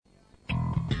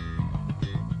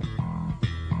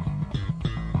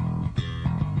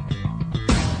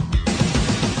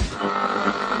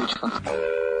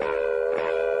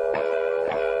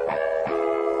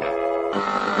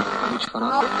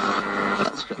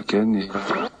Kenny.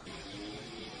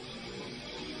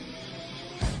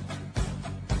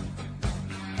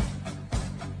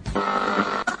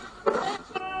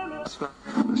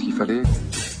 Ce qu'il fallait.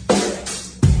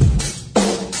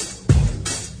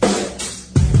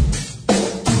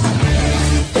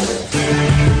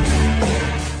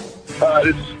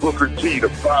 This is Booker T, the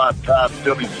 5-time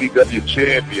WCW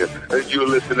champion, and you're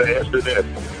listening to SNS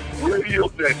Radio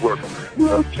Network.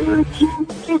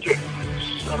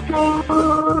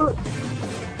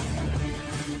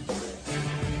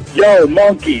 Yo,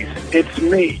 monkeys, it's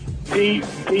me,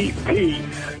 DDP,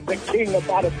 the king of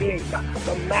bada bing,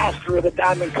 the master of the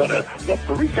diamond cutter, the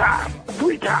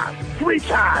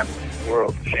three-time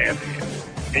world champion.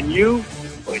 And you,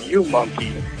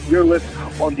 monkey, you're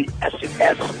listening on the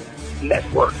SNS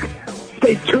Network.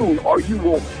 Stay tuned or you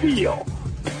will feel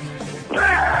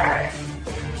bad.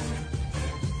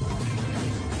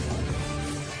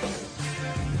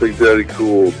 Big Daddy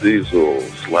Cool Diesel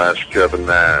 / Kevin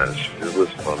Nash. You're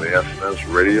listening on the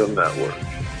SNS Radio Network.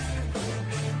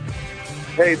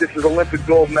 Hey, this is Olympic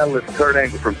gold medalist Kurt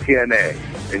Angle from TNA,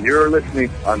 and you're listening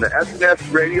on the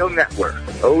SNS Radio Network.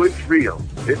 Oh, it's real.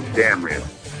 It's damn real.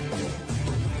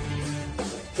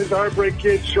 This is Heartbreak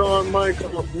Kid Shawn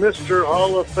Michaels, Mr.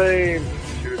 Hall of Fame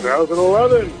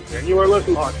 2011, and you are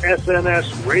listening on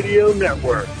SNS Radio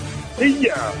Network. See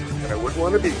ya, and I wouldn't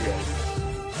want to be here.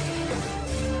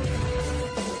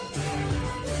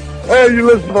 Hey, you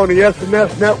listen on the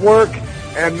SNS Network,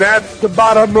 and that's the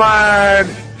bottom line,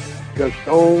 because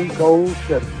Stone Cold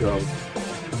said so.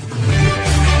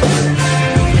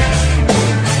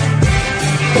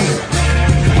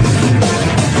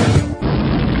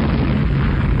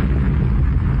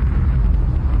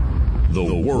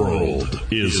 The world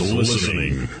is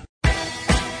listening.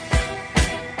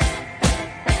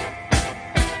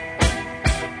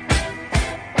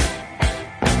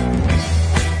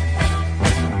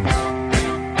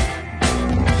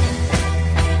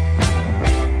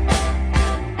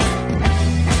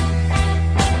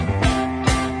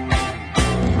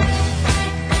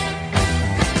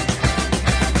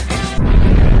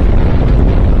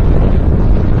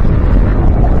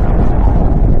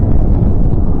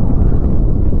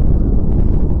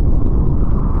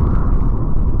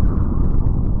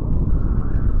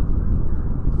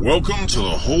 Welcome to the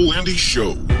Whole Indy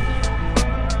Show.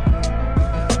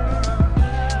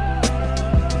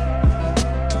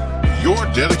 Your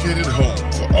dedicated home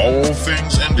for all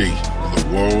things indie in the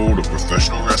world of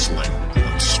professional wrestling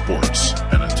and sports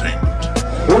entertainment.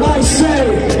 When I say,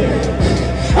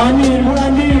 I mean what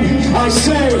I mean, I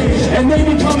say, and they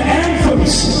become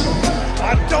anthems.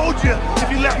 I told you, if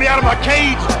you let me out of my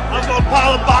cage, I'm gonna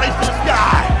pile of bodies to the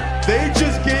sky. They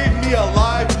just gave me a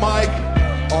live mic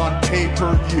on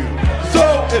pay-per-view.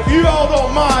 So, if you all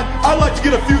don't mind, I'd like to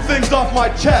get a few things off my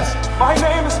chest. My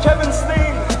name is Kevin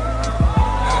Steen.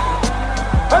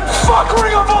 And fuck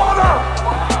Ring of Honor!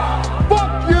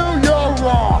 Fuck you, you're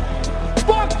wrong.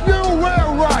 Fuck you,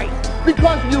 we're right.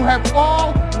 Because you have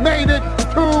all made it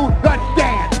to the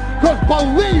dance. Because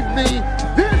believe me,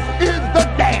 this is the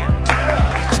dance.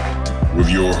 With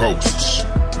your hosts,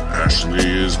 Ashley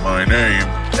is my name.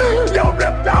 You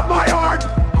ripped out my heart.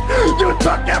 You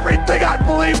took everything I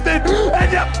believed in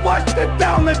and you flushed it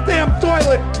down the damn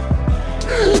toilet.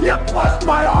 You flushed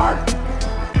my heart.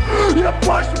 You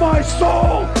flushed my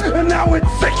soul. And now it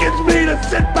sickens me to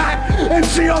sit back and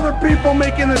see other people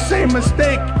making the same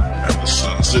mistake. And the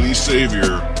Sun City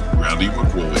Savior, Randy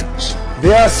McWilliams.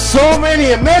 There are so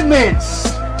many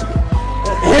amendments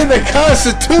in the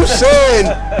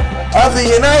Constitution of the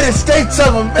United States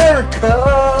of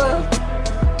America.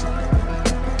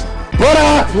 But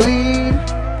I plead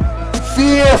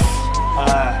fifth.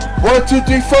 1, 2,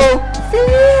 3, 4,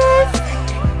 fifth.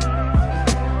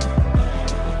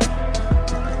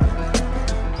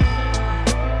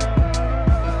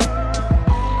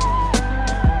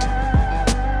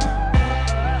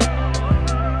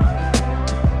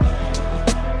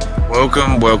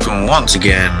 Welcome once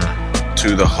again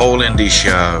to the Whole Indy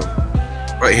Show,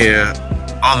 right here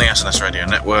on the SNS Radio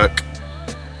Network.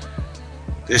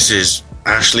 This is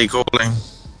Ashley calling.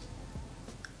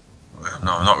 Well,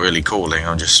 no, I'm not really calling,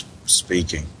 I'm just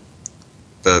speaking.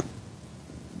 But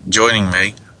joining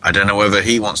me, I don't know whether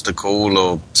he wants to call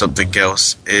or something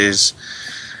else, is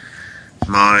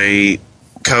my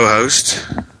co-host,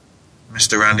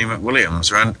 Mr. Randy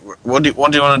McWilliams. What do you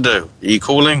want to do? Are you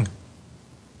calling?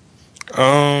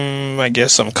 I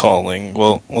guess I'm calling.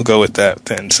 Well, we'll go with that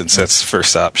then, since that's the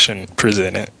first option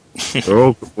presented.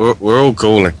 We're all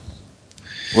calling.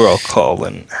 We're all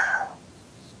calling.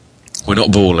 We're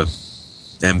not balling.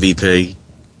 MVP,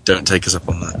 don't take us up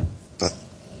on that. But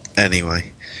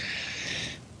Anyway,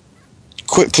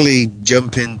 quickly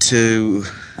jump into.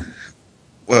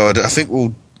 Well, I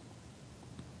think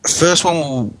first one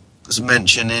we'll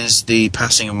mention is the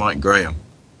passing of Mike Graham.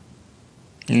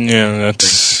 Yeah,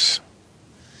 that's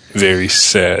a very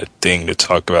sad thing to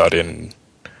talk about in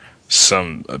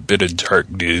a bit of dark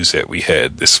news that we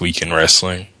had this week in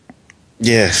wrestling.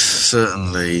 Yes,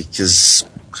 certainly, because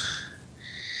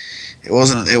it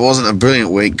wasn't a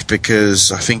brilliant week,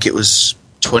 because I think it was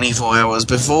 24 hours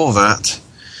before that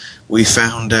we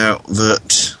found out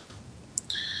that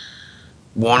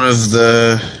one of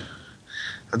the,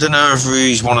 I don't know if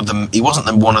he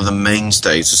wasn't one of the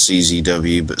mainstays of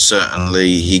CZW, but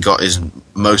certainly he got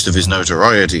most of his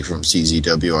notoriety from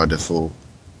CZW, I'd have thought.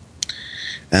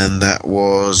 And that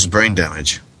was Brain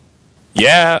Damage.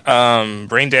 Yeah,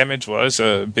 Brain Damage was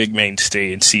a big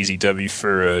mainstay in CZW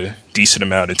for a decent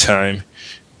amount of time.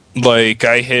 Like,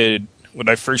 when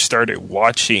I first started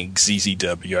watching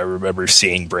CZW, I remember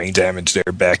seeing Brain Damage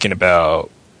there back in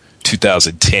about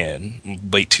 2010,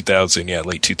 late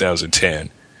 2010.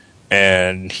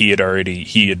 And he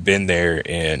had been there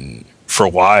for a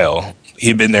while. He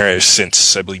had been there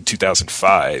since, I believe,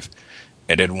 2005.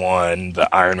 And had won the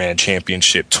Iron Man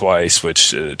Championship twice,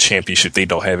 which championship they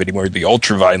don't have anymore. The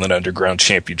Ultraviolent Underground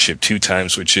Championship 2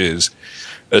 times, which is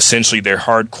essentially their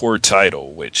hardcore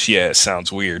title, which, yeah,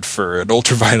 sounds weird for an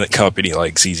ultraviolent company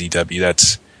like CZW.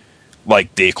 That's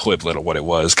like the equivalent of what it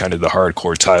was, kind of the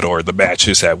hardcore title, or the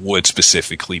matches that would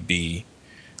specifically be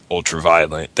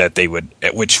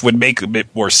ultraviolent, which would make a bit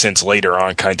more sense later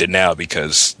on, kind of now,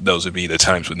 because those would be the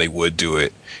times when they would do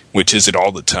it, which isn't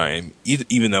all the time,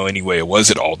 even though anyway it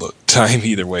wasn't all the time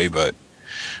either way, but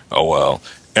oh well.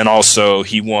 And also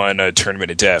he won a Tournament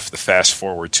of Death, the Fast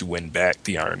Forward, to win back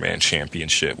the Iron Man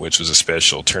Championship, which was a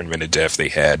special Tournament of Death they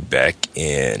had back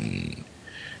in,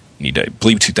 I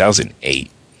believe,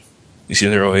 2008. It's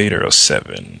either 08 or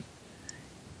 07.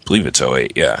 I believe it's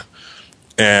 08, yeah.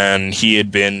 And he had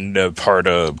been a part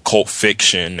of Cult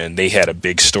Fiction, and they had a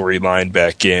big storyline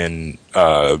back in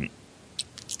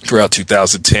throughout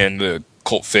 2010, the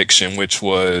Cult Fiction, which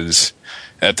was,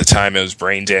 at the time, it was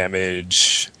Brain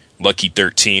Damage. Lucky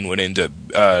 13 would end up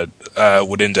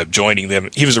joining them.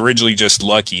 He was originally just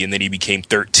Lucky, and then he became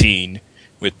 13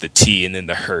 with the T and then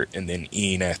the Hurt and then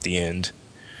Ian at the end,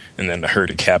 and then the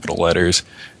Hurt in capital letters.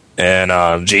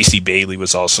 And J.C. Bailey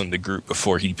was also in the group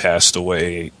before he passed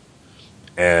away.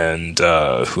 And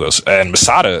who else? And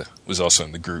Masada was also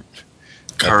in the group.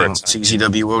 Current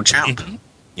CZW World Champ. Mm-hmm.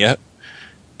 Yep.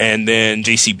 And then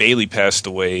J.C. Bailey passed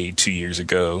away 2 years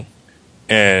ago.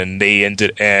 And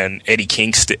Eddie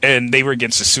Kingston, and they were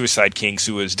against the Suicide Kings,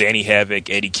 who was Danny Havoc,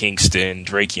 Eddie Kingston,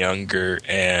 Drake Younger,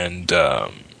 and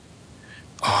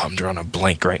I'm drawing a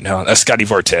blank right now. That's Scotty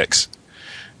Vortex.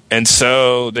 And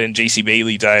so then J.C.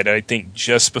 Bailey died. I think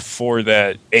just before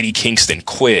that, Eddie Kingston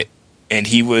quit. And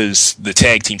he was the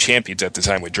tag team champions at the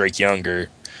time with Drake Younger.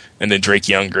 And then Drake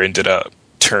Younger ended up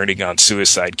turning on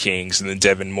Suicide Kings. And then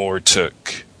Devin Moore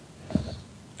took...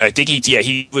 I think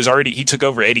he took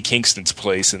over Eddie Kingston's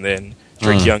place. And then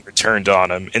Drake Younger turned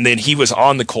on him. And then he was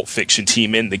on the Cult Fiction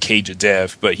team in the Cage of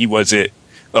Death. But he wasn't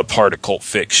a part of Cult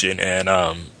Fiction. And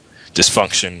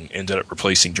Dysfunction ended up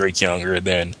replacing Drake Younger. And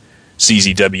then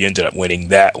CZW ended up winning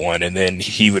that one. And then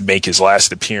he would make his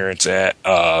last appearance at...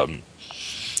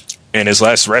 and his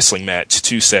last wrestling match,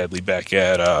 too, sadly, back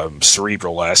at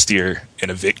Cerebral last year in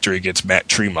a victory against Matt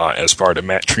Tremont as part of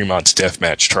Matt Tremont's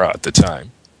deathmatch trot at the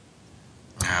time.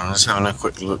 Yeah, I'm just having a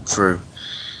quick look through.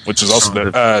 Which was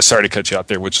also, sorry to cut you out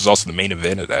there, which was also the main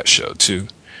event of that show, too.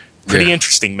 Pretty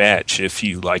interesting match if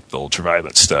you like the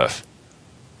ultraviolent stuff.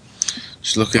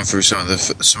 Just looking through some of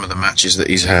the matches that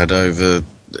he's had over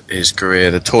his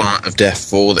career. The Tournament of Death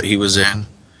 4 that he was in.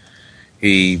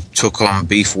 He took on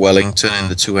Beef Wellington in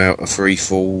the 2 out of 3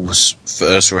 falls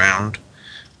first round,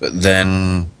 but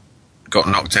then got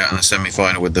knocked out in the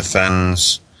semi-final with the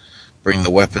Fans Bring the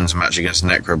Weapons match against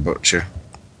Necro Butcher.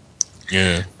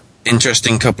 Yeah.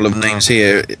 Interesting couple of names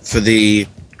here for the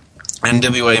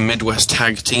NWA Midwest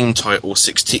Tag Team title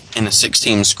in a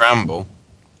 6-team scramble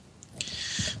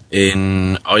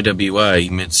in IWA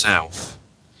Mid-South.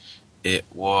 It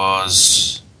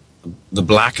was the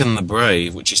Black and the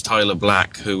Brave, which is Tyler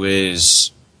Black, who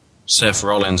is Seth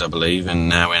Rollins, I believe, and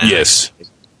now in yes.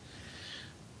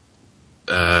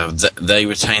 They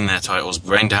retained their titles.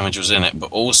 Brain Damage was in it,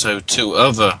 but also 2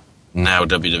 other now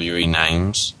WWE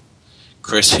names,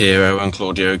 Chris Hero and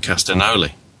Claudio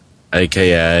Castagnoli,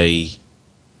 a.k.a.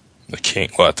 the King.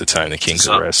 Well, at the time, the Kings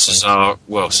of Wrestling.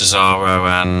 Cesaro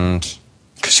and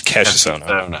Cassius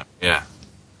Ohno. Yeah.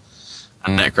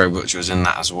 And Necro Butcher was in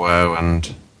that as well,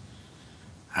 and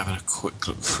Having a quick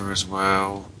look through as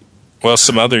well. Well,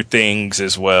 some other things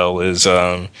as well is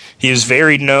he is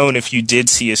very known, if you did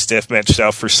see his deathmatch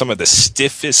style, for some of the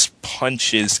stiffest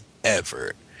punches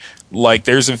ever. Like,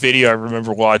 there's a video I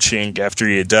remember watching after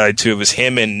he had died, too. It was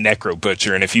him and Necro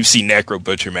Butcher, and if you've seen Necro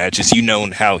Butcher matches, you know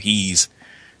how he's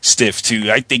stiff,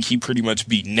 too. I think he pretty much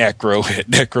beat Necro at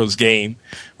Necro's game,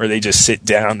 where they just sit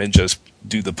down and just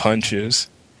do the punches.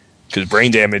 Because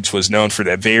Brain Damage was known for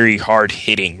that very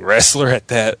hard-hitting wrestler at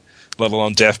that level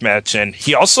on deathmatch, and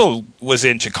he also was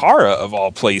in Chikara of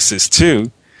all places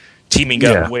too, teaming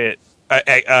up with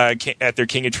at their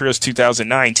King of Trios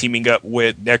 2009, teaming up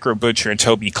with Necro Butcher and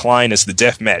Toby Klein as the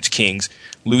Deathmatch Kings,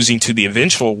 losing to the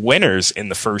eventual winners in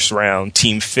the first round,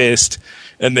 Team Fist.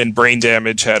 And then Brain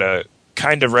Damage had a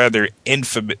kind of rather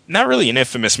infamous, not really an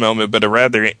infamous moment, but a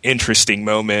rather interesting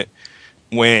moment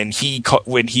when he called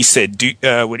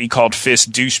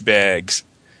Fist douchebags.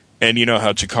 And you know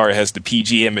how Chikara has the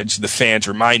PG image, the fans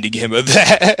reminding him of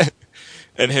that.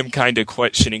 And him kind of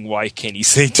questioning, why can't he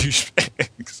say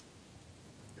douchebags?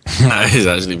 That is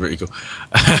actually pretty cool.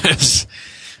 Let's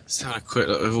have a quick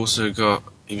look. We've also got,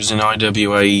 he was in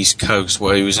IWA East Coast,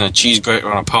 where he was in a cheese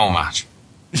grater on a pole match.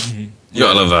 You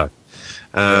gotta love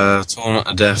that. Tournament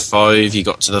of Death 5, he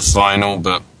got to the final,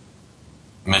 but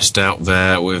missed out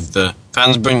there with the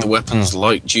fans bring the weapons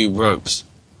like tube ropes.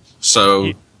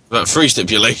 So... About 3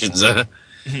 stipulations there.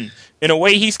 In a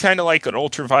way, he's kind of like an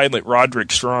ultraviolet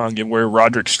Roderick Strong, and where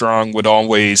Roderick Strong would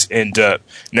always end up,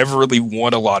 never really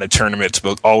won a lot of tournaments,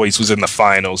 but always was in the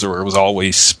finals, or was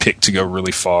always picked to go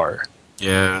really far.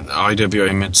 Yeah,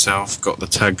 IWA Mid-South got the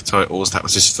tag titles. That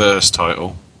was his first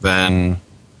title. Then,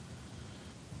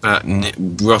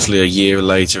 roughly a year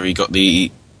later, he got the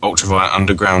Ultraviolet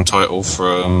Underground title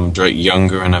from Drake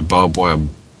Younger in a barbed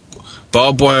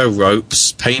wire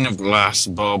ropes, pane of glass,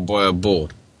 barbed wire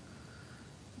board.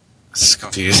 It's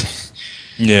confusing.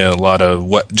 Yeah, a lot of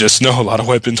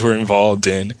weapons were involved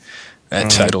in that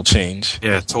title change.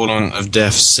 Yeah, Tournament of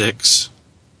Death 6.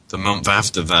 The month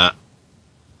after that,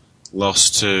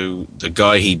 lost to the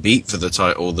guy he beat for the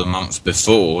title the month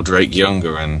before, Drake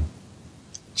Younger, and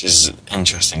which is an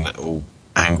interesting little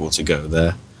angle to go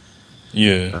there.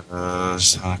 Yeah.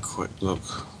 Just have a quick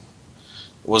look.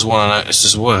 Was one I noticed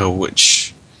as well,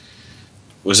 which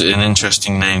was an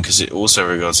interesting name because it also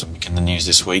regards something in the news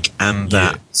this week, and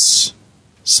that's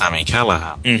Sami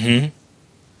Callihan.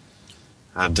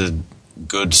 Mm-hmm. Had a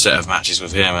good set of matches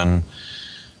with him, and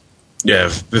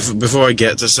yeah, before I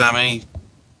get to Sami,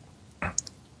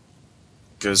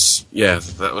 because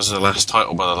that was the last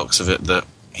title by the looks of it that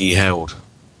he held.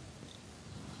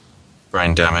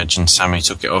 Brain Damage, and Sami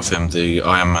took it off him, the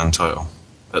Iron Man title,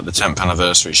 at the 10th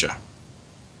anniversary show.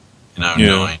 In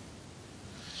 2009. Yeah.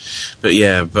 But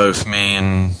yeah, both me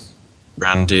and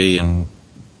Randy and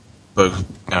both,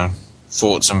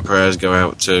 thoughts and prayers go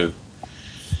out to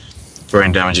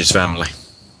Brain Damage's family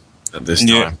at this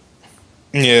time.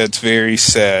 Yeah, it's very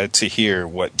sad to hear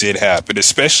what did happen,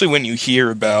 especially when you hear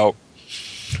about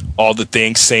all the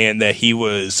things saying that he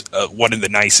was one of the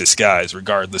nicest guys,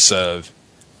 regardless of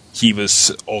he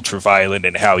was ultraviolet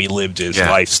and how he lived his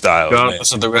lifestyle.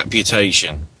 Regardless of the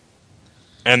reputation.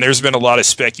 And there's been a lot of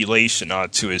speculation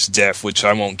onto his death, which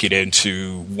I won't get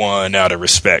into, one, out of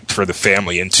respect for the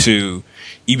family, and two,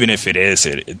 even if it is,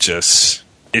 it's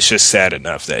just sad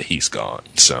enough that he's gone.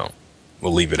 So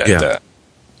we'll leave it at that.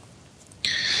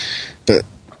 But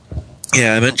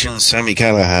I mentioned Sami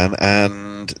Callihan,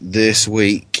 and this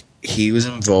week he was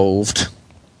involved.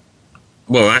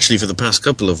 Well, actually, for the past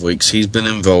couple of weeks, he's been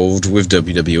involved with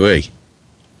WWE.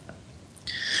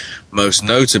 Most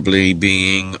notably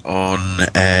being on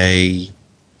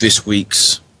this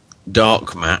week's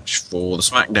dark match for the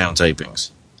SmackDown tapings,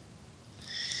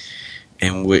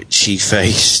 in which he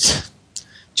faced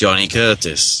Johnny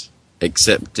Curtis,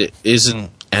 except it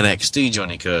isn't NXT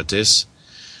Johnny Curtis,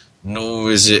 nor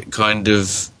is it kind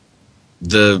of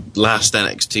the last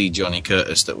NXT Johnny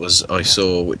Curtis that I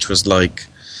saw, which was like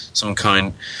some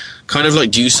kind of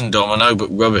like Deuce and Domino, but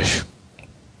rubbish.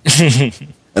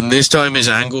 And this time his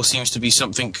angle seems to be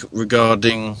something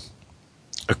regarding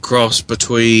a cross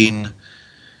between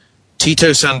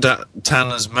Tito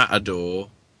Santana's Matador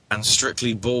and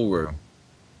Strictly Ballroom,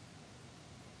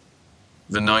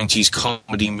 the 90s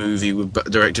comedy movie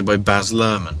directed by Baz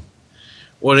Luhrmann.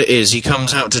 What it is, he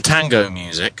comes out to tango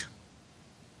music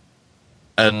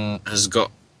and has got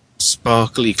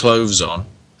sparkly clothes on,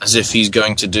 as if he's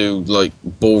going to do, like,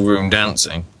 ballroom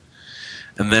dancing.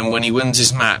 And then when he wins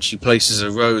his match, he places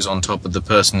a rose on top of the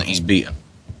person that he's beaten.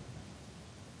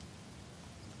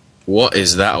 What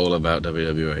is that all about,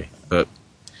 WWE? But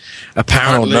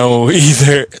Apparently, I don't know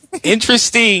either.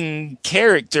 Interesting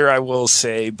character, I will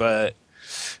say, but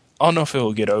I don't know if it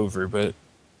will get over. But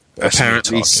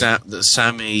apparently, that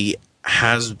Sammy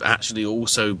has actually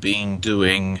also been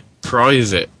doing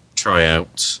private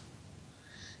tryouts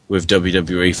with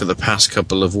WWE for the past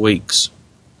couple of weeks,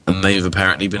 and they've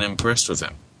apparently been impressed with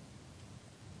him.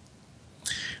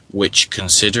 Which,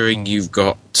 considering you've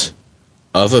got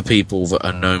other people that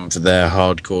are known for their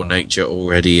hardcore nature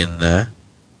already in there,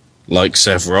 like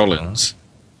Seth Rollins,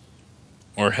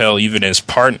 or hell, even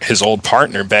his old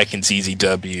partner back in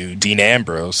ZZW, Dean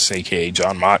Ambrose, aka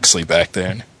John Moxley, back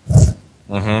then.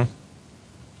 Mm-hmm.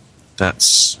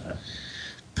 That's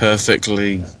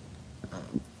perfectly.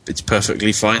 It's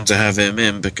perfectly fine to have him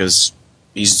in because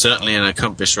he's certainly an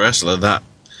accomplished wrestler. That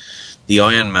the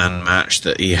Iron Man match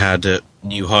that he had at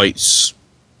New Heights,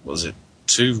 was it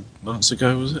 2 months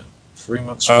ago? Was it 3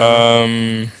 months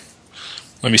ago?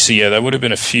 Let me see. Yeah, that would have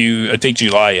been I think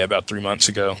July, about 3 months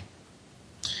ago.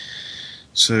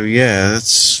 So yeah,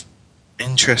 that's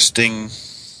interesting.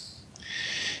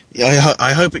 Yeah,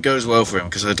 I hope it goes well for him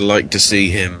because I'd like to see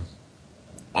him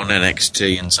on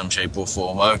NXT in some shape or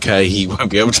form. Okay, he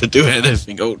won't be able to do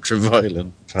anything ultra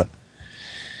violent, but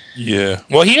yeah.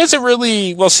 Well, he isn't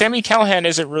really. Well, Sami Callihan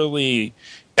isn't really.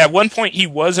 At one point, he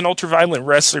was an ultra violent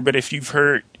wrestler, but if you've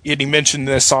heard, and he mentioned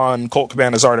this on Colt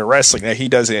Cabana's Art of Wrestling, that he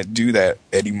doesn't do that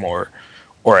anymore,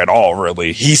 or at all,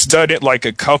 really. He's done it like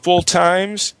a couple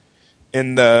times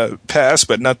in the past,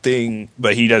 but nothing.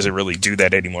 But he doesn't really do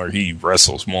that anymore. He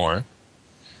wrestles more.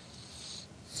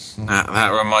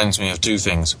 That reminds me of two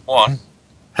things. One,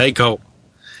 hey Colt,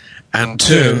 and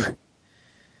two,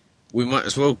 we might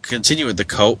as well continue with the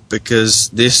Colt because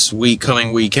this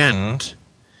coming weekend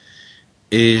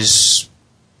is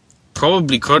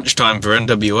probably crunch time for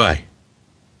NWA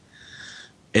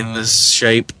in the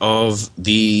shape of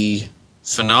the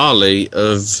finale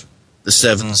of the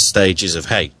 7 Stages of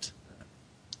Hate,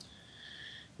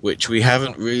 which we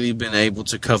haven't really been able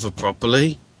to cover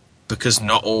properly because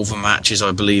not all the matches,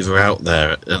 I believe, are out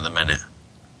there at the minute.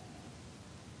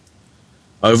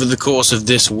 Over the course of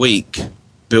this week,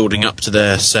 building up to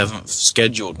their 7th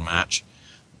scheduled match,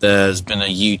 there's been a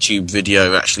YouTube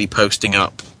video actually posting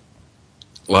up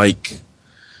like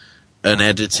an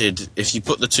edited, if you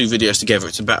put the two videos together,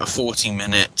 it's about a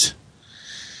 40-minute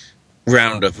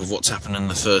roundup of what's happened in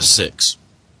the first 6.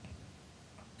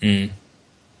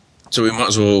 So we might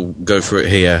as well go through it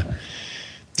here.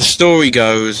 The story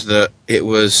goes that it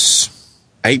was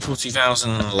April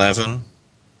 2011.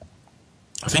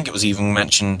 I think it was even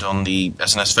mentioned on the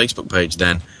SNS Facebook page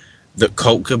then that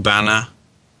Colt Cabana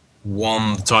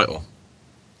won the title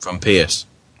from Pierce.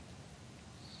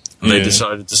 And they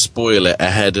decided to spoil it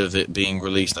ahead of it being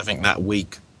released, I think, that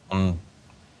week on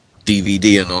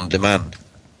DVD and on demand.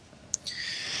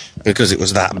 Because it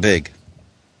was that big.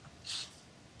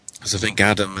 Because I think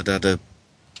Adam had a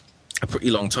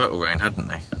pretty long title reign,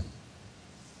 hadn't he?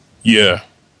 Yeah.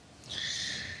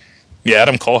 Yeah,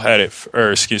 Adam Cole had it,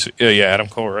 Adam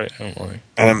Cole, right?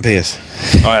 Adam Pierce.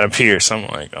 Oh, Adam Pierce. I'm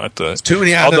like, I thought. Too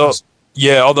many Adams.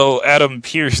 Although Adam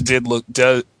Pierce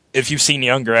does. If you've seen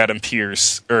younger Adam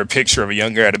Pierce, or a picture of a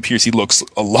younger Adam Pierce, he looks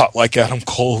a lot like Adam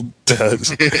Cole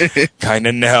does. Kind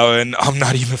of now, and I'm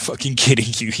not even fucking kidding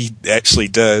you. He actually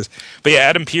does. But yeah,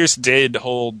 Adam Pierce did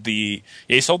hold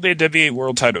he's held the NWA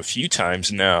World title a few times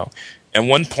now. At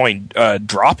one point,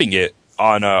 dropping it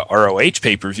on a ROH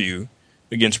pay-per-view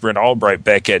against Brent Albright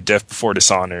back at Death Before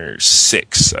Dishonor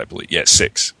 6, I believe. Yeah,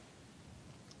 6.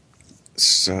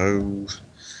 So,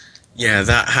 yeah,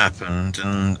 that happened,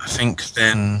 and I think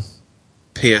then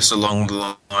Pierce along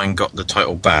the line got the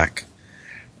title back.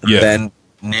 And then,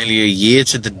 nearly a year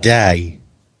to the day,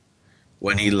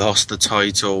 when he lost the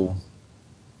title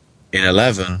in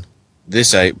 11,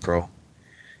 this April,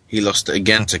 he lost it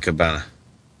again to Cabana.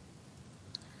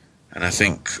 And I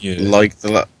think, like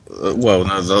the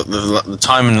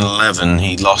time in 11,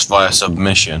 he lost via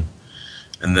submission.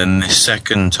 And then the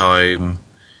second time,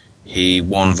 he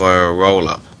won via a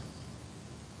roll-up.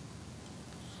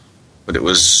 But it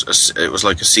was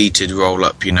like a seated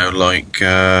roll-up, like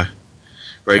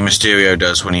Rey Mysterio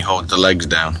does when he holds the legs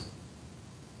down.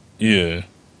 Yeah.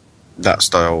 That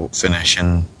style finish.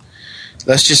 And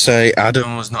let's just say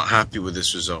Adam was not happy with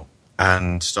this result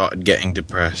and started getting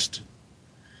depressed.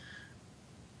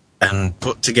 And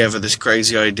put together this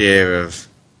crazy idea of,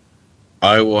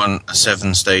 I want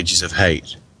 7 Stages of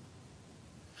Hate.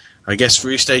 I guess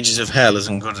 3 Stages of Hell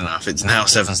isn't good enough. It's now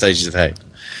 7 Stages of Hate.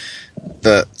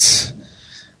 But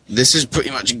this has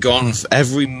pretty much gone for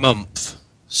every month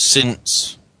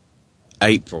since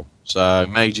April. So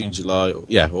May, June, July,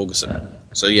 August.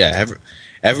 So yeah,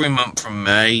 Every month from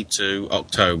May to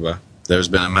October, there's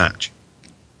been a match.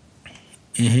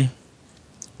 Mm-hmm.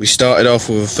 We started off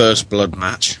with a first blood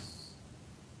match,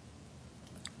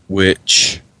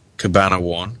 which Cabana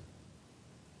won.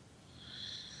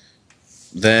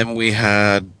 Then we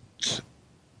had...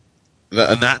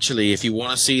 And actually, if you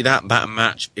want to see that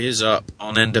match is up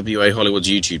on NWA Hollywood's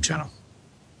YouTube channel.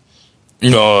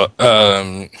 No,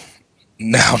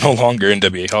 now no longer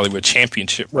NWA Hollywood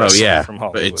Championship Wrestling from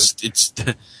Hollywood. But it's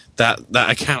that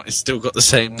account has still got the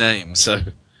same name, so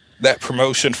that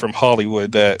promotion from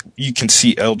Hollywood that you can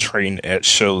see L Train at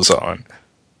shows on.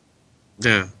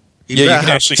 Yeah, you can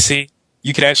actually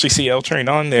see L Train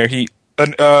on there.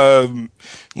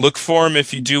 Look for him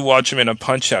if you do watch him in a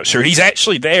Punch Out shirt. He's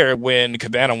actually there when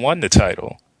Cabana won the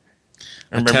title.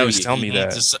 I remember he was telling me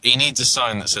that. He needs a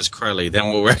sign that says Crowley, then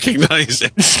we'll recognise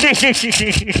him. Because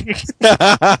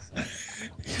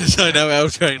I know L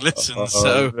Train listens,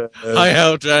 so hi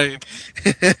L Train.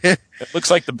 It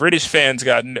looks like the British fans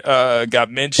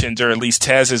got mentioned, or at least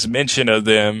Taz's mention of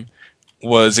them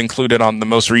was included on the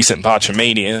most recent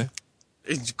Botchamania.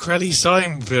 Crowley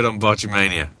signed bit on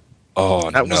Botchamania.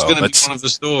 Oh, that was going to be one of the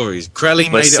stories. Crowley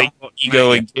made it on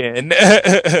ego again.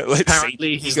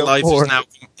 Apparently, his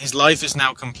life is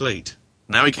now complete.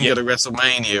 Now he can go to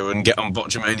WrestleMania and get on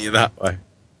Botchamania that way.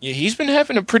 Yeah, he's been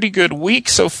having a pretty good week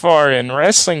so far in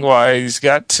wrestling-wise.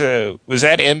 Was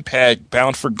at Impact,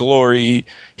 Bound for Glory.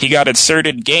 He got a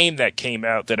certain game that came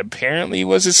out that apparently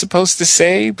wasn't supposed to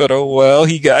say, but oh well,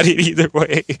 he got it either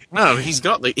way. No,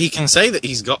 he can say that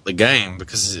he's got the game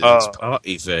because it's a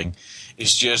party thing.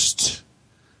 It's just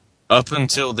up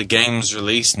until the game's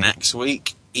released next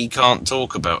week, he can't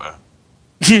talk about her.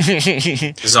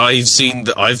 Because I've seen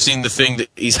the thing that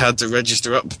he's had to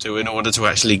register up to in order to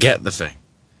actually get the thing.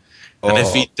 And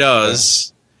if he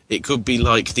does, it could be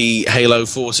like the Halo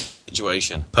 4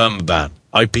 situation. Permaban.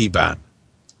 IP ban.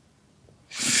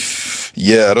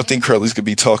 Yeah, I don't think Crowley's going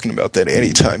to be talking about that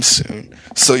anytime soon.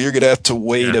 So you're going to have to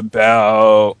wait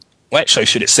about... Well, actually, I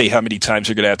shouldn't say how many times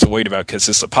you're going to have to wait about because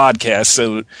it's a podcast,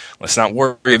 so let's not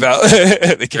worry about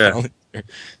the calendar.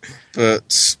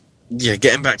 But,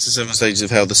 getting back to 7 Stages of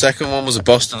Hell, the second one was a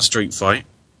Boston Street fight,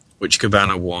 which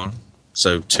Cabana won,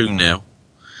 so 2-0.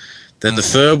 Then the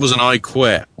third was an I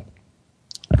Quit,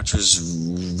 which was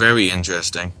very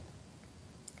interesting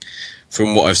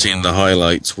from what I've seen in the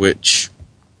highlights, which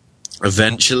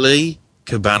eventually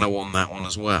Cabana won that one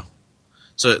as well.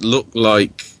 So it looked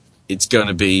like it's going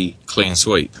to be clean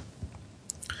sweep.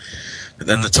 But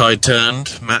then the tide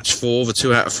turned, match 4, the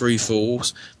 2 out of 3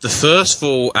 falls. The first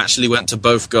fall actually went to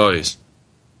both guys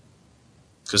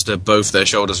because their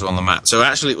shoulders were on the mat. So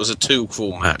actually it was a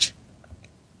 2-fall match.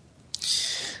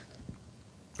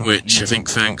 Which I think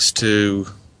thanks to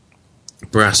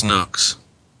Brass Knucks,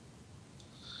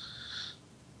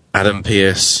 Adam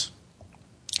Pearce,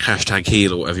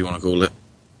 #heel or whatever you want to call it,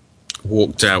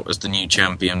 walked out as the new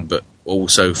champion, but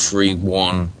also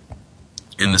 3-1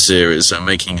 in the series, so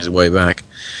making his way back.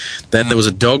 Then there was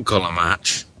a dog collar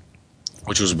match,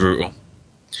 which was brutal,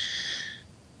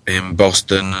 in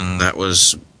Boston, and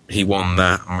he won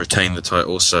that and retained the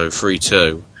title, so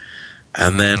 3-2.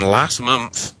 And then last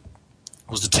month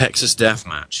was the Texas Death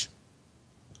Match,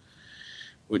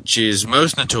 which is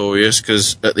most notorious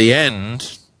because at the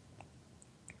end,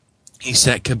 he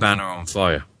set Cabana on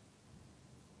fire.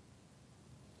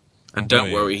 And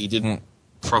don't worry, he didn't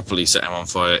properly set him on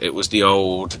fire. It was the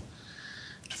old...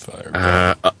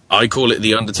 I call it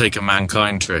the Undertaker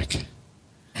Mankind trick.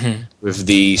 With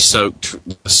the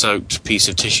soaked piece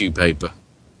of tissue paper.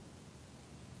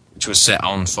 Which was set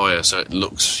on fire, so it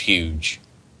looks huge.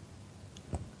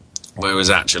 Whereas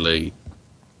actually,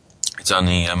 it's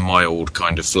only a mild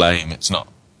kind of flame. It's not...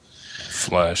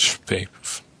 Flash paper.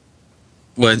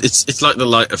 Well, it's like the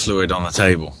lighter fluid on the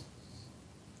table.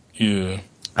 Yeah.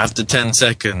 After 10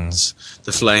 seconds,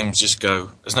 the flames just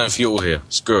go, there's no fuel here,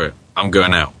 screw it, I'm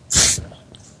going out.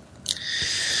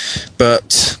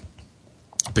 But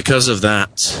because of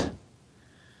that,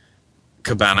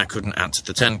 Cabana couldn't answer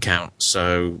the 10 count,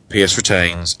 so Pierce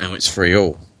retains, and it's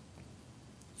 3-3.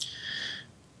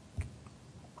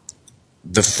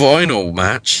 The final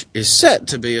match is set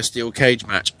to be a steel cage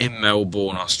match in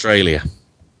Melbourne, Australia.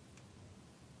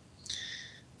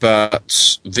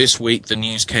 But this week the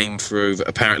news came through that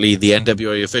apparently the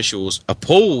NWA officials,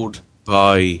 appalled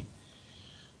by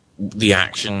the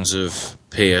actions of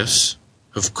Pierce,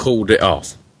 have called it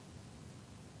off.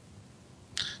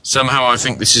 Somehow I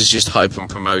think this is just hype and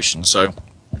promotion, so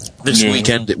this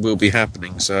weekend it will be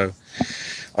happening. So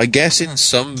I guess in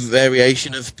some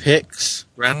variation of picks,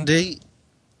 Randy,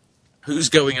 who's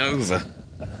going over?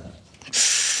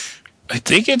 I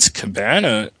think it's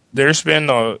Cabana. There's been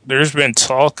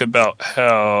talk about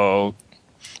how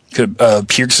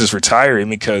Pierce is retiring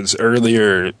because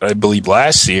earlier, I believe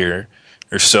last year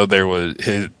or so,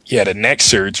 he had a neck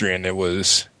surgery and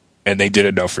they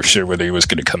didn't know for sure whether he was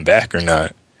going to come back or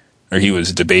not, or he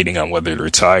was debating on whether to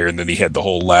retire. And then he had the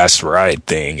whole last ride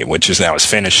thing, which is now his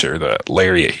finisher, the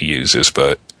lariat he uses.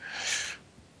 But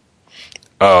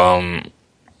other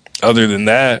than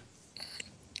that,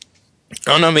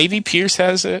 I don't know. Maybe Pierce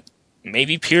has it.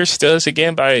 Maybe Pierce does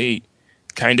again, but I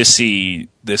kind of see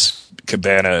this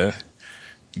Cabana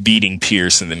beating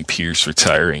Pierce and then Pierce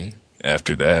retiring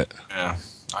after that. Yeah,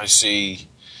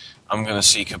 I'm going to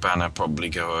see Cabana probably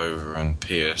go over and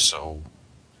Pierce.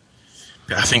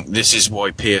 I think this is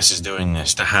why Pierce is doing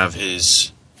this, to have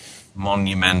his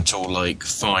monumental,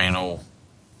 final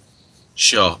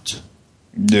shot.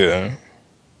 Yeah.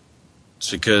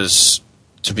 It's because,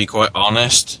 to be quite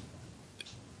honest,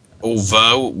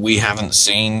 although we haven't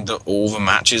seen all the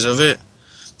matches of it,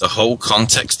 the whole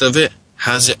context of it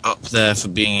has it up there for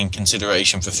being in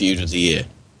consideration for Feud of the Year.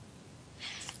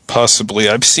 Possibly.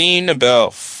 I've seen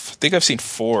 4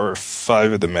 or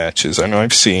 5 of the matches. I know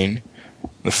I've seen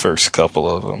the first couple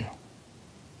of them.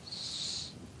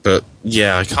 But,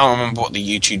 yeah, I can't remember what the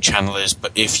YouTube channel is,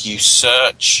 but if you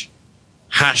search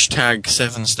hashtag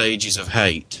 7 Stages of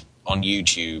Hate on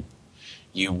YouTube,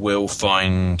 you will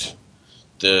find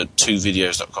the 2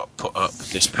 videos that got put up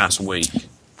this past week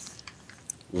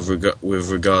with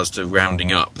regards to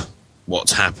rounding up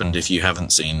what's happened if you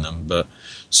haven't seen them. But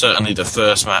certainly the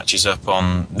first match is up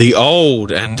on the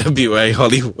old NWA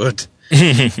Hollywood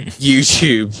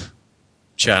YouTube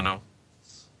channel,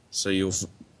 so you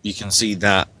can see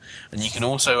that, and you can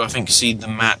also, I think, see the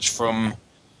match from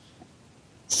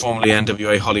formerly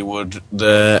NWA Hollywood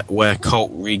where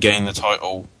Colt regained the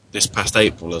title this past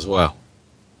April as well.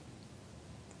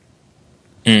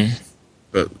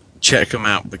 But check them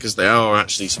out, because they are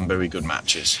actually some very good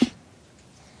matches.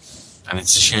 And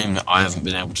it's a shame that I haven't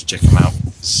been able to check them out.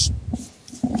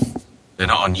 They're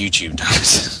not on YouTube,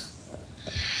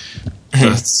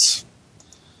 but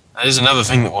there's another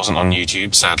thing that wasn't on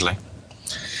YouTube, sadly.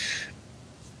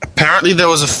 Apparently there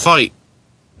was a fight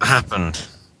that happened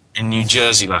in New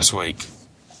Jersey last week.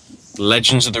 The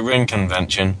Legends of the Ring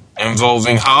convention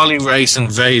involving Harley Race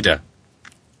and Vader.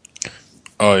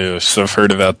 Oh, yes, I've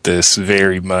heard about this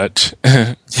very much.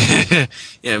 Yeah,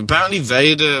 apparently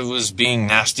Vader was being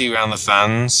nasty around the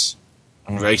fans,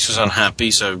 and Race was unhappy,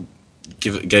 so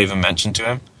gave a mention to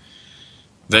him.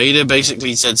 Vader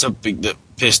basically said something that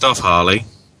pissed off Harley,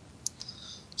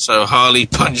 so Harley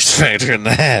punched Vader in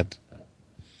the head.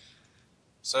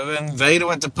 So then Vader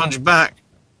went to punch back,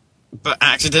 but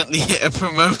accidentally hit a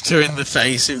promoter in the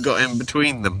face who got in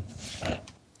between them.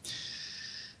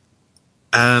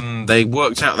 And they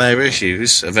worked out their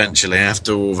issues eventually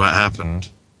after all that happened.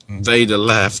 And Vader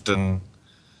left, and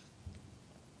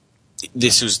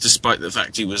this was despite the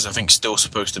fact he was, I think, still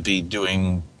supposed to be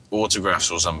doing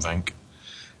autographs or something.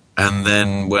 And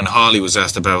then when Harley was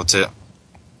asked about it,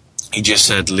 he just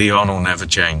said, "Leon will never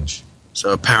change."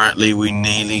 So apparently we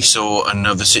nearly saw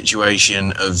another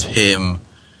situation of him,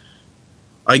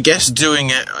 I guess, doing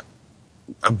it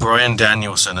a Bryan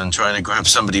Danielson and trying to grab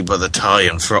somebody by the tie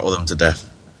and throttle them to death.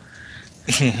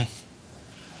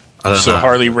 So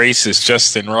Harley Race is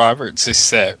Justin Roberts,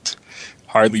 except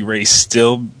Harley Race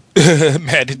still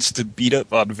managed to beat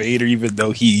up on Vader even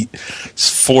though he's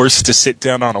forced to sit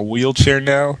down on a wheelchair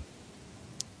now.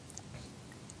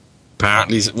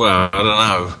 Apparently, well, I don't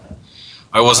know.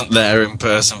 I wasn't there in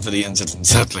person for the incident,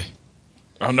 sadly.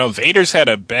 Oh no, Vader's had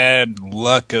a bad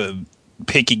luck of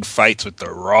picking fights with the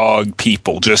wrong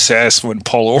people. Just ask when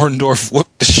Paul Orndorff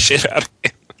whooped the shit out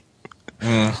of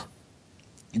him.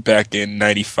 Back in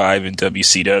 95 in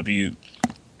WCW.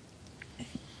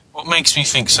 What makes me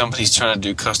think somebody's trying to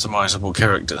do customizable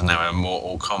characters now in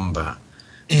Mortal Kombat?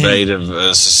 Vader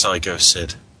versus Psycho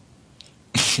Sid.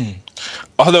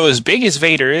 Although as big as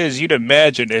Vader is, you'd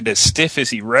imagine, and as stiff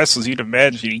as he wrestles, you'd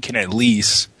imagine he can at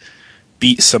least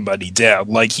beat somebody down.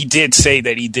 Like, he did say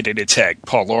that he didn't attack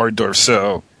Paul Orndorff,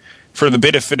 so for the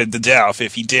benefit of the doubt,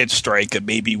 if he did strike him,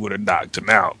 maybe he would have knocked him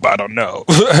out. But I don't know.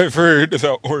 I've heard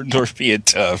about Orndorff being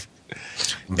tough.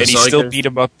 And he still beat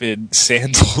him up in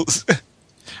sandals.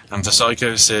 And for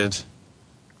Psycho Sid,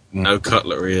 no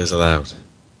cutlery is allowed.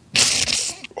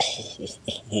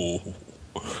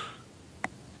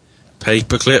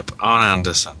 Paperclip on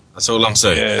Anderson. That's all I'm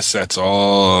saying. Yes, that's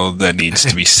all that needs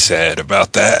to be said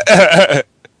about that.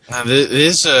 Now,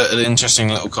 there's an interesting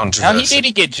little controversy. How he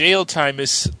didn't get jail time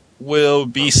will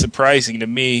be surprising to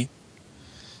me.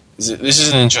 This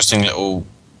is an interesting little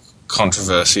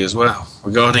controversy as well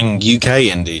regarding UK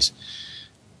indies.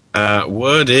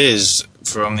 Word is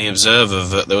from the Observer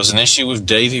that there was an issue with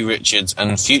Davey Richards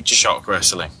and Future Shock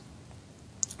Wrestling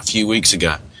a few weeks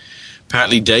ago.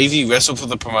 Apparently Davey wrestled for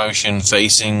the promotion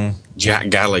facing Jack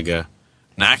Gallagher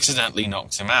and accidentally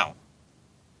knocked him out.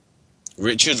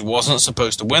 Richards wasn't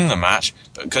supposed to win the match,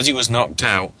 but because he was knocked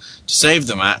out, to save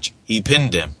the match, he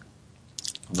pinned him,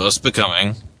 thus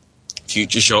becoming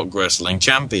Future Shock Wrestling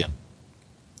champion.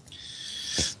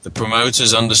 The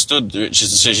promoters understood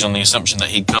Richards' decision on the assumption that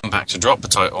he'd come back to drop the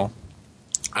title,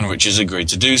 and Richards agreed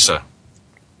to do so.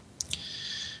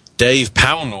 Dave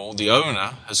Pownall, the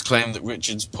owner, has claimed that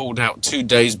Richards pulled out 2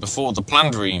 days before the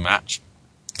planned rematch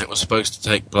that was supposed to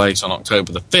take place on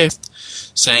October the 5th,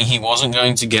 saying he wasn't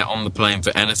going to get on the plane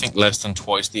for anything less than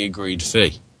twice the agreed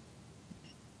fee.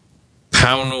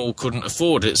 Pownall couldn't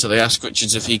afford it, so they asked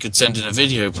Richards if he could send in a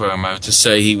video promo to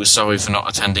say he was sorry for not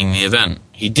attending the event.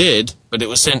 He did, but it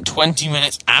was sent 20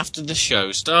 minutes after the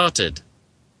show started,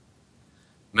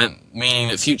 meaning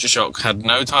that Future Shock had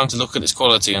no time to look at its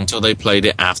quality until they played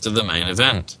it after the main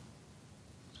event.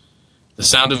 The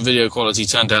sound and video quality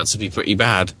turned out to be pretty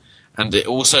bad, and it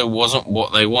also wasn't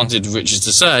what they wanted Richards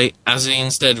to say, as he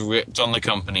instead ripped on the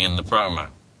company in the promo.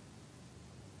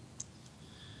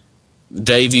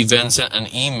 Davey then sent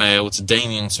an email to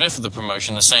Damian Smith of the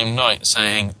promotion the same night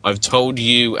saying, "I've told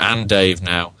you and Dave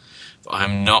now that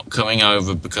I'm not coming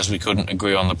over because we couldn't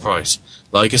agree on the price.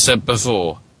 Like I said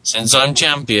before, since I'm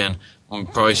champion, my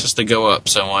price has to go up,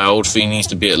 so my old fee needs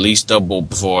to be at least doubled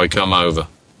before I come over.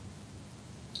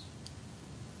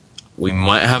 We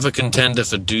might have a contender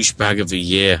for douchebag of the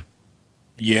year."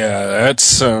 Yeah,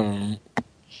 that's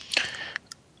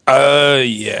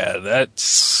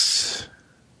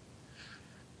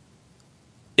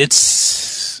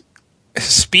it's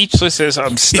speechless as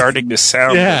I'm starting to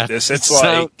sound with this. It's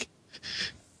like,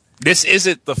 this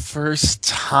isn't the first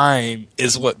time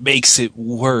is what makes it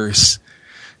worse.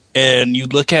 And you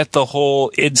look at the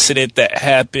whole incident that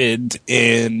happened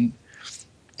in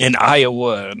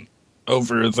Iowa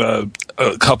over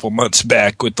a couple months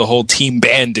back with the whole Team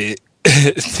Bandit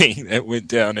thing that went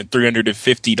down at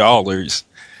 $350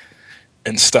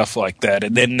 and stuff like that.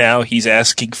 And then now he's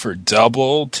asking for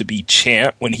double to be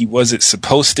champ when he wasn't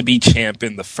supposed to be champ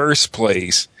in the first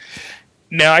place.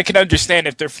 Now, I can understand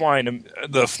if they're flying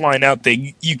the flying out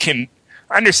thing. I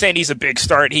understand he's a big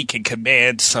star and he can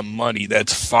command some money.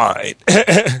 That's fine.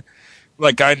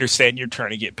 Like, I understand you're trying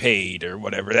to get paid or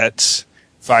whatever. That's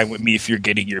fine with me if you're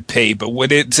getting your pay. But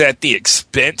when it's at the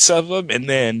expense of him and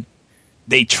then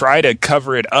they try to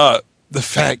cover it up, the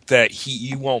fact that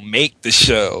you won't make the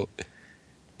show,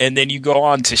 and then you go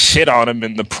on to shit on him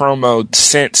in the promo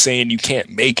sense saying you can't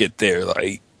make it there,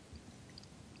 like,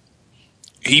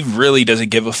 he really doesn't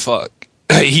give a fuck.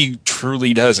 He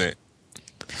truly doesn't.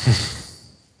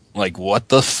 Like, what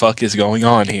the fuck is going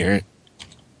on here?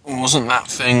 Wasn't that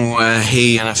thing where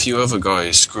he and a few other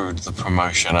guys screwed the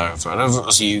promotion over? I don't know if it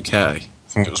was the UK. I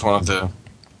think it was one of the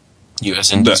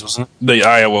US indies, wasn't it? The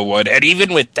Iowa one. And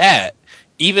even with that,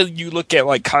 even you look at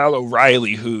like Kyle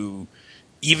O'Reilly, who,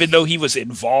 even though he was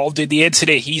involved in the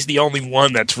incident, he's the only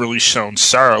one that's really shown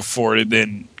sorrow for it. And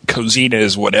then Kozina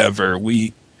is whatever.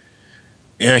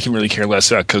 I can really care less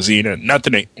about Kozina. Not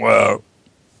that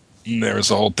there was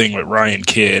the whole thing with Ryan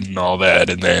Kidd and all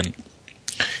that. And then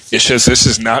it's just, this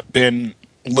has not been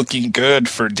looking good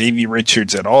for Davey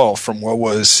Richards at all. From what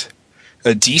was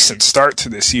a decent start to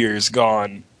this year is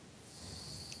gone.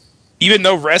 Even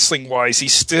though wrestling-wise,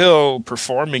 he's still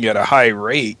performing at a high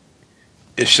rate.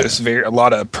 It's just a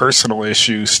lot of personal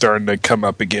issues starting to come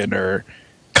up again, or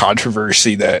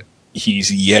controversy that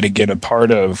he's yet again a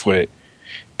part of with.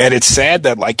 And it's sad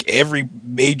that like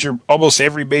almost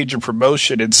every major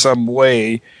promotion in some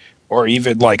way, or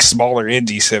even like smaller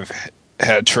indies have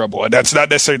had trouble. And that's not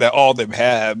necessarily that all of them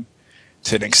have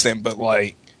to an extent, but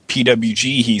like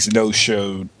PWG, he's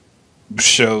no-showed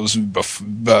shows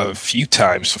a few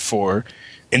times before.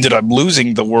 Ended up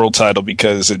losing the world title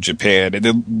because of Japan. And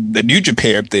then the New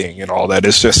Japan thing and all that.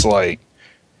 It's just like,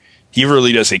 he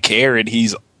really doesn't care. And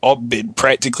he's been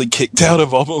practically kicked out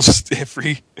of almost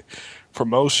every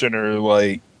promotion or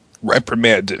like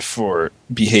reprimanded for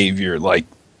behavior like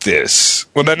this.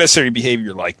 Well, not necessarily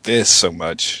behavior like this so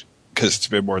much, because it's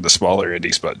been more of the smaller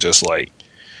indies, but just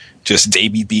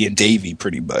Davey being Davey,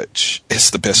 pretty much. It's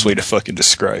the best way to fucking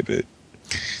describe it.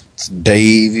 It's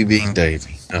Davey being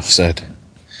Davey. Enough said.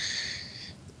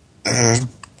 A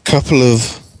couple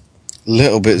of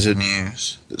little bits of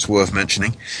news that's worth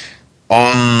mentioning.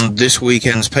 On this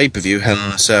weekend's pay-per-view, Hell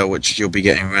in a Cell, which you'll be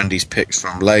getting Randy's picks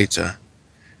from later,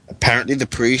 apparently the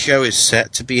pre-show is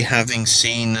set to be having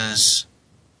Cena's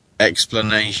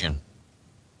explanation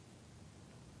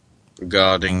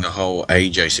regarding the whole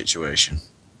AJ situation.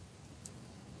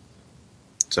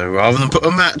 So rather than put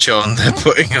a match on, they're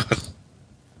putting on,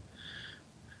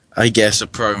 I guess, a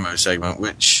promo segment,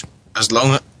 which, as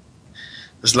long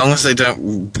as they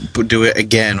don't do it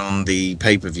again on the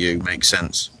pay-per-view, makes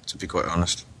sense, to be quite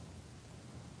honest.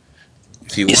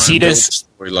 If you want to build a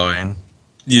storyline,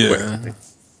 do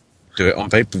it on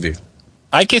pay-per-view.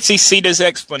 I could see Cena's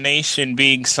explanation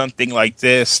being something like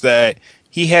this, that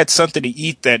he had something to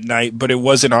eat that night, but it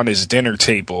wasn't on his dinner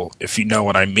table, if you know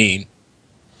what I mean.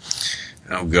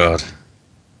 Oh, God.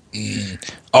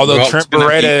 Although Rock's Trent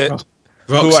Beretta,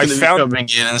 who I found coming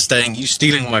in and saying, "You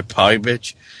stealing my pie,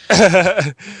 bitch."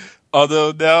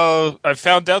 Although now I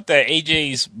found out that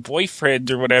AJ's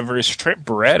boyfriend or whatever is Trent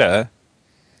Beretta.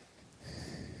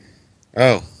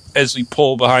 Oh. As we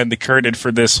pull behind the curtain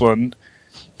for this one.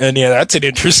 And yeah, that's an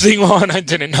interesting one. I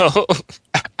didn't know.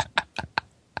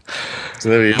 It's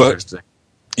very interesting.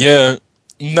 Yeah,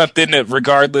 nothing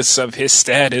regardless of his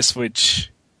status, which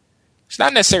is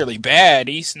not necessarily bad.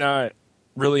 He's not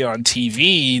really on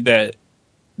TV that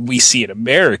we see in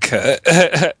America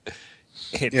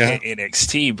in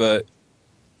NXT, but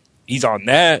he's on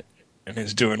that and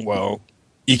is doing well.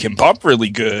 He can bump really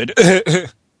good.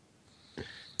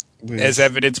 As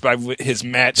evidenced by his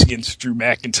match against Drew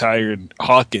McIntyre and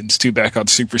Hawkins, two back on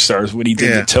Superstars, when he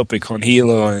did the Topic on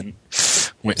Hilo and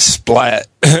went splat.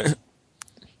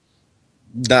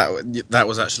 That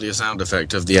was actually a sound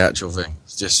effect of the actual thing.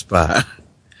 It's just splat.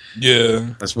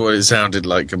 Yeah. That's what it sounded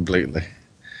like completely.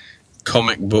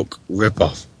 Comic book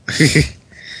ripoff.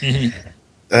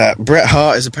 Bret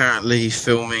Hart is apparently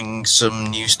filming some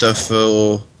new stuff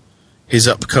for his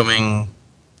upcoming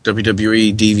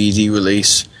WWE DVD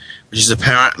release, which is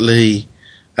apparently,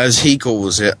 as he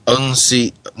calls it,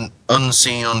 unseen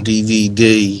on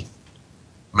DVD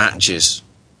matches.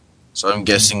 So I'm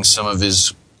guessing some of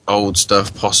his old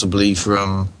stuff, possibly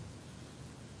from,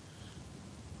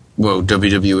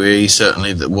 WWE,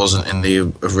 certainly that wasn't in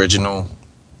the original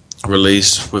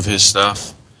release with his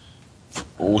stuff.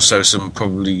 Also some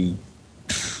probably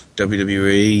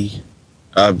WWE,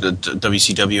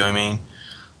 WCW, I mean.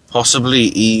 Possibly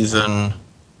even,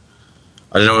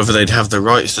 I don't know whether they'd have the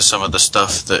rights to some of the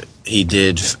stuff that he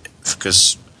did,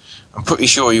 because I'm pretty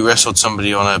sure he wrestled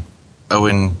somebody on a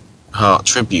Owen Hart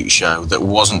tribute show that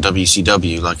wasn't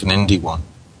WCW, like an indie one.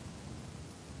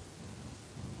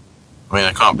 I mean,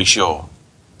 I can't be sure,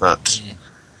 but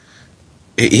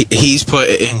he's put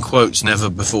it in quotes, never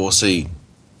before seen.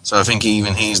 So I think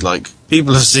even he's like,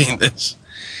 people have seen this.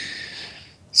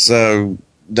 So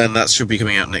then that should be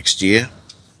coming out next year.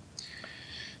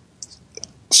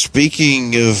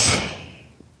 Speaking of,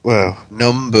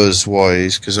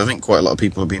 numbers-wise, because I think quite a lot of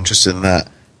people would be interested in that.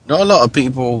 Not a lot of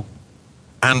people,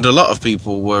 and a lot of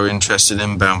people were interested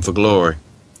in Bound for Glory.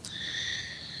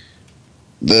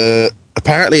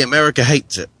 Apparently America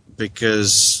hates it,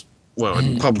 because,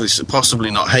 possibly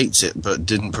not hates it, but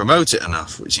didn't promote it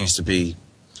enough, which seems to be,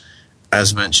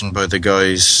 as mentioned by the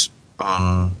guys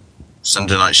on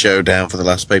Sunday Night Showdown for the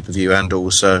last pay-per-view, and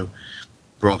also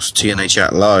Bronx TNA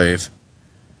Chat Live.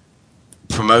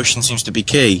 Promotion seems to be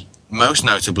key, most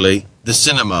notably the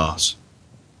cinemas.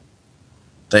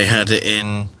 They had it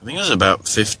in, I think it was about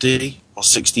 50 or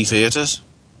 60 theatres,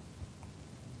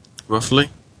 roughly,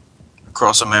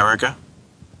 across America,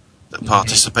 that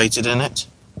participated in it.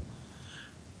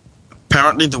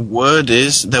 Apparently the word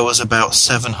is there was about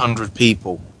 700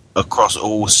 people across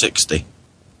all 60.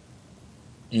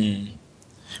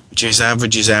 Which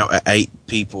averages out at 8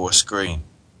 people a screen.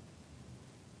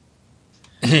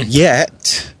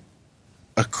 Yet,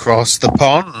 across the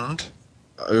pond,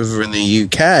 over in the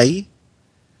UK,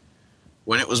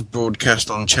 when it was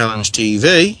broadcast on Challenge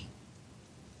TV,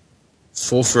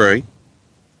 for free,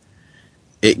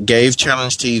 it gave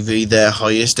Challenge TV their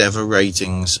highest ever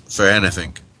ratings for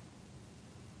anything.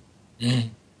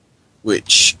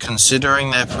 Which, considering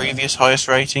their previous highest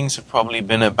ratings, have probably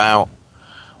been about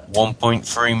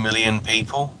 1.3 million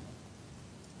people.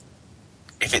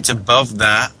 If it's above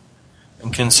that,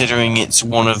 and considering it's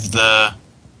one of the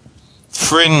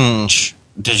fringe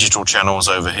digital channels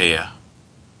over here,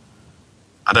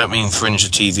 I don't mean fringe, a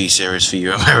TV series for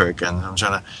you Americans. I'm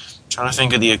trying to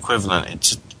think of the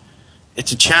equivalent.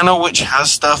 It's a channel which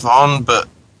has stuff on, but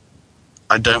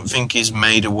I don't think is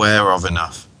made aware of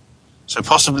enough. So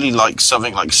possibly like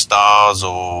something like Stars,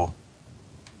 or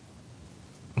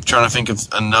I'm trying to think of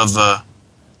another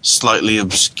slightly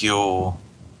obscure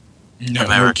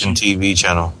American TV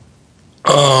channel.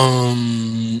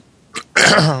 I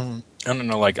don't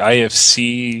know, like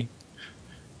IFC.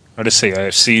 How to say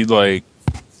IFC? Like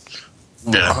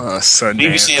Yeah.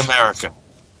 BBC America.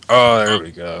 Oh, there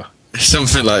we go.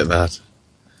 Something like that.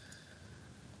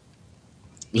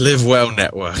 Live Well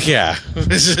Network, yeah.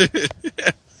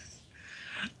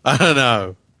 I don't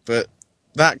know, but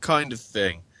that kind of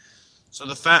thing. So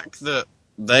the fact that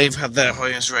they've had their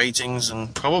highest ratings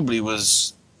and probably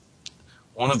was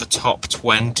one of the top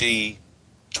 20,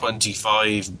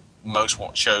 25 most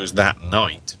watched shows that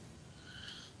night,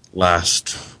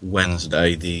 last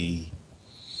Wednesday, the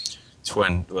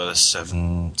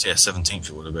 17th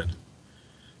it would have been.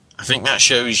 I think that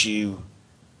shows you,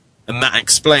 and that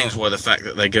explains why the fact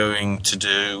that they're going to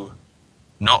do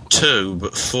not 2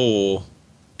 but 4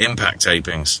 Impact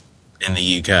tapings in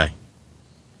the UK.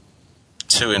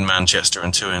 2 in Manchester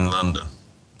and 2 in London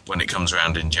when it comes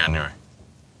around in January.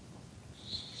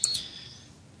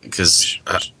 Because,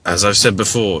 as I've said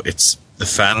before, it's the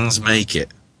fans make it.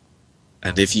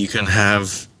 And if you can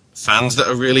have fans that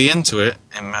are really into it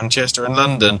in Manchester and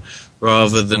London,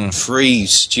 rather than 3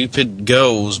 stupid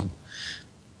girls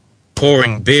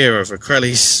pouring beer over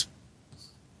Crowley's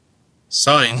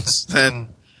signs, then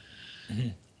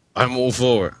I'm all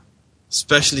for it.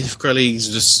 Especially if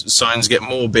Crowley's signs get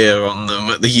more beer on them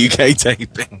at the UK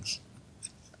tapings.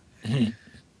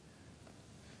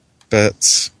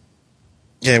 But,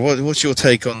 yeah, what's your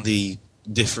take on the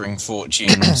differing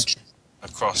fortunes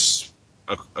across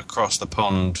the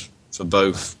pond for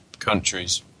both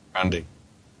countries, Randy?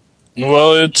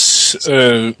 Well, it's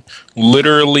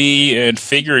literally and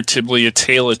figuratively a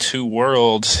tale of two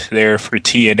worlds there for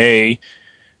TNA,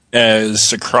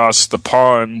 as across the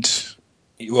pond.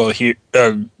 Well, here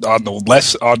on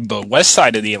the west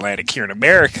side of the Atlantic, here in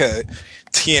America,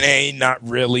 TNA not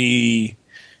really.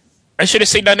 I should have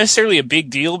said not necessarily a big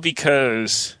deal,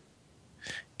 because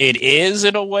it is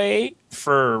in a way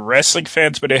for wrestling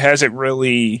fans, but it hasn't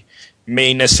really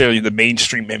made necessarily the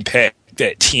mainstream impact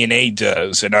that TNA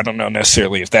does. And I don't know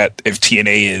necessarily if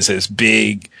TNA is as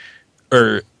big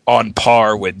or on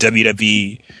par with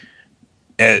WWE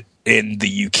in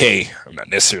the UK. I'm not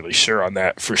necessarily sure on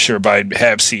that for sure, but I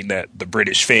have seen that the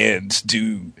British fans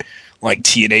do like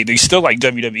TNA. They still like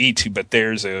WWE too, but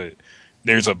there's a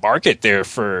market there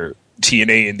for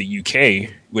TNA in the UK,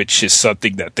 which is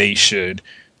something that they should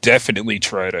definitely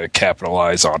try to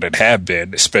capitalize on and have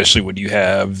been, especially when you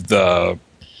have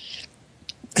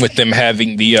with them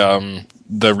having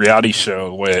the reality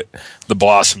show with the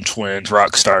Blossom Twins,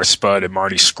 Rockstar Spud, and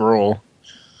Marty Scurll.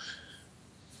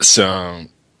 So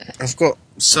I've got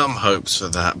some hopes for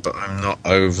that, but I'm not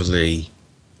overly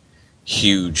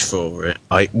huge for it.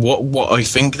 What I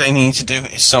think they need to do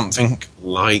is something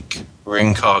like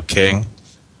Ring Card King,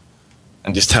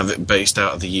 and just have it based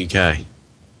out of the UK.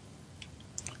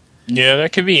 Yeah,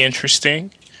 that could be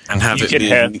interesting. And have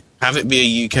it be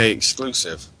a UK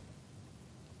exclusive.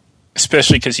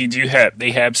 Especially because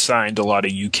they have signed a lot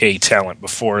of UK talent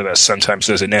before that sometimes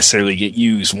doesn't necessarily get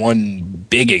used. One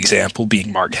big example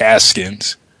being Mark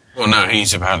Haskins. Well, no,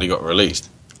 he's apparently got released.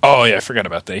 Oh, yeah, I forgot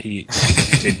about that. He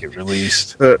did get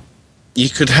released. But you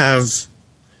could have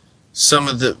some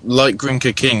of the, like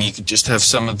Grinker King, you could just have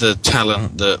some of the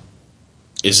talent that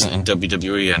isn't in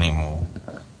WWE anymore.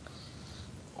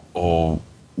 Or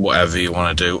whatever you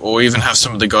want to do. Or even have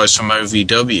some of the guys from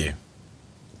OVW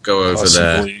go over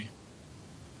there.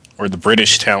 Or the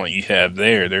British talent you have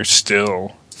there. There's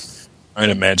still, I'd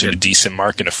imagine, a decent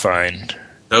market to find.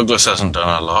 Douglas hasn't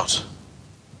done a lot.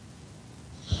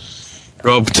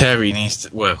 Rob Terry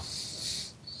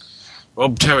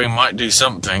Rob Terry might do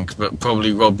something, but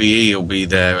probably Robbie E will be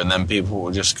there, and then people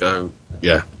will just go,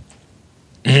 yeah.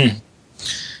 Mm-hmm.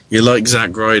 You're like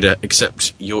Zack Ryder,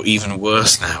 except you're even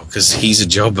worse now, because he's a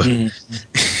jobber.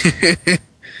 Mm-hmm.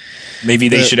 Maybe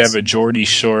they should have a Geordie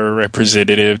Shore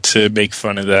representative to make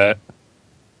fun of that.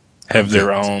 Have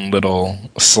their own little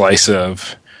slice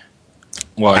of,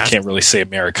 well, I can't really say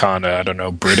Americana, I don't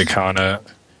know, Briticana.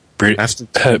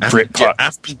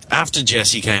 Britpop. After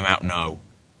Jesse came out, no.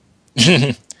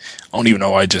 I don't even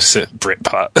know why I just said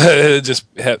Britpop. just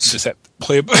have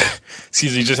play.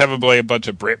 Excuse me, just have him play a bunch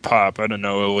of Britpop. I don't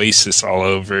know, Oasis all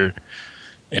over,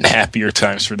 and happier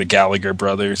times for the Gallagher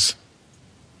brothers.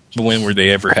 But when were they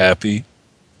ever happy?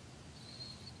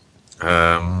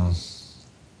 That's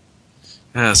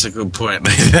a good point.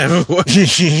 They never were.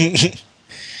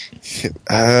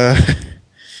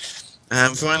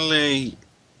 And finally,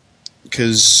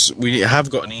 because we have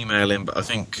got an email in, but I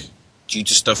think due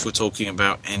to stuff we're talking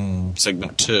about in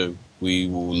segment 2, we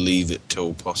will leave it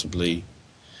till possibly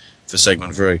for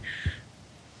segment 3.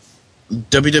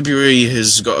 WWE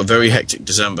has got a very hectic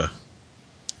December.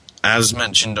 As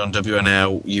mentioned on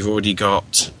WNL, you've already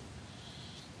got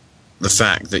the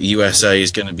fact that USA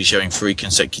is going to be showing 3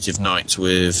 consecutive nights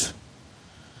with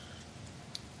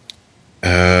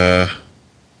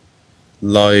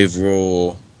live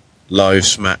Raw, live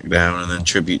SmackDown, and then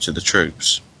tribute to the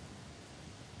troops.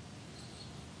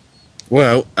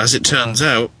 Well, as it turns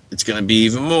out, it's going to be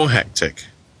even more hectic,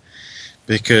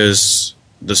 because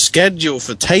the schedule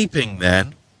for taping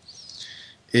then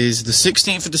is the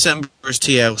 16th of December is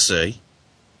TLC,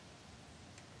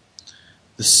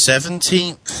 the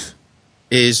 17th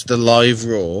is the live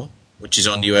Raw, which is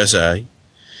on USA,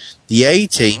 the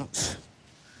 18th,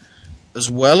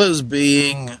 as well as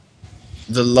being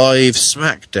the live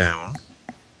SmackDown,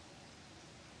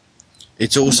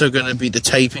 it's also going to be the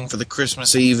taping for the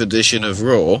Christmas Eve edition of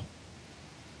Raw.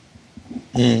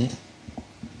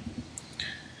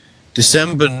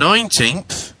 December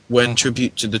 19th, when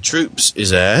Tribute to the Troops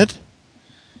is aired,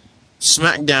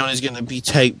 SmackDown is going to be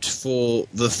taped for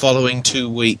the following 2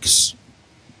 weeks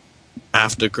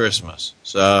after Christmas.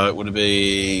 So it would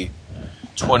be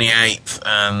 28th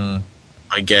and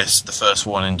I guess the first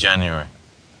one in January.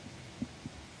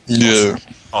 Yeah.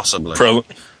 Possibly.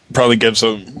 Probably gives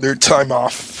them their time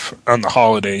off on the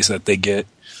holidays that they get.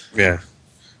 Yeah.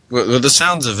 Well, the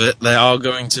sounds of it, they are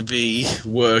going to be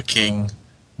working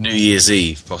New Year's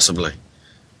Eve, possibly,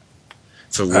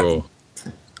 for Raw.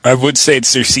 I would say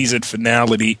it's their season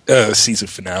finale,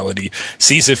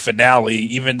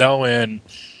 even though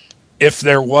if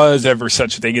there was ever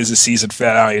such a thing as a season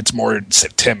finale, it's more in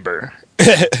September,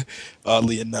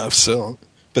 oddly enough. So,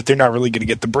 but they're not really going to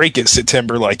get the break in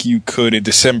September like you could in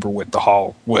December with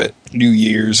New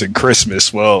Year's and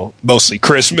Christmas. Well, mostly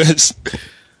Christmas.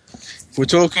 If we're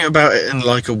talking about it in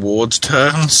like awards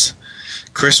terms,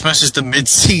 Christmas is the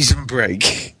mid-season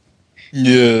break.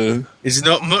 Yeah. It's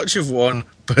not much of one,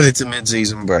 but it's a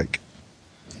mid-season break.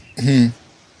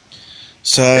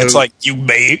 So it's like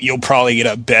you'll probably get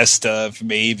a best of,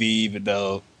 maybe, even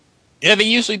though... Yeah, they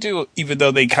usually do, even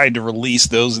though they kind of release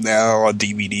those now on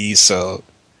DVD, so...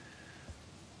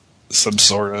 Some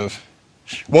sort of...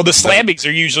 Well, the slammings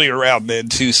are usually around then,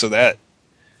 too, so that...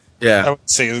 Yeah. I wouldn't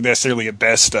say it's necessarily a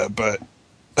best of, but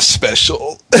a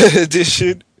special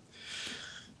edition.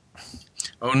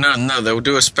 Oh, no, they'll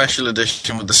do a special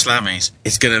edition with the Slammies.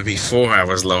 It's going to be 4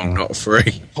 hours long, not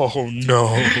 3. Oh,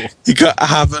 no. You got to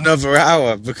have another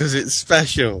hour because it's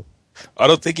special. I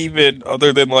don't think even,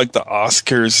 other than like the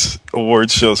Oscars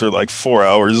award shows, are like 4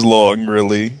 hours long,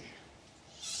 really.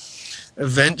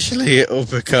 Eventually it'll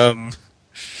become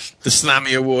the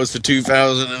Slammy Awards for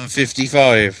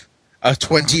 2055.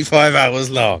 25 hours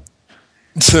long.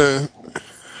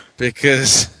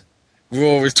 Because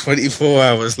Raw is 24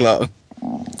 hours long.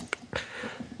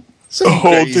 Some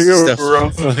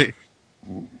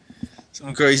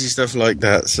crazy stuff like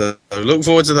that. So look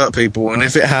forward to that, people. And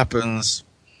if it happens,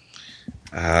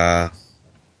 WWE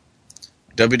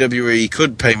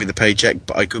could pay me the paycheck,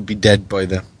 but I could be dead by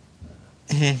then.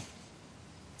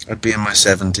 I'd be in my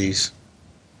 70s.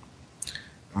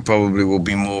 And probably will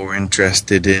be more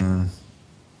interested in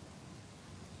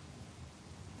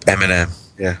Eminem,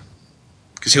 yeah.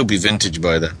 Because he'll be vintage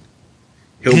by then.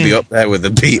 He'll be up there with the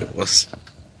Beatles.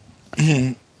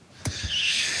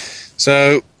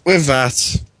 So, with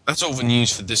that, that's all the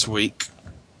news for this week.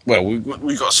 Well,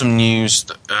 we got some news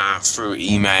through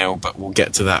email, but we'll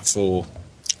get to that for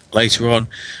later on.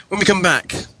 When we come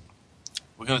back,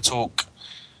 we're going to talk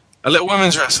a little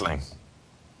women's wrestling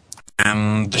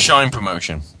and the Shine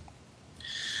promotion.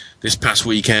 This past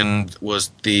weekend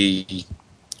was the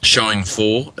Shine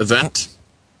 4 event,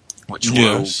 which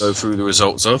we'll go through the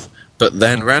results of. But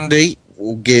then Randy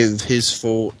will give his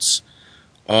thoughts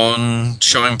on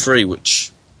Shine 3,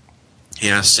 which he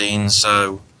has seen.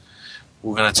 So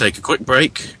we're going to take a quick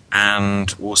break,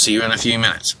 and we'll see you in a few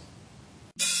minutes.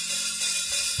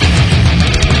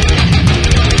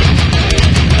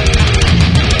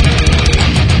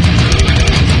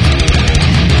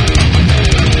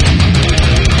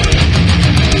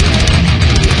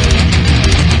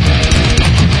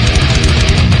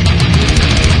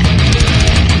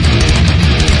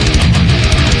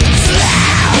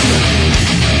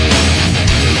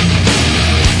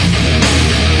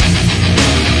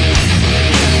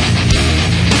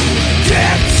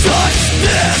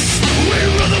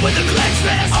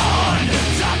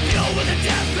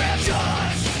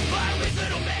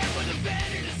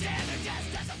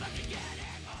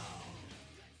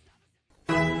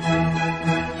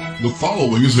 The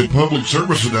following is a public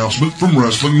service announcement from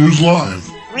Wrestling News Live.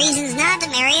 Reasons not to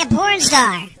marry a porn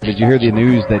star. Did you hear the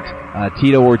news that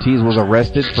Tito Ortiz was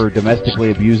arrested for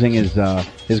domestically abusing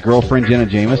his girlfriend, Jenna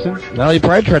Jameson? Well, he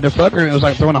probably tried to fuck her, and it was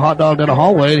like throwing a hot dog down a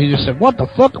hallway, and he just said, "What the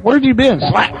fuck? Where have you been?"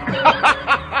 Slap!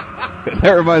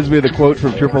 That reminds me of the quote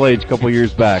from Triple H a couple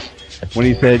years back when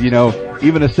he said,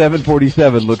 even a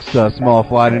 747 looks small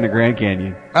flying in the Grand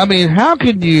Canyon. I mean, how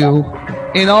could you,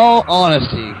 in all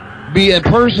honesty, be a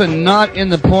person not in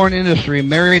the porn industry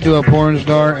married to a porn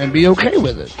star and be okay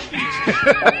with it?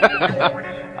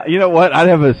 You know what? I'd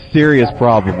have a serious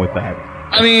problem with that.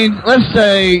 I mean, let's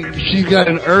say she's got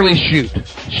an early shoot.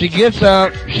 She gets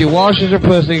up, she washes her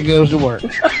pussy and goes to work.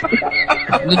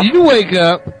 Then you wake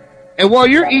up, and while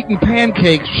you're eating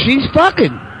pancakes, she's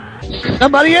fucking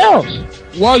somebody else.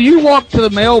 While you walk to the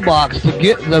mailbox to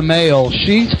get the mail,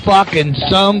 she's fucking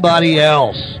somebody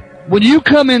else. When you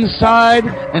come inside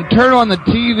and turn on the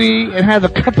TV and have a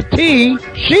cup of tea,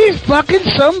 she's fucking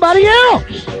somebody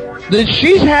else. Then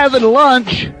she's having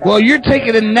lunch while you're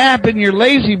taking a nap in your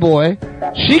lazy boy.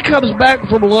 She comes back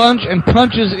from lunch and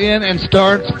punches in and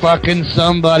starts fucking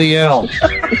somebody else.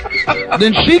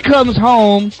 Then she comes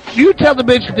home, you tell the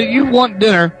bitch that you want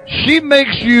dinner, she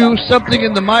makes you something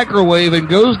in the microwave and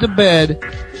goes to bed,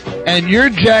 and you're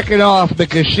jacking off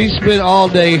because she spent all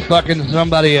day fucking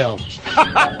somebody else.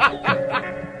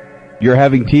 You're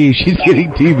having tea, she's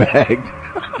getting teabagged.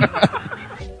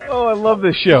 Oh, I love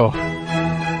this show.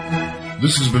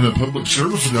 This has been a public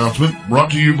service announcement brought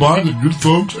to you by the good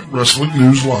folks at Wrestling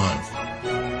News Live.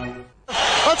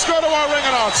 Let's go to our ring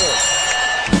announcer.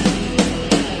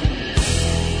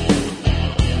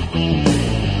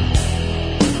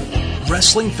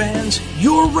 Wrestling fans,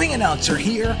 your ring announcer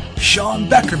here, Sean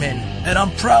Beckerman, and I'm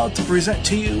proud to present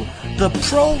to you the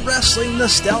Pro Wrestling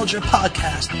Nostalgia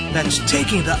Podcast that's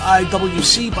taking the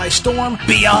IWC by storm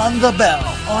beyond the bell.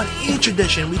 On each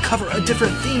edition, we cover a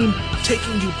different theme,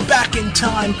 taking you back in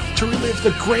time to relive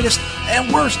the greatest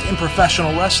and worst in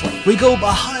professional wrestling. We go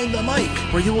behind the mic,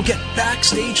 where you will get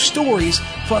backstage stories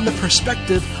from the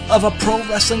perspective of a pro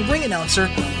wrestling ring announcer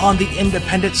on the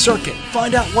independent circuit.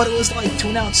 Find out what it was like to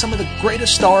announce some of the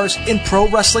greatest stars in pro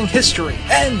wrestling history,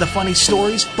 and the funny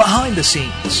stories behind the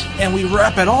scenes. And we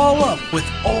wrap it all up with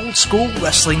old school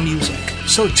wrestling music.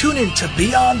 So tune in to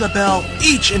Beyond the Bell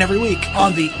each and every week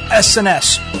on the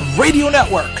SNS Radio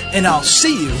Network, and I'll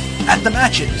see you at the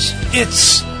matches.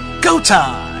 It's go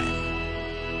time!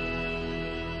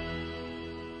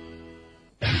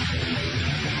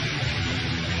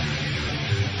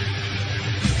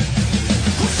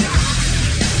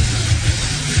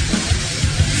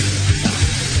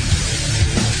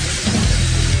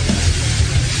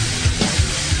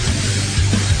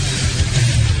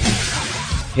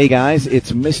 Hey guys,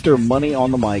 it's Mr. Money on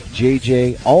the Mic,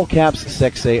 JJ, all caps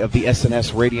Sexay of the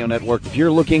SNS Radio Network. If you're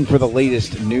looking for the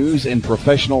latest news in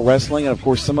professional wrestling and of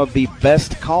course some of the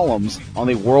best columns on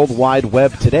the World Wide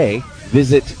Web today,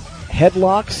 visit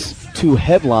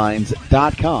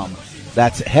headlocks2headlines.com.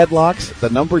 That's headlocks, the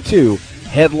number 2,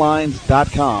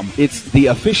 headlines.com. It's the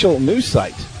official news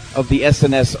site of the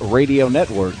SNS Radio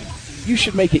Network. You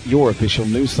should make it your official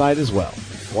news site as well.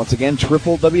 Once again,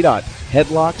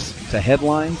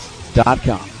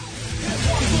 www.headlocks2headlines.com.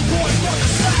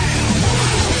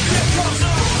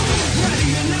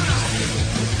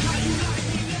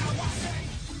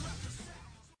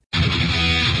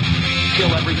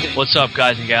 What's up,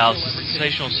 guys and gals?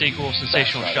 Sensational Sequel,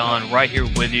 Sensational Sean, right here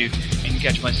with you. You can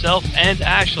catch myself and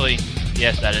Ashley,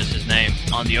 yes, that is his name,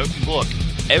 on the Open Book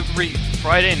every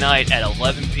Friday night at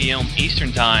 11 p.m.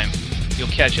 Eastern Time. You'll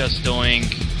catch us doing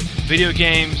video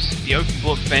games, the Open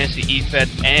Book, Fantasy eFed,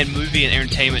 and movie and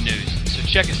entertainment news. So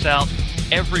check us out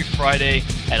every Friday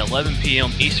at 11 p.m.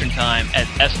 Eastern Time at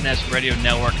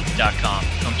snsradionetwork.com.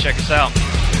 Come check us out.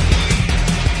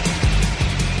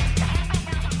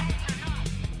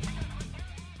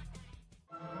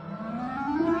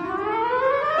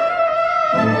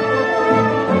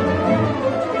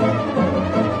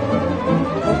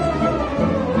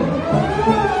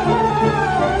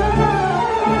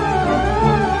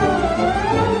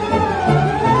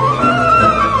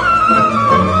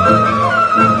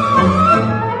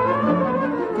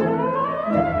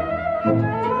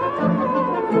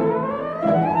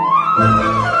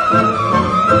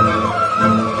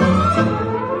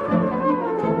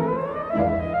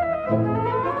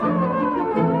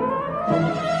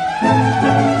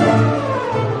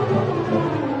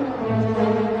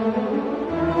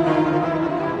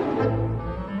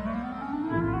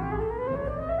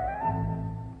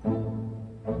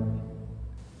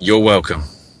 You're welcome.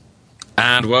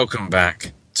 And welcome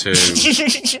back to...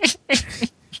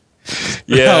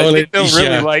 Yeah, I don't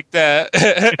really like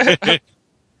that.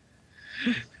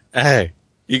 Hey,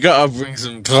 you gotta bring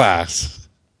some class.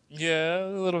 Yeah, a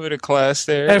little bit of class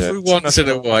there. Every once in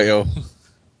a while.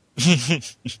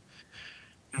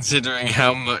 Considering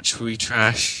how much we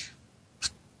trash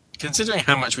considering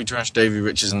how much we trashed Davey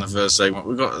Richards in the first segment,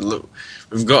 we've got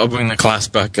to bring the class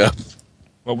back up.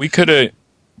 Well, we could have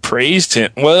praised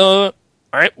him. Well,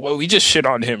 all right. Well, we just shit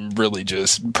on him really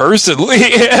just personally.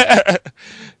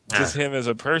 Just him as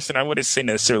a person. I wouldn't say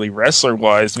necessarily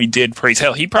wrestler-wise. We did praise.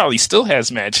 Hell, he probably still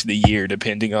has match of the year,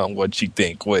 depending on what you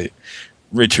think with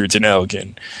Richards and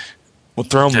Elgin. We'll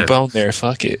throw him a bone there.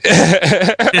 Fuck it.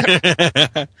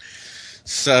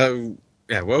 So,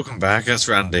 yeah, welcome back. That's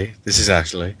Randy. This is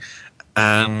Ashley.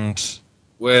 And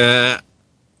we're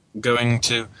going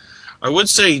to, I would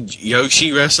say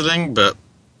Yoshi wrestling, but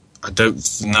I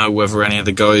don't know whether any of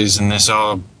the guys in this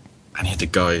are, any of the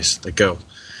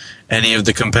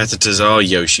competitors are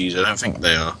Yoshis. I don't think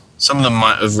they are. Some of them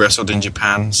might have wrestled in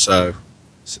Japan, so.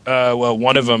 Well,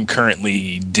 one of them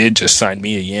currently did just sign.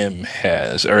 Mia Yim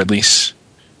has, or at least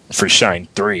for Shine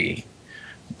 3,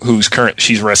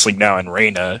 she's wrestling now in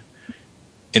Reina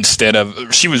instead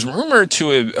of, she was rumored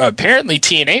to, apparently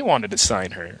TNA wanted to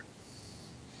sign her.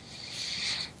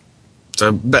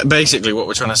 So basically what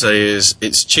we're trying to say is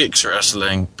it's chicks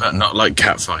wrestling, but not like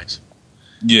catfights.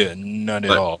 Yeah, none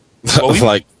at all.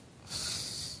 Well,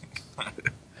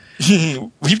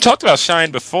 we've talked about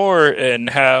Shine before and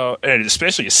how, and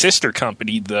especially a sister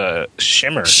company, the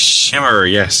Shimmer. Shimmer,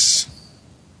 yes.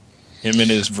 Him and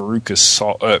his Veruca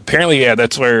Salt. Apparently, yeah,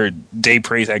 that's where Dave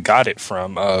Prazak got it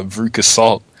from. Veruca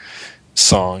Salt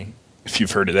song. If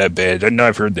you've heard of that band, I know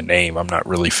I've heard the name. I'm not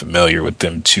really familiar with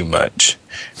them too much.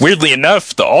 Weirdly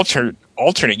enough, the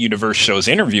alternate universe show is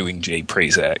interviewing Jay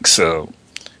Prazak, so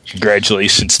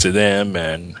congratulations to them.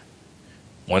 And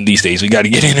one of these days we got to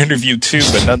get an interview too.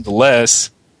 But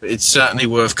nonetheless, it's certainly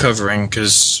worth covering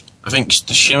because I think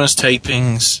the Shimmer's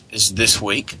tapings is this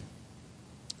week.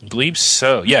 I believe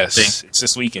so. Yes, it's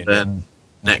this weekend. Then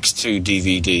next 2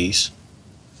 DVDs.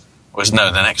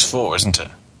 The next 4, isn't it?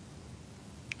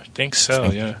 I think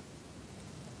so, yeah.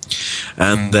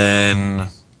 And then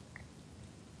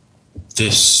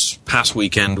this past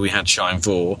weekend we had Shine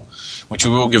 4, which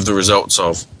we will give the results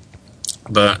of.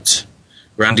 But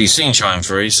Randy's seen Shine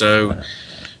 3, so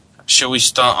shall we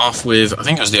start off with, I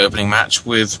think it was the opening match,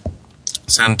 with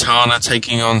Santana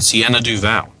taking on Sienna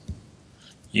Duval.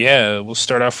 Yeah, we'll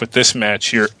start off with this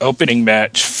match. Your opening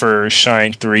match for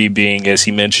Shine 3 being, as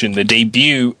he mentioned, the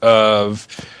debut of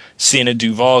Sienna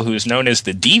Duval, who is known as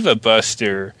the Diva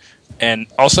Buster, and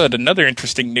also had another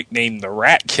interesting nickname, the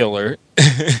Rat Killer.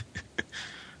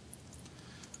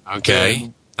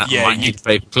 Okay. That might need a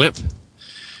paperclip.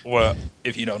 Well,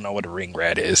 if you don't know what a ring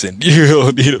rat is, and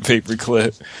you'll need a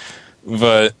paperclip.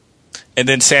 And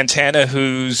then Santana,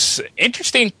 who's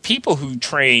interesting people who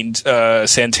trained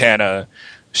Santana.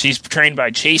 She's trained by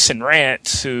Jason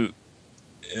Rance, who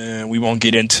we won't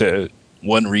get into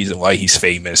one reason why he's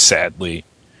famous, sadly.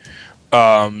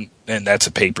 And that's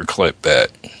a paperclip that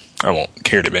I won't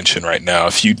care to mention right now.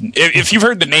 If you've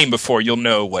heard the name before, you'll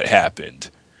know what happened.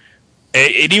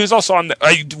 And he was also on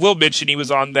I will mention he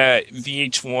was on that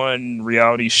VH1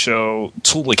 reality show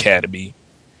Tool Academy.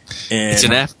 And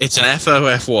it's an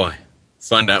FOFY.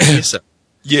 Find out for yourself.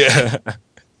 Yeah.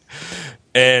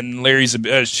 And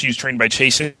she was trained by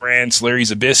Jason Rance, Larry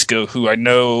Zbyszko, who I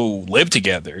know lived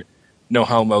together. No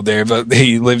homo there, but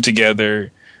they lived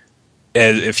together.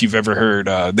 If you've ever heard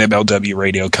the MLW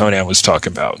radio, Conan was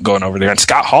talking about going over there. And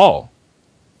Scott Hall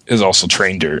is also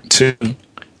trained her too.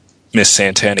 Miss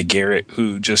Santana Garrett,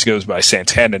 who just goes by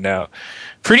Santana now.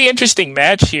 Pretty interesting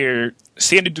match here.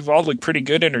 Sienna Duval looked pretty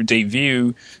good in her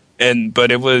debut,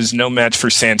 but it was no match for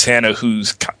Santana,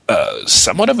 who's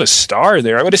somewhat of a star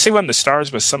there. I wouldn't say one of the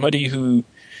stars, but somebody who you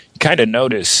kind of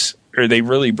notice, or they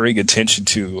really bring attention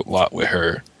to a lot with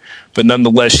her. But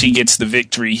nonetheless, she gets the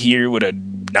victory here with a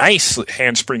nice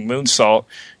handspring moonsault,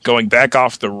 going back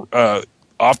off the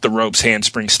ropes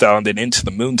handspring style, and then into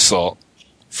the moonsault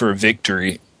for a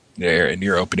victory there in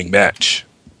your opening match.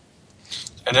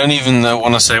 I don't even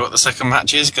want to say what the second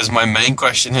match is, because my main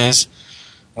question is,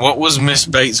 what was Miss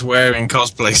Bates wearing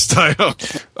cosplay style?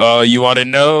 You want to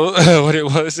know what it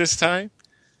was this time?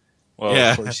 Well,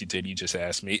 yeah. Of course you did. You just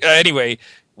asked me. Anyway,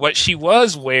 what she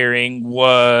was wearing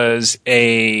was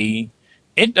a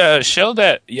show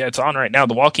that, it's on right now,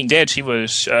 The Walking Dead. She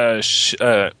was, I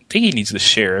think he needs the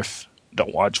sheriff.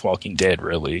 Don't watch Walking Dead,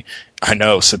 really. I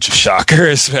know, such a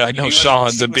shocker. I know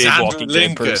Sean's a big Walking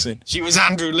Dead person. She was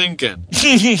Andrew Lincoln.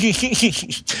 She's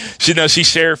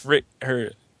Sheriff Rick.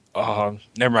 Never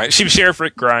mind. She was Sheriff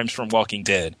Rick Grimes from Walking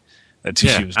Dead. That's who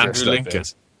she was dressed up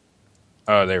as.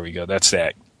 Oh, there we go. That's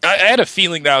that. I had a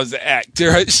feeling that was the actor.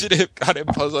 I should have got him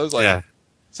puzzled. I was like,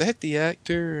 is that the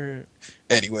actor?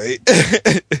 Anyway.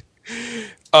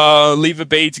 Leva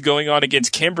Bates going on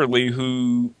against Kimberly,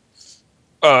 who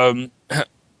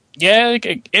Yeah,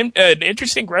 like an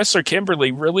interesting wrestler,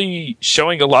 Kimberly, really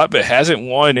showing a lot, but hasn't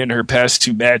won in her past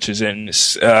 2 matches. And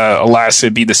alas,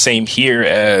 it'd be the same here,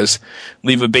 as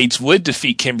Leva Bates would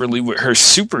defeat Kimberly with her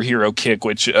superhero kick,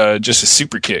 which just a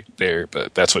super kick there,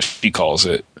 but that's what she calls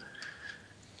it.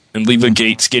 And Leva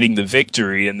Bates getting the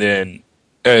victory, and then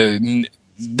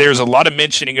there's a lot of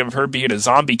mentioning of her being a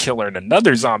zombie killer and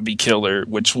another zombie killer,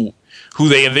 who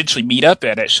they eventually meet up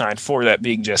at Shine 4, that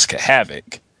being Jessica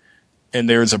Havoc. And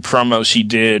there's a promo she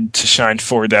did to Shine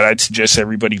 4 that I'd suggest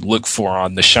everybody look for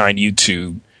on the Shine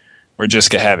YouTube, where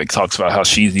Jessica Havoc talks about how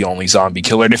she's the only zombie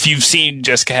killer. And if you've seen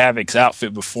Jessica Havoc's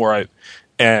outfit before,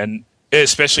 and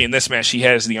especially in this match, she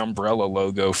has the umbrella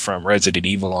logo from Resident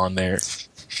Evil on there.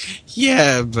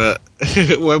 Yeah, but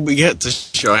when we get to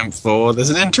Shine 4, there's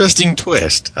an interesting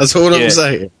twist. That's all I'm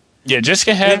saying. Yeah,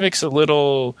 Jessica Havoc's a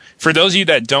little... For those of you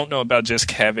that don't know about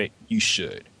Jessica Havoc, you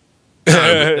should.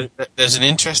 There's an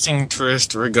interesting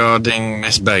twist regarding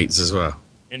Miss Bates as well.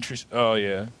 Oh,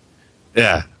 yeah.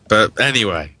 Yeah, but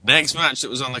anyway, next match that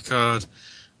was on the card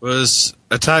was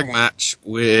a tag match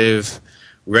with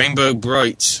Rainbow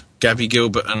Bright, Gabby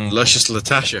Gilbert, and Luscious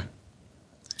Latasha,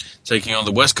 taking on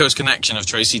the West Coast Connection of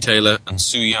Tracy Taylor and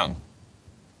Su Yung.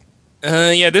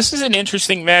 Yeah, this is an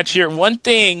interesting match here. One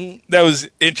thing that was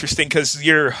interesting, because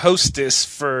your hostess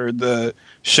for the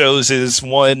shows is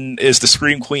the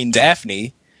Scream Queen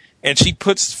Daphne, and she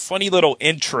puts funny little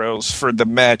intros for the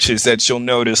matches that you'll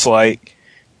notice. Like,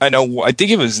 I think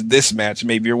it was this match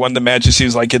maybe, or one of the matches she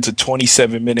was like, it's a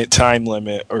 27-minute time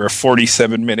limit or a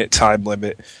 47-minute time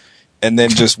limit, and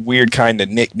then just weird kind of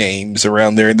nicknames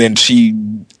around there. And then she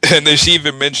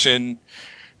even mentioned,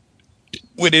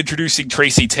 when introducing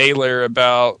Tracy Taylor,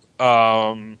 about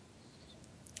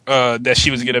that she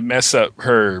was going to mess up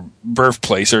her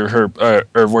birthplace or her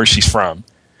or where she's from,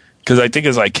 because I think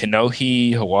it's like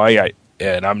Kanohi, Hawaii,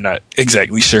 and I'm not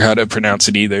exactly sure how to pronounce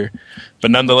it either. But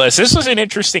nonetheless, this was an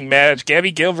interesting match.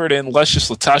 Gabby Gilbert and Luscious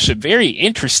Latasha, very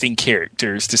interesting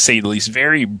characters to say the least.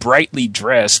 Very brightly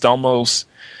dressed, almost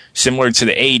similar to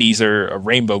the 80s or a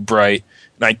Rainbow Bright.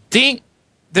 And I think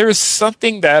there was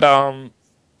something that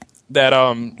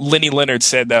Lenny Leonard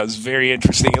said that was very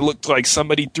interesting. It looked like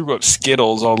somebody threw up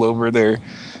Skittles all over their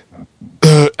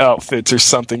outfits or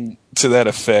something to that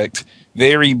effect.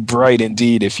 Very bright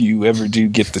indeed, if you ever do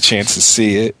get the chance to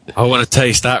see it. I want to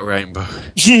taste that rainbow.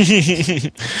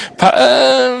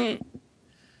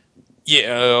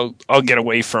 Yeah, I'll get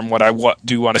away from what I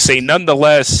do want to say.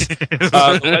 Nonetheless,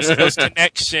 the West Coast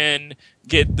Connection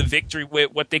get the victory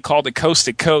with what they call the Coast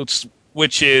to Coast,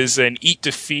 which is an eat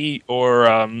defeat or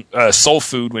soul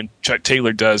food when Chuck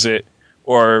Taylor does it,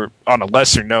 or on a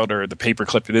lesser note, or the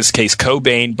paperclip in this case,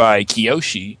 Cobain by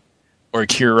Kiyoshi, or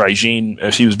Kira Raijin,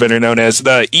 as she was better known as.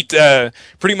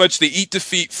 Pretty much the eat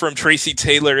defeat from Tracy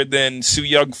Taylor, and then Su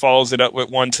Yung follows it up with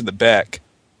one to the back.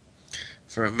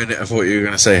 For a minute, I thought you were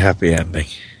going to say happy ending.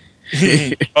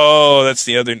 Oh, that's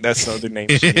the other name.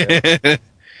 Yeah.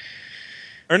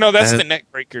 Or no, that's the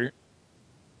neck breaker.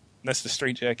 That's the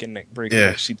straight jacket neck breaker.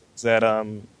 Yeah. She does that.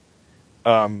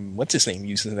 What's his name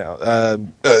uses now?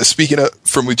 Speaking of,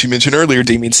 from what you mentioned earlier,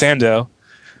 Damien Sandow.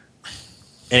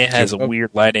 And it has a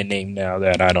weird Latin name now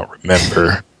that I don't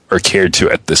remember or care to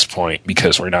at this point,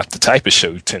 because we're not the type of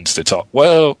show who tends to talk.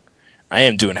 Well, I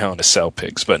am doing Hell in a Cell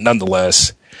picks, but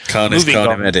nonetheless. Can't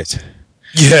edit.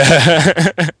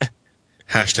 Yeah.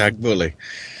 Hashtag bully.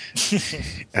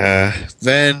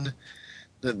 Then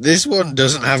this one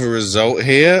doesn't have a result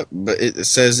here, but it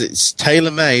says it's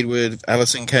tailor-made with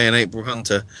Alison Kay and April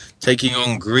Hunter taking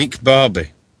on Greek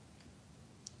Barbie.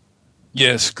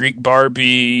 Yes, Greek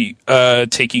Barbie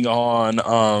taking on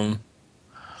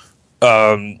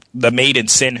the Maiden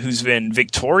Sin, who's been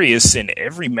victorious in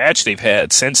every match they've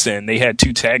had since then. They had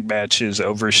 2 tag matches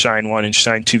over Shine 1 and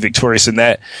Shine 2, victorious in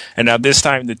that. And now this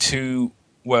time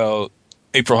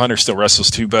April Hunter still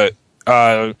wrestles too, but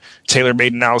Taylor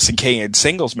Made and Alison Kay in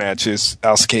singles matches,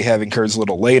 Alison Kay having hers a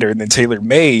little later, and then Taylor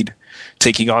Made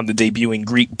taking on the debuting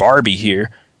Greek Barbie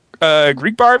here.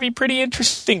 Greek Barbie, pretty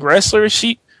interesting wrestler.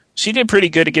 She did pretty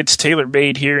good against Taylor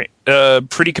Made here.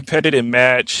 Pretty competitive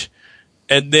match.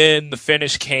 And then the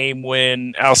finish came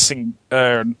when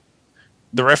the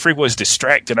referee was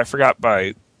distracted. I forgot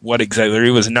by what exactly.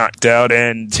 He was knocked out,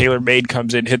 and Taylor Made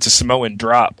comes in, hits a Samoan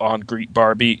drop on Greek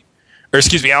Barbie. Or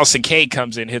excuse me, Alison Kay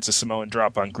comes in, hits a Samoan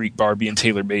drop on Greek Barbie, and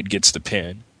Taylor Made gets the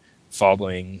pin,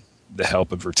 following the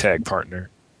help of her tag partner.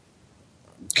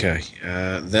 Okay.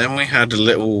 Then we had a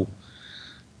little,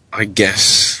 I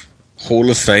guess, Hall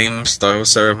of Fame style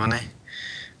ceremony,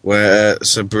 where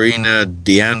Sabrina,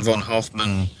 Deanne Von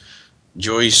Hoffman,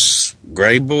 Joyce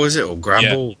Grable, is it? Or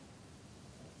Grable?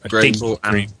 Yeah.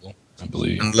 Grable. I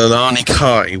believe. And Leilani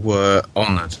Kai were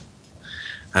honoured.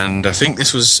 And I think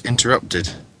this was interrupted.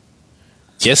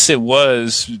 Yes, it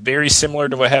was. Very similar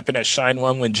to what happened at Shine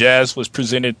 1 when Jazz was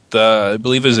presented, I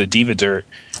believe it was a Diva Dirt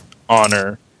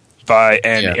honor,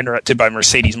 interrupted by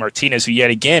Mercedes Martinez, who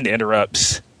yet again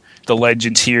interrupts the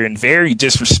legends here, and very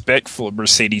disrespectful of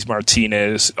Mercedes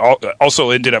Martinez. Also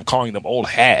ended up calling them old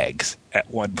hags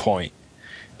at one point,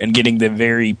 and getting them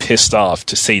very pissed off,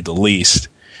 to say the least,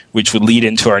 which would lead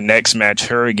into our next match,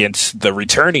 her against the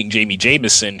returning Jamie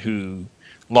Jamison, who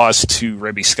lost to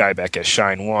Rebby Sky back at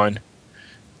Shine 1.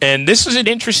 And this was an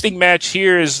interesting match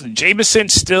here, as Jamison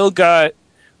still got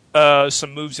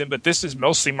some moves in, but this is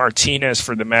mostly Martinez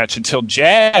for the match until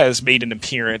Jazz made an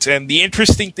appearance. And the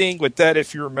interesting thing with that,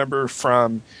 if you remember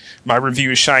from my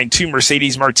review of Shine 2,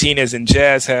 Mercedes Martinez and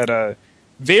Jazz had a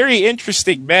very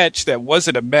interesting match that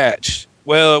wasn't a match.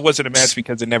 Well, it wasn't a match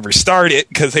because it never started,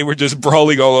 because they were just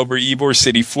brawling all over Ybor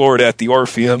City, Florida at the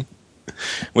Orpheum,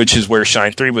 which is where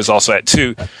Shine 3 was also at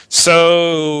too.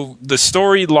 So the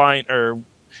storyline,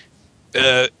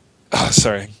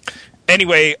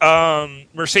 Anyway,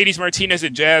 Mercedes Martinez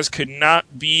and Jazz could not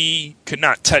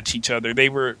touch each other. They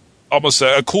were almost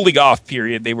a cooling off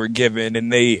period they were given,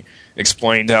 and they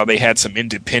explained how they had some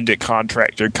independent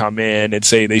contractor come in and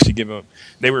say they should give them.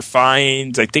 They were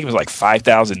fined, I think it was like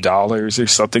 $5,000 or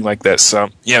something like that.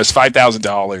 It was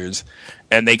 $5,000,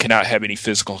 and they could not have any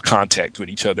physical contact with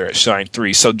each other at Shine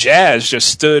 3. So Jazz just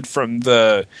stood from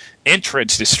the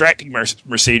entrance, distracting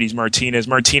Mercedes Martinez.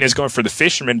 Martinez going for the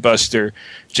Fisherman Buster.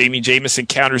 Jamie Jamison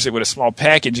counters it with a small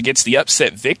package and gets the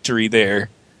upset victory there.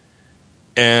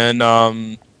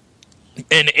 And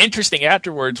interesting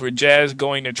afterwards, with Jazz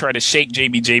going to try to shake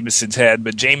Jamie Jamison's head,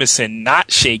 but Jamison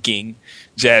not shaking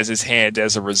Jazz's hand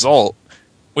as a result,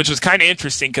 which was kind of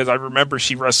interesting because I remember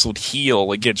she wrestled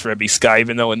heel against Rebby Sky,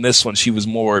 even though in this one she was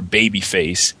more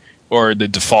babyface, or the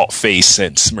default face,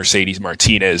 since Mercedes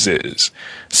Martinez is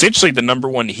essentially the number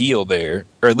one heel there,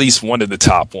 or at least one of the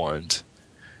top ones.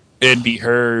 It'd be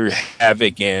her,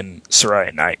 Havoc, and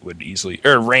Saraya Knight would easily,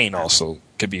 or Rain also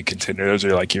could be a contender. Those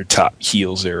are like your top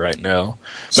heels there right now.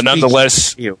 But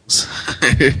nonetheless, heels.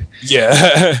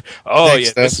 Yeah. Oh Next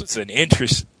yeah, this was an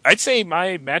interest. I'd say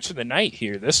my match of the night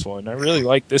here. This one, I really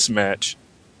like this match.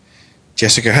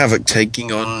 Jessica Havoc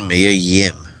taking on Mia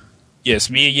Yim. Yes,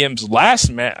 Mia Yim's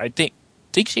last match. I think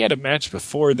she had a match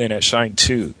before then at Shine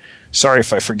 2. Sorry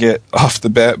if I forget off the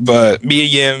bat, but Mia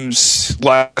Yim's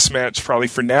last match probably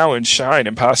for now in Shine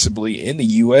and possibly in the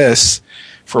U.S.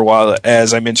 for a while,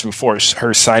 as I mentioned before,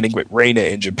 her signing with Reina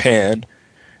in Japan,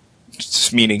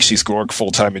 just meaning she's going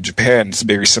full-time in Japan. It's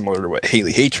very similar to what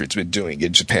Hayley Hatred's been doing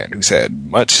in Japan, who's had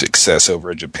much success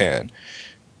over in Japan.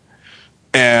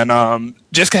 And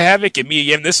Jessica Havoc and Mia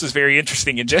Yim, this was very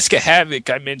interesting. And Jessica Havoc,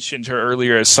 I mentioned her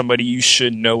earlier as somebody you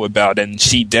should know about, and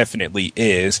she definitely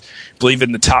is. I believe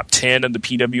in the top 10 of the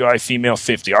PWI Female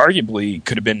 50. Arguably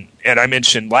could have been, and I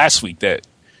mentioned last week that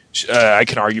I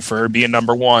can argue for her being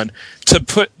number one. To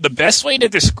put the best way to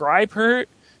describe her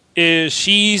is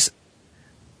she's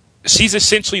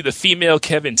essentially the female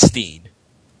Kevin Steen.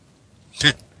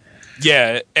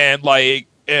 Yeah, and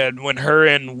when her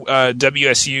and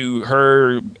WSU,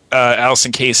 her,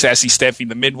 Allison K, Sassy Steffi,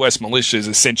 the Midwest Militia is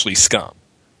essentially scum.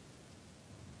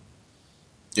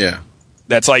 Yeah.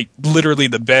 That's like literally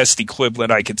the best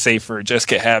equivalent I could say for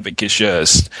Jessica Havoc is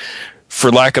just,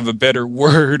 for lack of a better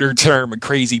word or term, a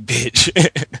crazy bitch.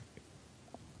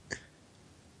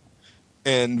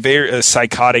 And very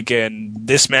psychotic, and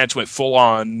this match went full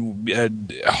on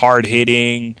hard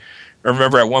hitting. I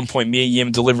remember at one point Mia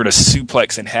Yim delivered a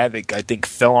suplex and Havoc, I think,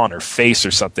 fell on her face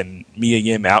or something. Mia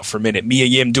Yim out for a minute. Mia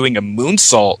Yim doing a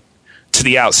moonsault to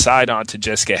the outside onto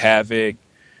Jessica Havoc.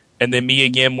 And then Mia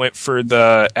Yim went for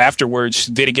afterwards,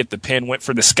 she didn't get the pin, went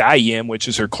for the Sky Yim, which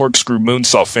is her corkscrew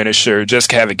moonsault finisher.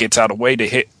 Jessica Havoc gets out of the way to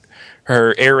hit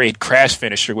her air raid crash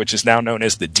finisher, which is now known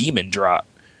as the Demon Drop,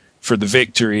 for the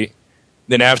victory.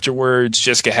 Then afterwards,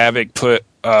 Jessica Havoc put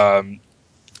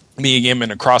Mia Yim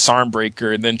in a cross arm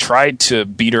breaker and then tried to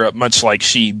beat her up, much like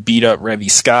she beat up Rebby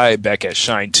Sky back at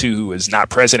Shine 2, who was not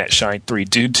present at Shine 3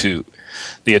 due to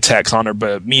the attacks on her,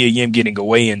 but Mia Yim getting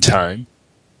away in time.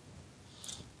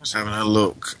 Just having a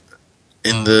look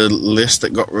in the list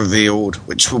that got revealed,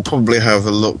 which we'll probably have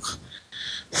a look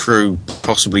through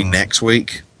possibly next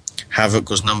week. Havoc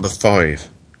was number 5.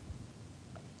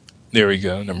 There we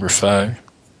go, number 5.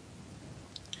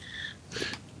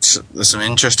 There's some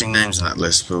interesting names in that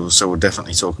list, so we'll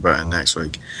definitely talk about it next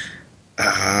week.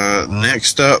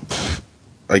 Next up,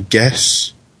 I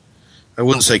guess, I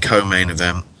wouldn't say co-main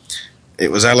event. It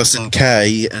was Allison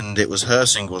Kay, and it was her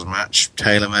singles match,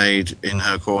 tailor-made in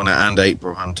her corner, and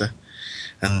April Hunter.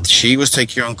 and she was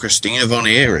taking on Christina Von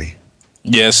Eerie.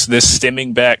 Yes, this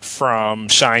stemming back from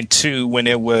Shine 2 when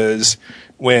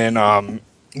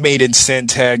Maiden Sin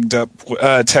tagged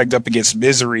up against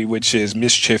Misery, which is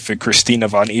Mischief and Christina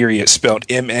Von Eerie. It's spelled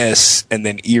MS and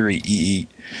then Eerie,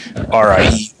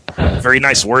 E-E-R-I-E. Very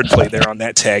nice wordplay there on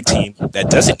that tag team.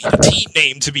 That doesn't need a team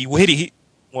name to be witty.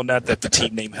 Well, not that the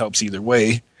team name helps either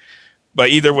way. But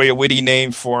either way, a witty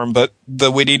name for them. But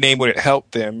the witty name wouldn't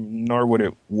help them, nor would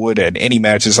it at any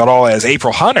matches at all, as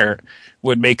April Hunter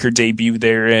would make her debut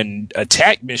there and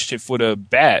attack Mischief with a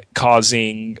bat,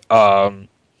 causing Misery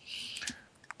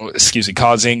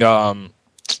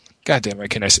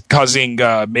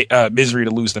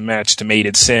to lose the match to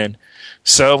Maiden Sin.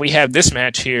 So we have this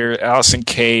match here, Allison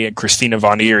Kay and Christina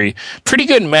Von Eerie. Pretty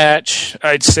good match,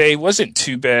 I'd say. Wasn't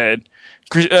too bad.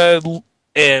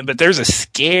 But there's a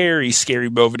scary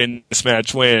moment in this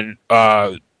match when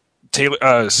Allison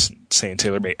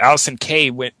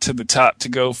Kay went to the top to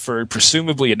go for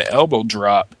presumably an elbow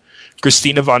drop.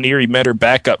 Christina Von Eerie met her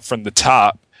back up from the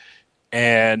top,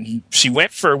 and she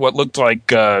went for what looked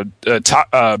like a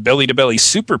belly-to-belly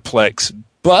superplex,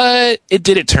 but it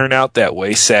didn't turn out that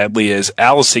way, sadly, as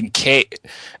Allison Kay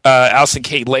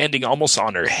landing almost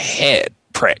on her head,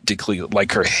 practically,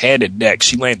 like her head and neck.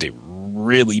 She landed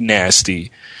really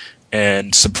nasty,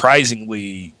 and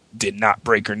surprisingly did not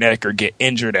break her neck or get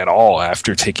injured at all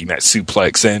after taking that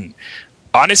suplex. And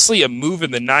honestly, a move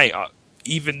in the night,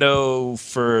 even though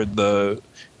for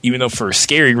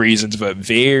scary reasons, but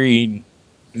very,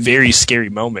 very scary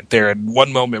moment there. And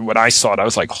one moment when I saw it, I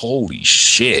was like, holy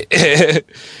shit.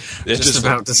 Just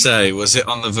about to say, was it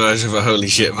on the verge of a holy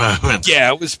shit moment?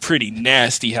 Yeah, it was pretty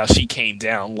nasty how she came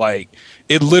down. Like,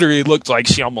 it literally looked like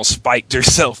she almost spiked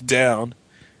herself down.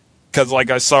 Because,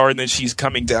 like, I saw her, and then she's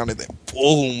coming down, and then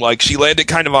boom, like, she landed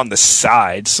kind of on the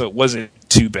side, so it wasn't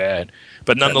too bad.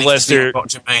 But nonetheless, Yeah,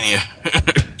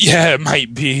 it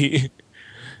might be.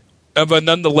 But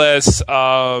nonetheless,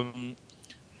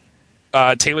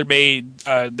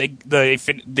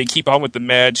 TaylorMade, they keep on with the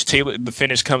match. The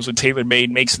finish comes when TaylorMade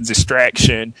makes a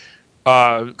distraction.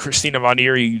 Christina Von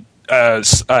Eerie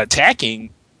attacking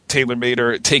TaylorMade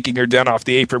or taking her down off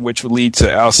the apron, which would lead to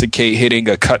Allison Kay hitting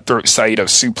a cutthroat Saito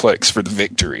suplex for the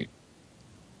victory.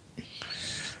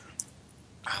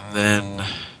 And then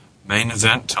main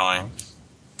event time.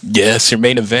 Yes, your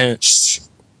main event.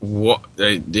 What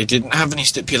they didn't have any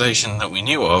stipulation that we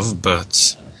knew of,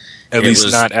 but at least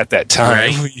not at that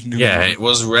time. It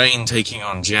was Rain taking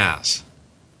on Jazz.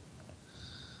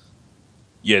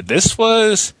 Yeah, this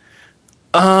was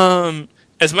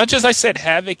as much as I said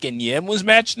Havoc and Yim was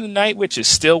match of the night, which it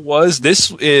still was,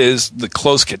 this is the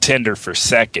close contender for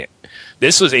second.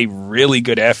 This was a really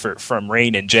good effort from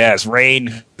Rain and Jazz.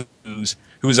 Rain, who's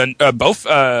both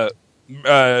of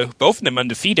them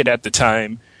undefeated at the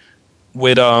time.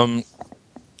 With what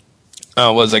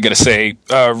was I gonna say?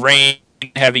 Rain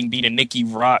having beaten Nikki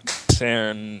Roxx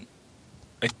and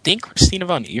I think Christina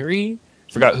Von Eerie.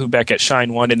 Forgot who back at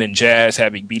Shine 1, and then Jazz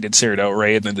having beaten Sarah Del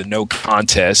Rey, and then the no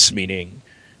contest, meaning,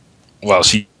 well,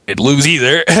 she didn't lose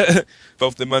either.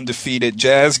 Both of them undefeated.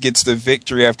 Jazz gets the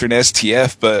victory after an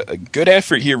STF, but a good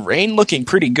effort here. Rain looking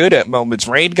pretty good at moments.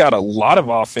 Rain got a lot of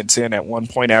offense in at one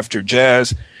point after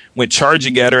Jazz went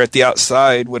charging at her at the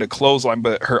outside with a clothesline,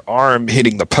 but her arm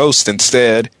hitting the post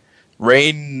instead.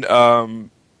 Rain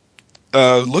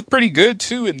looked pretty good,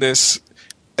 too, in this.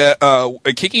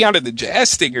 Kicking out of the Jazz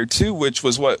Stinger too, which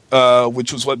was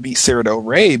what beat Sarah Del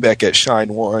Rey back at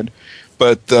Shine 1.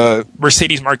 But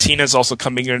Mercedes Martinez also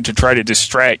coming in to try to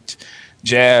distract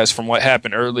Jazz from what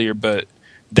happened earlier, but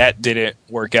that didn't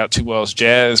work out too well as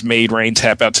Jazz made Rain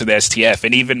tap out to the STF,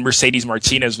 and even Mercedes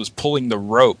Martinez was pulling the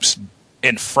ropes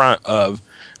in front of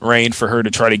Rain for her to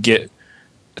try to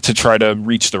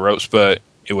reach the ropes, but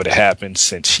it would have happened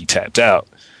since she tapped out.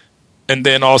 And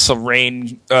then also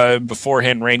Rain,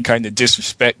 beforehand, Rain kind of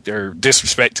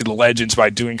disrespected the Legends by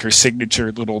doing her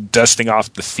signature little dusting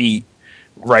off the feet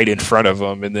right in front of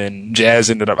them. And then Jazz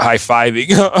ended up high-fiving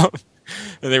them.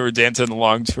 And they were dancing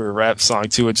along to her rap song,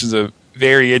 too, which is a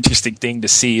very interesting thing to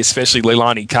see, especially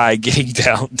Leilani Kai getting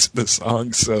down to the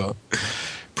song. So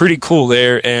pretty cool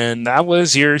there. And that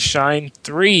was your Shine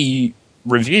 3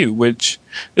 review, which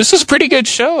this was a pretty good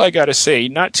show, I gotta say.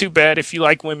 Not too bad. If you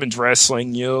like women's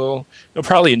wrestling, you'll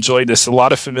probably enjoy this. A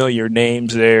lot of familiar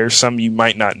names there, some you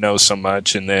might not know so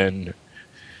much, and then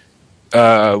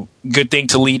good thing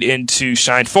to lead into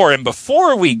Shine 4. And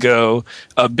before we go,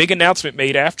 a big announcement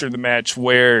made after the match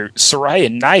where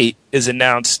Soraya Knight is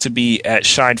announced to be at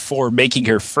Shine 4, making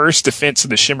her first defense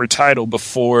of the Shimmer title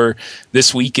before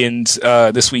this weekend's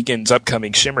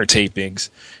upcoming Shimmer tapings.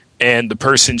 And the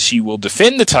person she will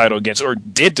defend the title against, or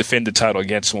did defend the title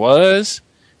against, was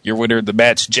your winner of the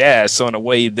match, Jazz. So in a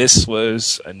way, this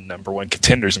was a number one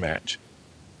contenders match.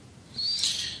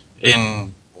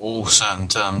 In all certain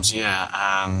terms,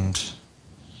 yeah, and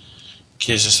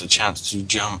gives us a chance to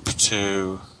jump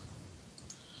to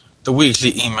the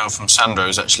weekly email from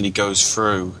Sandro's. Actually goes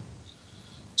through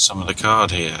some of the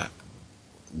card here.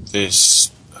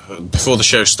 This, before the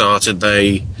show started,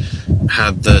 they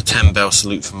had the 10-bell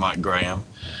salute from Mike Graham.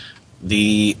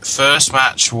 The first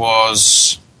match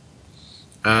was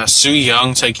Su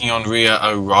Yung taking on Rhea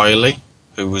O'Reilly,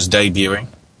 who was debuting,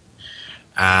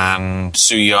 and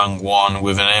Su Yung won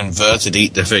with an inverted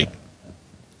Eat defeat.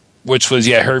 Which was,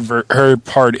 her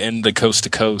part in the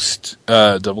coast-to-coast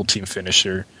double team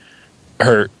finisher.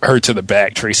 Her to the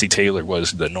back, Tracy Taylor,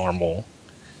 was the normal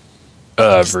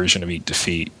version of Eat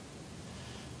defeat.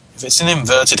 If it's an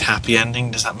inverted happy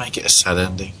ending, does that make it a sad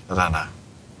ending? I don't know.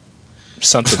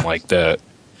 Something like that.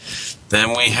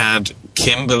 Then we had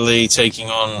Kimberly taking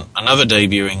on another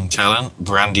debuting talent,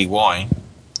 Brandy Wine.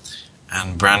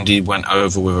 And Brandy went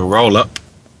over with a roll-up.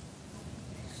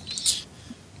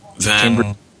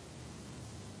 Then...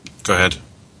 Go ahead.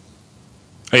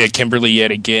 Oh yeah, Kimberly yet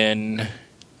again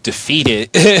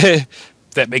defeated.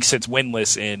 That makes it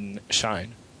winless in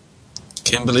Shine.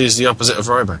 Kimberly is the opposite of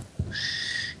Ryback.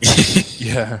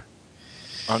 Yeah.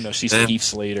 Oh no, she's Heath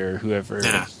Slater, whoever.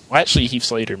 Yeah. Well, actually, Heath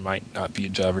Slater might not be a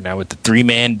jobber now with the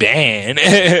 3-man band.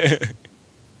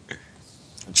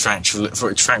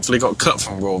 Thankfully got cut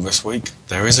from Raw this week.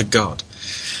 There is a God.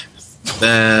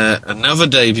 Another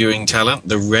debuting talent,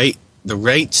 the Rate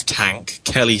Tank,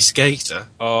 Kelly Skater.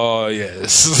 Oh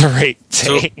yes, the Rate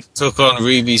Tank. Took on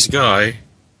Ruby Sky,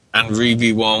 and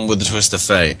Ruby won with the Twist of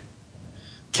Fate.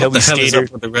 Kelly what the hell Skater is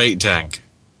up with the Rate Tank?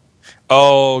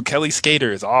 Oh, Kelly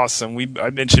Skater is awesome.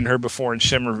 I mentioned her before in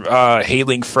Shimmer,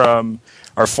 hailing from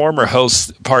our former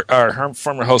host,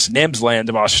 Nim's Land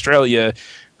of Australia,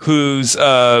 who's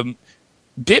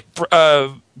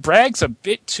brags a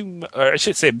bit too, or I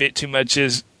should say a bit too much,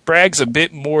 brags a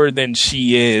bit more than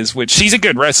she is, which she's a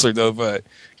good wrestler though, but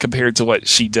compared to what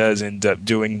she does end up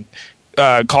doing,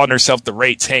 calling herself the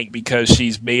Rate Tank because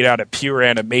she's made out of pure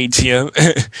adamantium,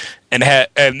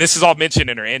 and this is all mentioned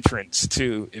in her entrance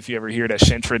too. If you ever hear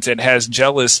that entrance, and has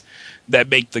jealous that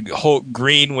make the Hulk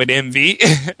green with envy.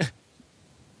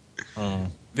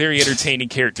 Very entertaining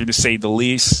character to say the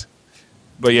least.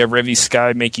 But yeah, Revy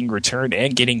Sky making return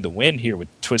and getting the win here with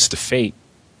Twist of Fate,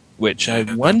 which I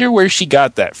wonder where she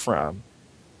got that from.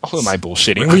 Oh, am I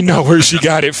bullshitting? We know where she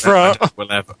got it from.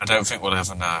 I don't think we'll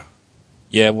ever know.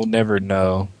 Yeah, we'll never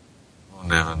know. We'll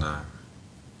never know.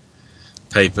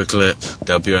 Paperclip,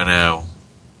 WNL,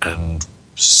 and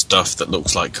stuff that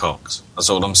looks like cocks. That's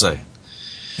all I'm saying.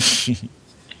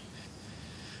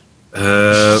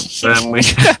 Then we...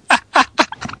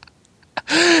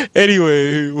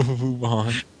 Anyway, we'll move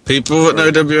on. People that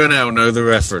know WNL know the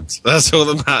reference. That's all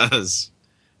that matters.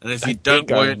 And if you don't,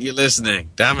 why aren't you listening?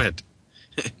 Damn it.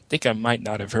 I think I might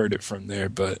not have heard it from there,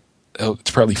 but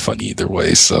it's probably funny either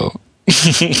way, so...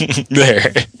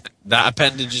 There. That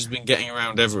appendage has been getting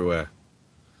around everywhere.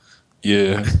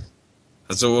 Yeah.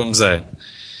 That's all I'm saying.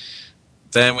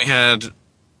 Then we had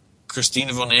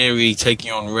Christina Von Eerie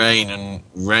taking on Rain, and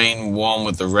Rain won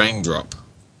with the raindrop.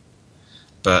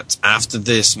 But after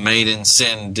this, Maiden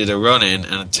Sin did a run-in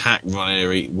and attacked Von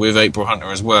Eerie with April Hunter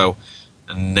as well,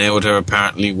 and nailed her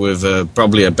apparently with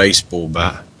probably a baseball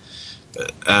bat.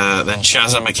 But then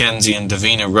Shazza McKenzie and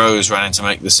Davina Rose ran in to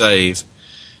make the save,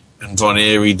 and Von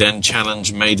Eerie then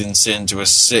challenged Maiden Sin to a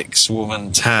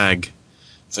 6-woman tag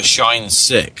for Shine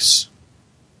 6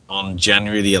 on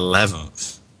January the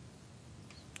 11th.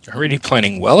 Already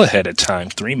planning well ahead of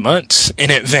time, 3 months in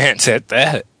advance at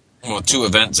that. Well, 2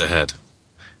 events ahead.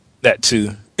 That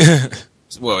too.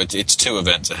 Well, it's 2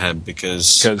 events ahead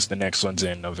because the next one's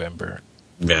in November.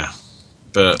 Yeah,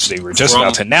 but which they were just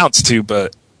about to announce too,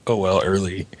 but oh well,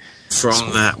 early.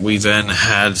 From that, we then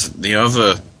had the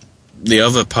other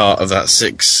part of that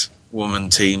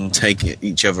 6-woman team take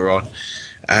each other on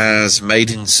as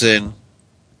Maiden Sin,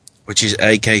 which is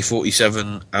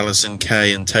AK-47, Alison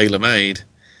Kay, and Taylor Made,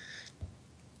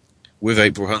 with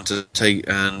April Hunter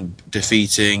and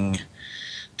defeating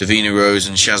Davina Rose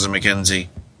and Shazza McKenzie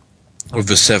with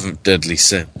the 7th Deadly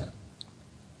Sin.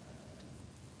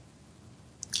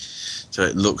 So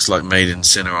it looks like Maiden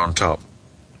Sin are on top.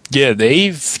 Yeah,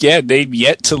 they've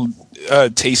yet to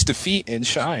taste defeat in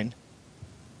Shine.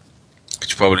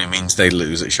 Which probably means they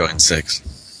lose at Shine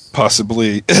 6.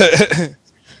 Possibly.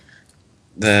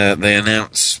 They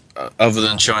announce, other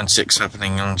than Shine 6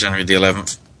 happening on January the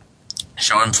 11th,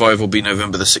 Shine 5 will be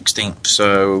November the 16th,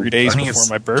 so 3 days before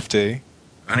my birthday.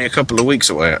 Only a couple of weeks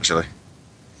away, actually.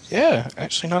 Yeah,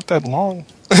 actually not that long.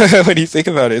 When you think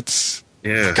about it, it's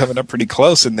coming up pretty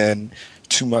close, and then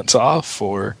 2 months off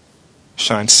for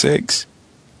Shine 6.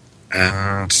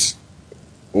 And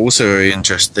also very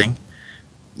interesting,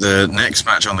 the next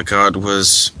match on the card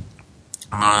was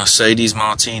Mercedes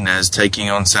Martinez taking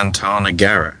on Santana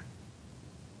Garrett.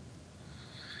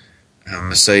 And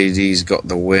Mercedes got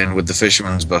the win with the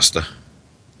Fisherman's Buster.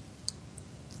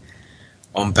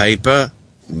 On paper,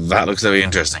 that looks very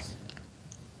interesting.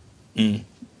 This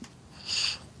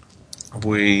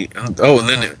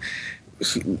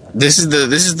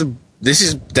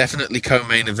is definitely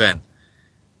co-main event.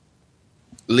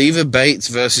 Leva Bates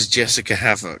versus Jessica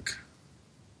Havoc.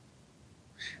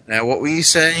 Now, what were you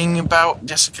saying about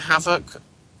Jessica Havoc?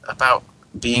 About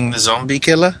being the zombie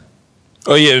killer?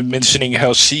 Oh yeah, mentioning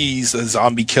how she's a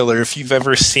zombie killer. If you've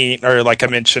ever seen, or like I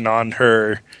mentioned on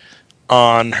her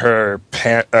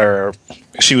pant, or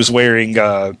she was wearing,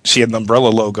 she had an umbrella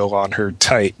logo on her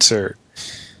tights, or I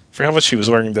forgot what she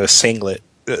was wearing, the singlet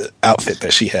outfit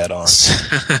that she had on.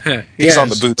 He's on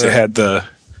the boots that had the.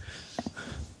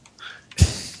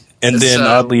 And then,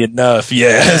 oddly enough,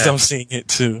 yes, I'm seeing it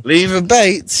too. Leva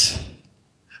Bates,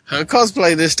 her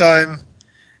cosplay this time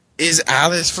is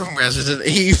Alice from Resident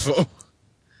Evil.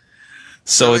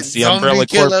 So it's the Umbrella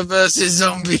Killer versus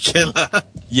Zombie Killer.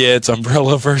 Yeah, it's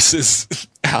Umbrella versus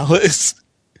Alice.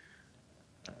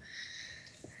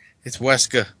 It's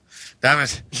Wesker. Damn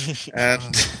it.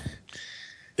 And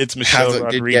it's Michelle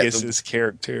Rodriguez's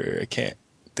character. I can't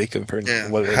think of her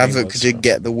name. Havoc did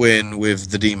get the win with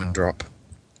the Demon Drop.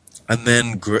 And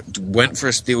then went for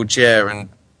a steel chair and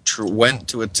went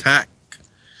to attack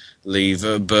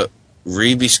Leva, but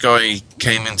Reby Sky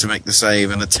came in to make the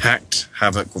save and attacked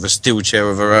Havoc with a steel chair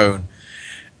of her own,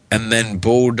 and then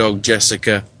bulldogged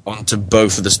Jessica onto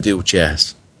both of the steel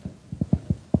chairs.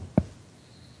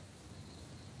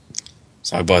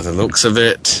 So by the looks of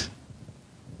it,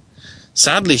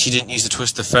 sadly she didn't use the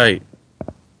Twist of Fate.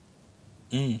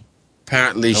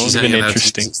 Apparently she's only allowed to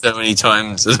use it so many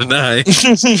times a day.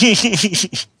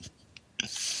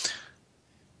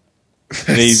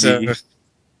 Maybe. So,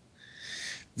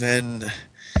 then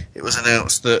it was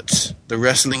announced that the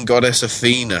wrestling goddess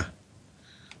Athena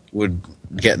would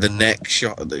get the next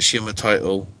shot at the Shimmer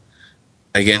title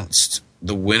against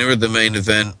the winner of the main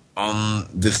event on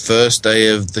the first day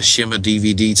of the Shimmer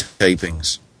DVD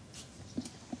tapings,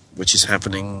 which is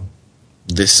happening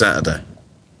this Saturday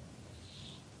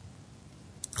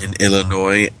in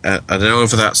Illinois. I don't know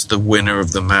if that's the winner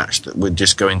of the match that we're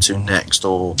just going to next,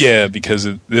 or because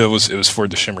it was for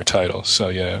the Shimmer title. So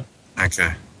yeah.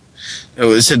 Okay.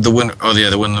 Oh, it said the winner. Oh yeah,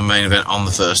 the winner of the main event on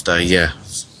the first day. Yeah.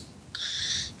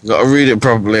 You got to read it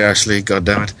properly, actually. God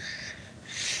damn it.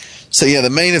 So yeah, the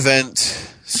main event: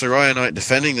 Saraya Knight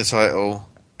defending the title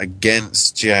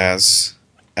against Jazz,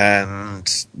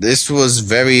 and this was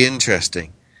very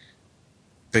interesting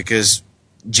because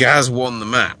Jazz won the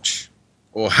match.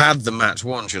 Or had the match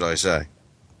won, should I say,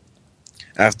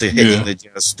 after hitting the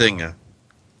Jazz Stinger.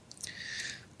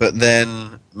 But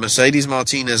then Mercedes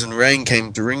Martinez and Rain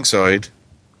came to ringside,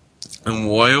 and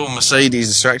while Mercedes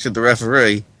distracted the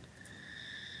referee,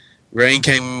 Rain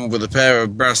came with a pair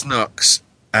of brass knucks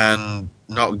and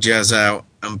knocked Jazz out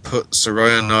and put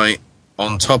Saraya Knight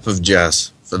on top of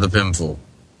Jazz for the pinfall.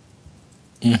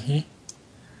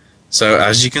 So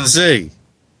as you can see,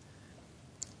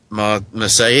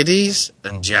 Mercedes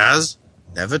and Jazz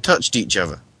never touched each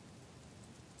other.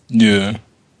 Yeah.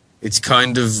 It's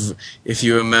kind of, if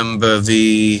you remember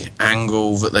the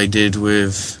angle that they did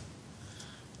with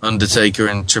Undertaker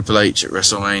and Triple H at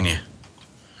WrestleMania.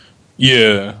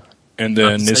 Yeah. And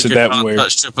then is it that can't where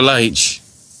touch Triple H,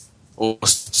 or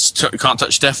can't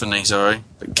touch Stephanie, sorry,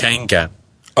 but Kane can.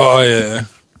 Oh yeah.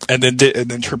 And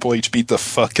then Triple H beat the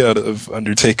fuck out of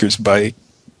Undertaker's bite.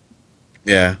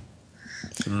 Yeah.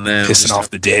 And then pissing off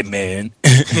the dead man.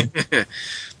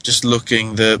 Just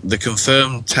looking, the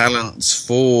confirmed talents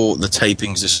for the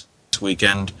tapings this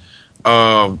weekend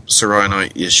are Saraya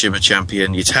Knight, your Shimmer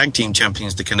champion, your tag team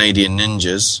champions, the Canadian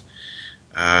Ninjas,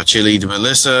 Cheerleader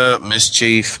Melissa,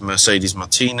 Mischief, Mercedes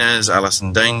Martinez,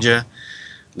 Allison Danger,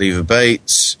 Leva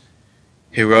Bates,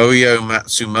 Hiroyo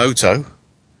Matsumoto,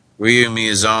 Ryu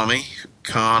Miyazami,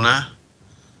 Kana,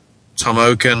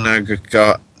 Tomoka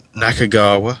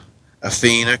Nakagawa,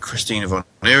 Athena, Christina Von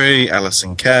Eri,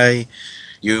 Alison Kay,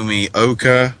 Yumi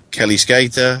Oka, Kelly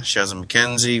Skater, Shazza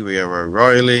McKenzie, Rio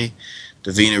O'Reilly,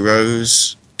 Davina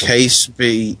Rose,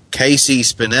 Casey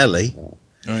Spinelli.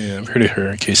 Oh yeah, I've heard of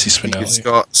her, Casey Spinelli.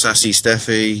 Scott, Sassy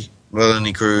Steffi,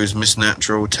 Melanie Cruz, Miss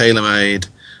Natural, Taylor Made,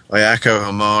 Ayako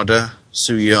Hamada,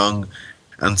 Su Young,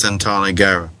 and Santana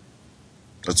Guerra.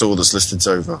 That's all that's listed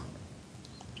so far.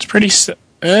 It's pretty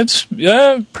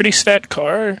stat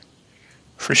car.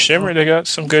 For Shimmer, they got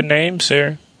some good names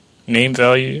there. Name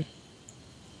value.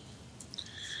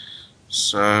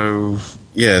 So,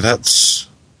 yeah, that's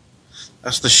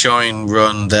the Shine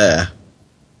run there.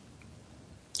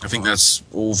 I think that's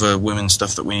all the women's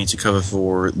stuff that we need to cover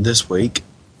for this week.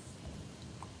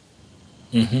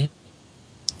 Mm-hmm.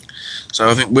 So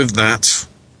I think with that,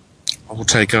 we'll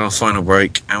take our final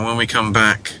break, and when we come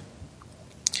back,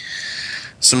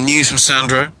 some news from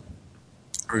Sandro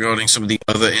regarding some of the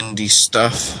other indie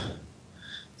stuff.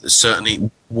 There's certainly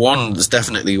one that's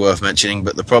definitely worth mentioning,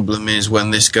 but the problem is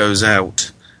when this goes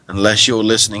out, unless you're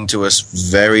listening to us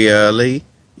very early,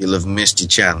 you'll have missed your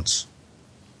chance.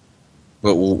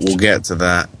 But we'll get to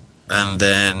that. And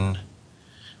then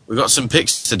we've got some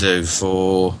picks to do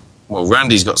for... Well,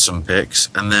 Randy's got some picks,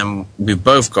 and then we've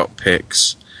both got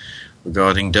picks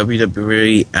regarding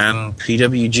WWE and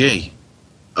PWG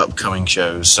upcoming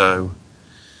shows. So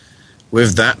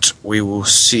with that, we will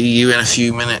see you in a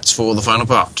few minutes for the final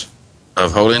part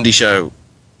of Whole Indy Show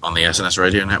on the SNS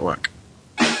Radio Network.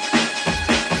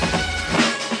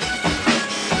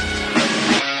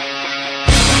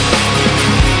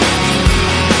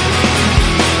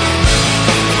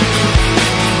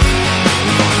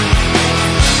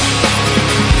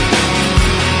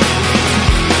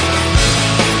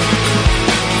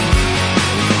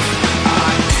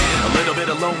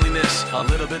 A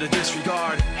little bit of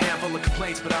disregard, handful of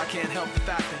complaints, but I can't help the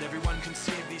fact that everyone can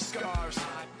see these scars.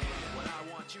 What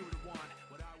I want you to want,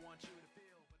 what I want you to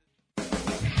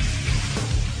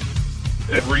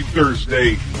feel. Every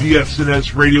Thursday, the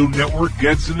SNS Radio Network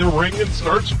gets in the ring and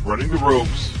starts running the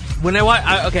ropes. When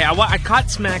I caught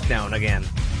SmackDown again.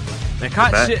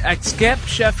 I skipped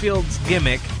Sheffield's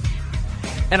gimmick,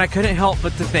 and I couldn't help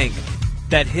but to think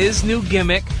that his new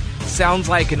gimmick sounds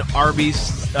like an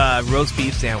Arby's roast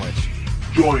beef sandwich.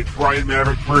 Join Brian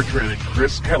Maverick Bertrand and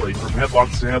Chris Kelly from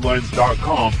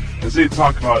headlocksandheadlines.com as they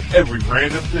talk about every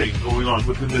random thing going on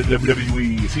within the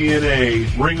WWE,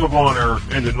 TNA, Ring of Honor,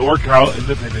 and the NorCal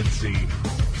independent scene.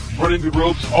 Running the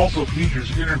Ropes also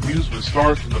features interviews with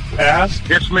stars from the past.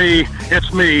 It's me,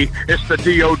 it's the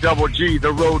D-O-double-G,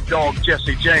 the road dog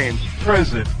Jesse James.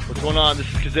 Present. What's going on? This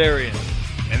is Kazarian.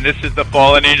 And this is the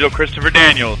fallen angel Christopher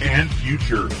Daniels. And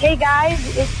future. Hey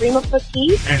guys, it's Rima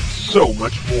Petite. And so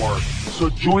much more. So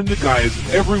join the guys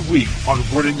every week on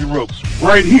Running the Ropes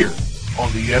right here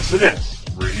on the SNS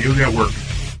Radio Network.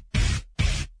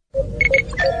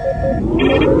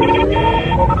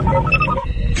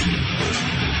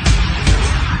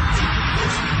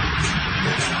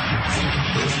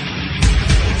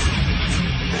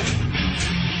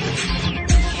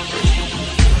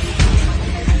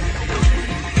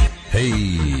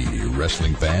 Hey,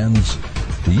 wrestling fans.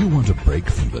 Do you want to break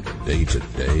from the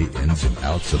day-to-day ins and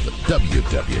outs of the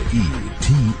WWE,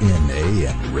 TNA,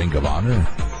 and Ring of Honor?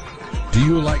 Do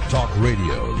you like talk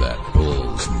radio that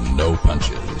pulls no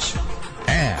punches?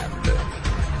 And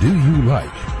do you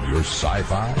like your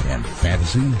sci-fi and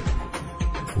fantasy?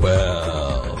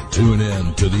 Well, tune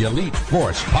in to the Elite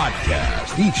Force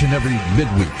podcast each and every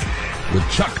midweek with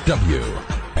Chuck W.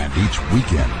 and each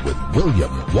weekend with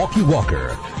William Walkie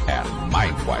Walker and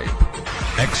Mindwipe.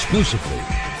 Exclusively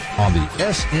on the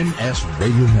SNS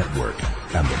Radio Network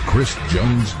and the Chris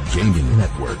Jones Gaming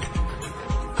Network.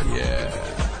 Yeah.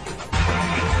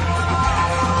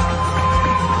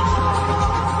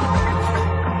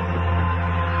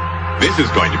 This is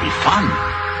going to be fun.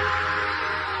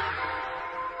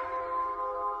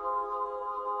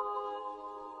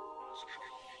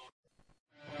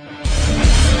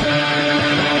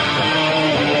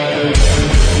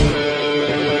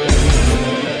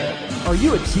 Are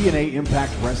you a TNA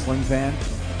Impact Wrestling fan?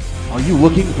 Are you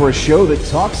looking for a show that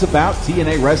talks about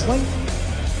TNA Wrestling?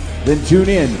 Then tune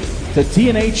in to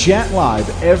TNA Chat Live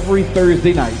every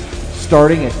Thursday night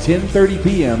starting at 10:30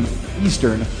 p.m.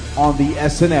 Eastern on the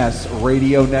SNS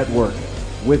Radio Network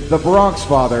with the Bronx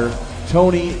Father,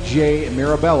 Tony J.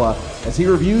 Mirabella, as he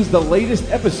reviews the latest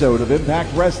episode of Impact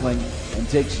Wrestling and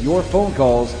takes your phone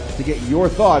calls to get your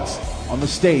thoughts on the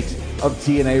state of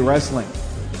TNA Wrestling.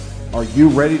 Are you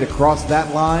ready to cross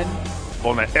that line?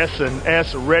 On the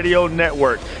SNS Radio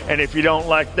Network. And if you don't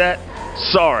like that,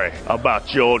 sorry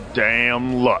about your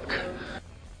damn luck.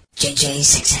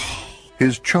 JJ6A.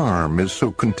 His charm is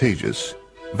so contagious,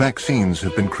 vaccines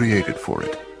have been created for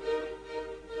it.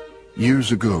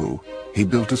 Years ago, he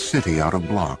built a city out of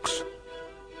blocks.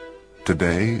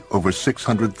 Today, over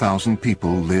 600,000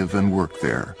 people live and work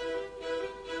there.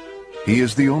 He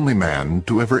is the only man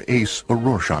to ever ace a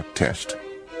Rorschach test.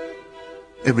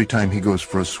 Every time he goes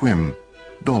for a swim,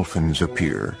 dolphins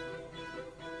appear.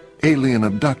 Alien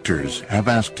abductors have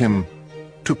asked him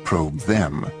to probe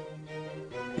them.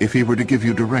 If he were to give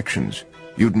you directions,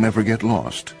 you'd never get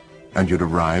lost, and you'd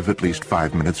arrive at least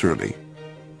 5 minutes early.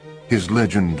 His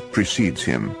legend precedes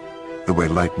him, the way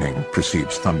lightning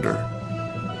precedes thunder.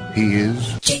 He is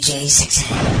JJ6,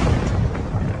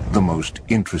 the most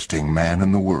interesting man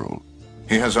in the world.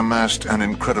 He has amassed an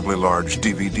incredibly large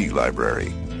DVD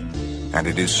library, and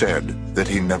it is said that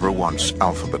he never once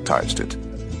alphabetized it.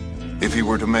 If he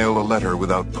were to mail a letter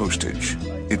without postage,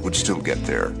 it would still get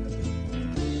there.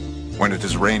 When it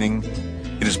is raining,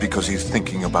 it is because he's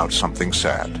thinking about something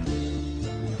sad.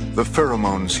 The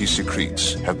pheromones he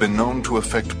secretes have been known to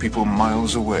affect people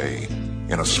miles away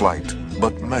in a slight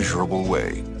but measurable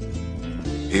way.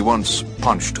 He once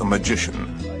punched a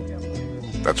magician.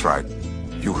 That's right,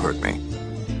 you heard me.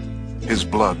 His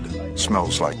blood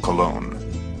smells like cologne.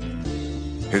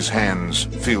 His hands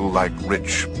feel like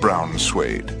rich brown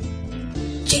suede.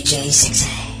 JJ6.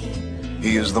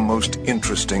 He is the most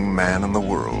interesting man in the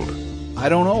world. I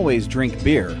don't always drink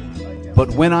beer,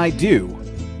 but when I do,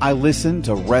 I listen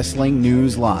to Wrestling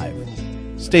News Live.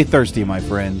 Stay thirsty, my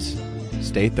friends.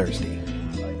 Stay thirsty.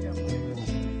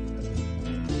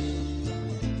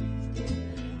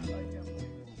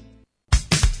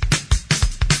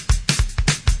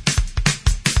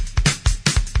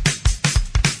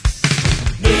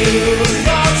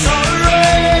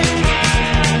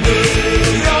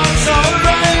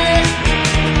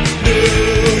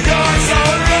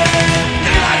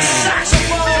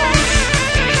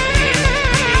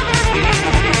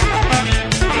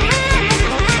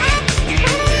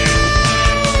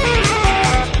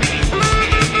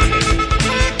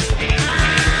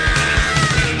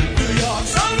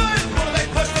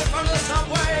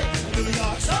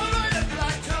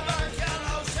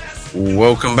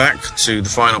 Welcome back to the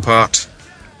final part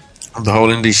of the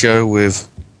Whole Indy Show with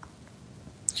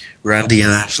Randy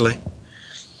and Ashley.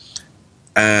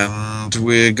 And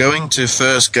we're going to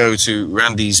first go to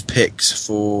Randy's picks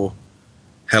for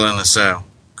Hell in a Cell,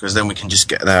 because then we can just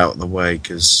get that out of the way,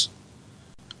 because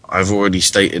I've already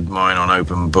stated mine on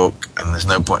open book and there's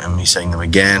no point in me saying them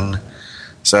again.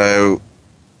 So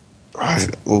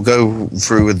we'll go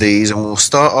through with these, and we'll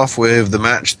start off with the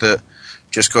match that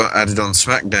just got added on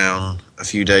SmackDown a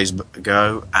few days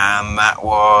ago, and that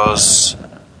was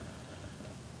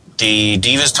the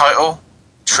Divas title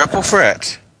triple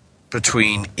threat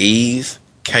between Eve,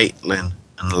 Caitlyn,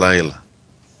 and Layla.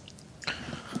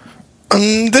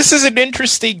 This is an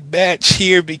interesting match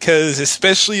here because,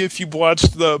 especially if you've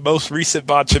watched the most recent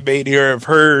Botchamania, I've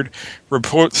heard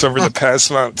reports over the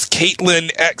past months,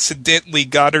 Caitlyn accidentally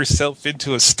got herself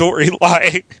into a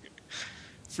storyline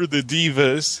for the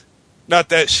Divas. Not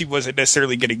that she wasn't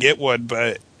necessarily going to get one,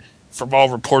 but from all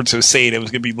reports of saying it was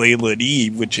going to be Layla and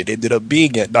Eve, which it ended up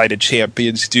being at Night of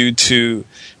Champions due to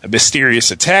a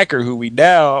mysterious attacker who we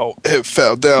now have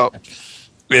found out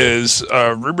is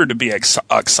rumored to be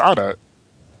Oksana.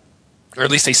 Or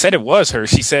at least they said it was her.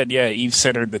 She said, yeah, Eve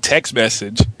sent her the text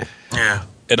message. Yeah.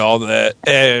 And all that.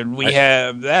 And we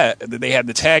have that. And then they had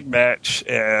the tag match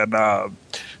and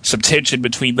some tension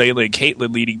between Layla and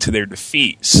Caitlyn leading to their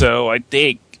defeat. So I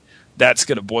think that's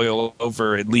going to boil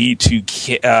over and lead to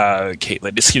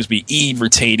Eve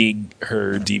retaining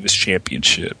her Divas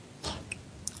Championship.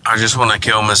 I just want to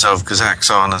kill myself because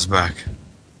Oksana's back.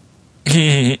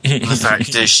 The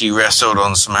fact that she wrestled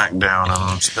on SmackDown, and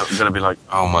I'm still going to be like,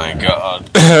 oh my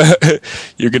god.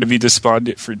 You're going to be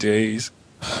despondent for days.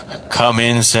 Come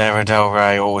in, Sarah Del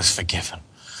Rey, always forgiven.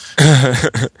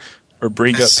 Or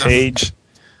bring up Paige.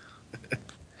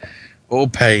 Or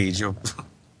Paige,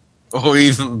 or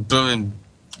even blooming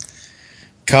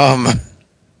Karma.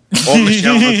 Or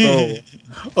Michelle McCool.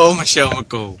 Or Michelle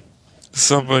McCool.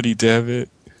 Somebody, damn it.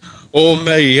 Or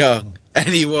Mae Young.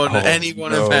 Anyone of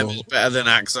them is better than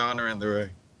Oksana in the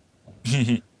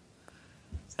ring.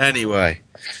 Anyway,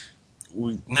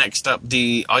 next up,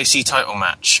 the IC title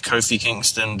match. Kofi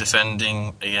Kingston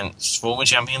defending against former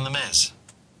champion The Miz.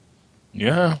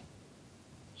 Yeah.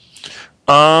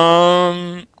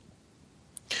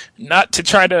 Not to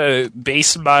try to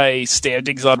base my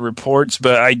standings on reports,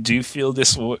 but I do feel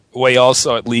this way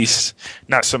also, at least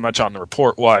not so much on the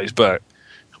report-wise, but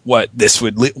what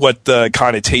the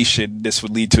connotation this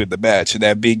would lead to in the match, and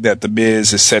that being that The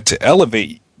Miz is set to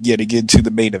elevate getting into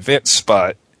the main event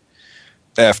spot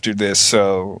after this.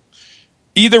 So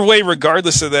either way,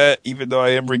 regardless of that, even though I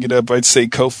am bringing it up, I'd say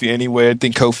Kofi anyway. I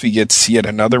think Kofi gets yet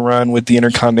another run with the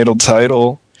Intercontinental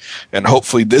title, and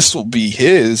hopefully this will be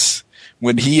his.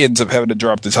 when he ends up having to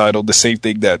drop the title, the same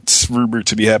thing that's rumored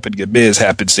to be happening to Miz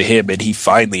happens to him, and he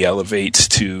finally elevates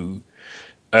to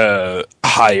a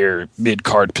higher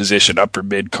mid-card position, upper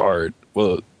mid-card.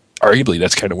 Well, arguably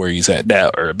that's kind of where he's at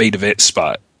now, or a main event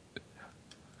spot.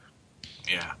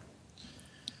 Yeah.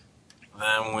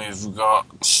 Then we've got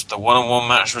the one-on-one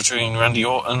match between Randy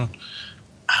Orton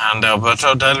and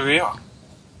Alberto Del Rio.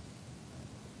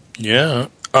 Yeah.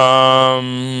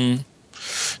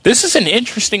 This is an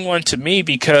interesting one to me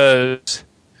because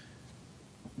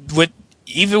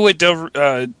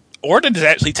Orton has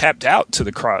actually tapped out to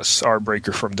the cross arm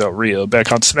breaker from Del Rio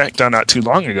back on SmackDown not too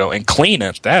long ago, and clean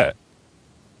at that.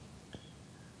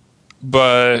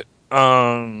 But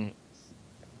I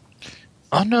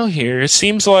don't know here. It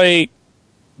seems like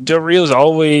Del Rio's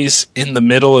always in the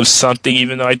middle of something,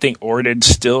 even though I think Orton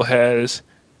still has.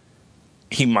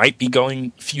 He might be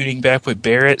feuding back with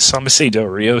Barrett, so I'm going to say Del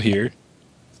Rio here.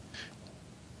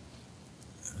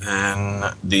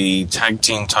 Then the tag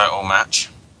team title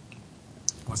match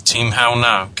with Team Hell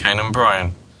No, Kane and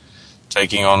Bryan,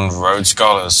 taking on Rhodes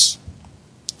Scholars,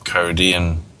 Cody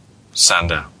and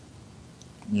Sandow.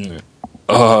 Yeah.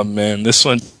 Oh man, this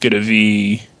one's gonna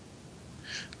be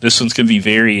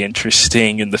very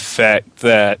interesting in the fact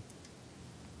that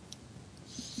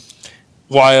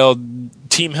while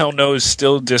Team Hell No is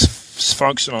still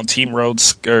dysfunctional, Team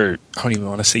Rhodes, or I don't even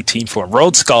want to say Team Form,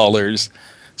 Rhodes Scholars,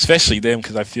 especially them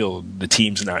because I feel the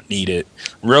team's not needed.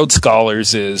 Rhodes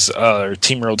Scholars or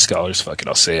Team Rhodes Scholars,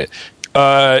 I'll say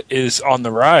it, is on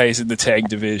the rise in the tag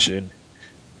division.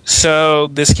 So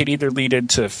this could either lead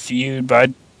into a feud, but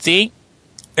I think,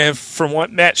 and from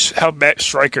how Matt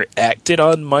Striker acted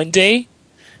on Monday,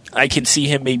 I can see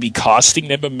him maybe costing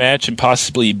them a match and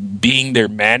possibly being their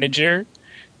manager,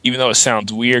 even though it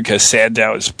sounds weird because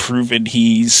Sandow has proven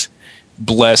he's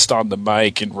blessed on the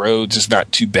mic and Rhodes is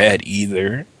not too bad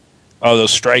either. Although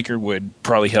Striker would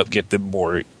probably help get them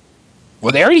more.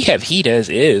 Well, they already have heat as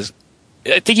is.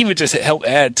 I think he would just help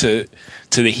add to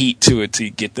the heat to it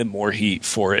to get them more heat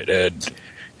for it and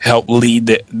help lead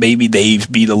that. Maybe they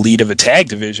be the lead of a tag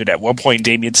division. At one point,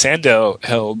 Damian Sandow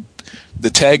held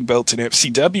the tag belt in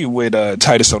FCW with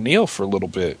Titus O'Neil for a little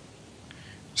bit.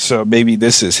 So maybe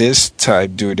this is his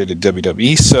time doing it in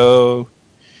WWE. So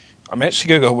I'm actually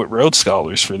going to go with Rhodes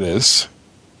Scholars for this.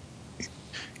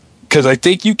 Because I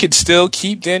think you can still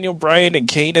keep Daniel Bryan and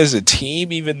Kane as a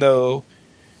team, even though,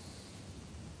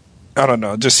 I don't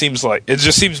know, it just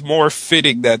seems more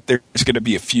fitting that there's going to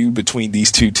be a feud between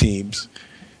these two teams,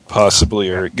 possibly,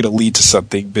 or going to lead to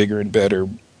something bigger and better,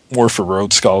 more for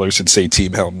Rhodes Scholars and say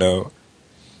Team Hell No.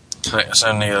 Titus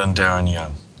O'Neil and Darren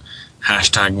Young.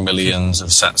 # millions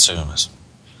of Satsumas.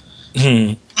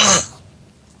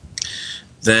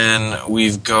 Then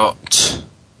we've got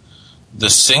the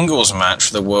singles match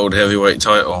for the World Heavyweight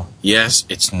title. Yes,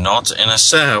 it's not in a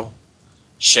cell.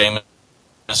 Sheamus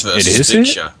versus Big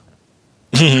Show.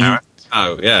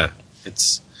 Oh, yeah.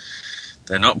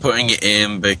 They're not putting it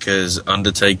in because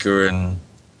Undertaker and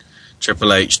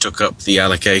Triple H took up the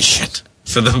allocation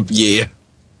for the year.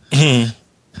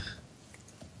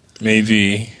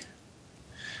 Maybe.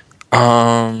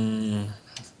 The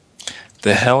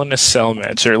Hell in a Cell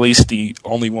match, or at least the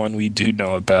only one we do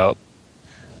know about,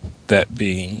 that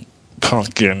being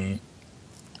Punk and...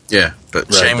 Yeah,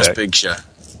 but Sheamus Big Show.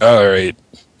 Alright.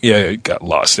 Yeah, it got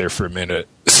lost there for a minute.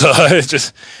 So I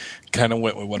just kind of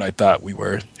went with what I thought we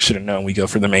were. Should have known we go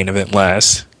for the main event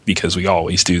last, because we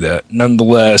always do that.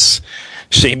 Nonetheless,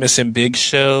 Sheamus and Big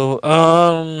Show.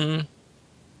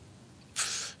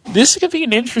 This could be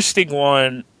an interesting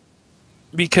one,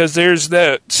 because there's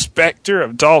that specter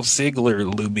of Dolph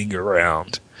Ziggler looming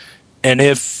around. And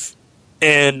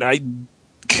I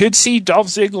could see Dolph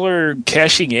Ziggler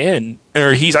cashing in, or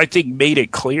I think made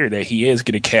it clear that he is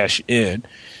going to cash in.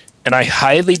 And I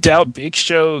highly doubt Big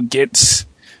Show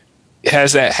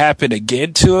has that happen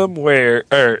again to him, or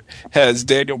has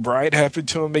Daniel Bryan happen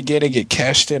to him again and get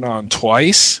cashed in on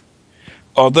twice.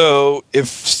 Although,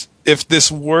 if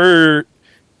this were,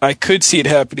 I could see it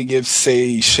happening if,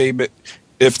 say, Sheamus,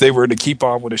 if they were to keep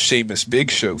on with a Sheamus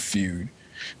Big Show feud,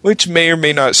 which may or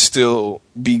may not still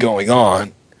be going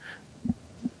on.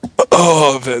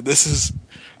 Oh man, it's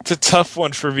a tough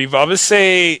one for me. But I'm gonna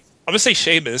say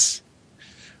Sheamus.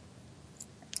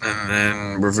 And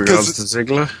then with regards to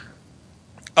Ziggler,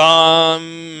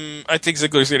 I think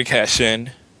Ziggler's gonna cash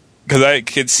in, because I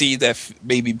could see that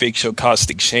maybe Big Show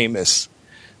costing Sheamus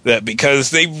that, because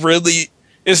they really.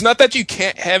 It's not that you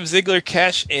can't have Ziggler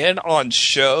cash in on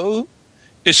show.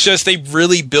 It's just they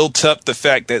really built up the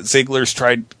fact that Ziggler's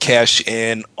tried to cash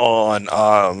in on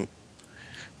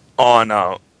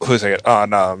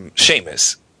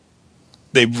Sheamus.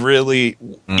 They really,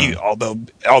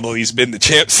 although he's been the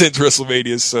champ since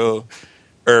WrestleMania,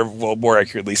 more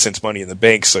accurately since Money in the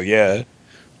Bank. So yeah,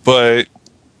 but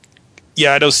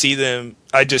yeah, I don't see them.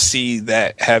 I just see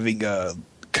that having a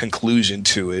conclusion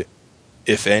to it,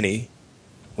 if any,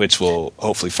 which we'll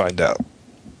hopefully find out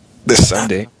this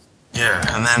Sunday. Yeah,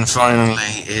 and then finally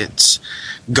it's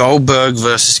Goldberg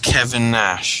versus Kevin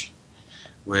Nash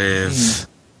with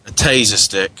a taser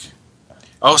stick.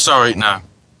 Oh, sorry, no.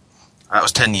 That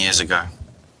was 10 years ago.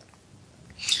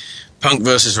 Punk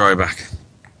versus Ryback.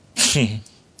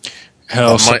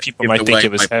 Hell, some people might think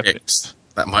it was happening.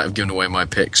 That might have given away my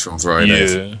picks from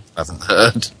Friday. Yeah. I haven't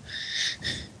heard.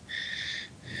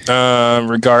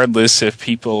 Regardless if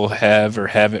people have or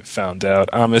haven't found out,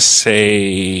 I'm going to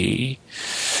say...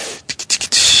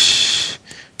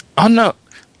 Oh, no.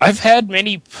 I've had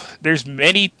there's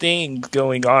many things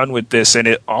going on with this,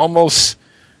 and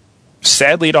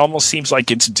sadly, it almost seems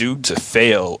like it's doomed to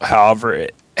fail, however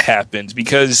it happens,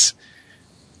 because,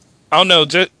 I don't know,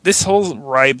 this whole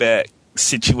Ryback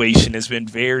situation has been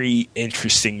very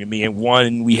interesting to me, and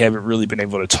one we haven't really been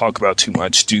able to talk about too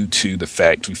much due to the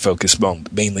fact we focus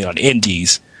mainly on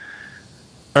indies.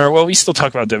 We still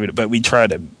talk about WWE, but we try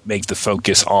to make the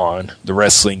focus on the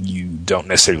wrestling you don't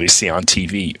necessarily see on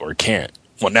TV or can't.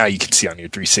 Well, now you can see on your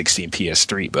 360 and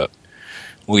PS3, but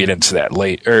we'll get into that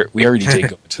later. We already did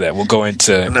go into that. We'll go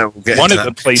into one of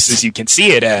the places you can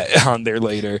see it at on there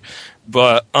later.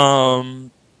 But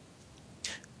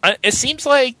it seems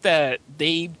like that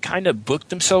they kind of booked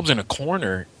themselves in a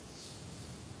corner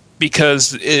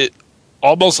because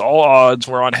almost all odds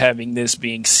were on having this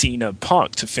being Cena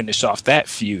Punk to finish off that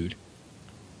feud.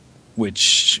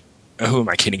 Which, who am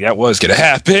I kidding? That was going to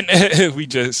happen.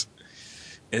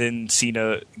 And then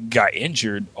Cena got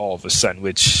injured all of a sudden,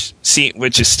 which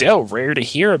is still rare to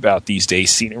hear about these days.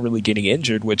 Cena really getting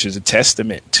injured, which is a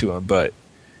testament to him. But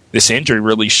this injury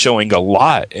really showing a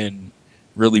lot and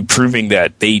really proving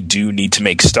that they do need to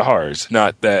make stars.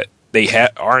 Not that they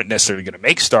aren't necessarily going to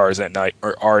make stars that night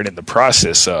or aren't in the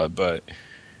process of. But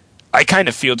I kind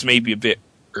of feel it's maybe a bit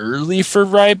early for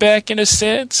Ryback in a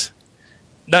sense.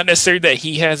 Not necessarily that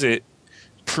he hasn't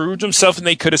proved himself and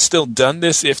they could have still done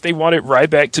this if they wanted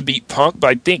Ryback to beat Punk, but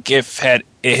I think if it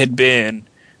had been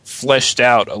fleshed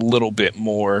out a little bit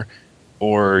more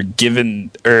because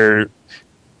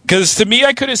to me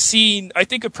I could have seen, I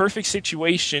think a perfect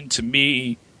situation to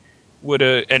me would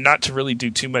have, and not to really do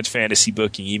too much fantasy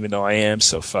booking even though I am,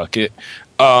 so fuck it.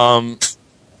 I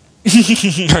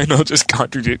know, just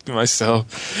contradicting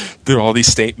myself through all these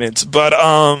statements, but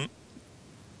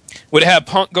would have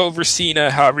Punk go over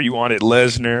Cena, however you want it,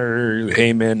 Lesnar,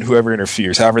 Heyman, whoever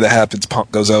interferes, however that happens,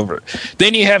 Punk goes over.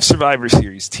 Then you have Survivor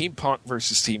Series, Team Punk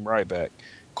versus Team Ryback.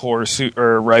 Of course,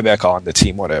 or Ryback on the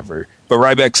team, whatever. But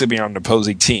Ryback's going to be on an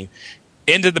opposing team.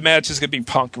 End of the match is going to be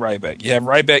Punk Ryback. You have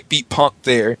Ryback beat Punk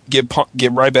there, give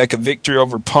Ryback a victory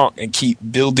over Punk, and keep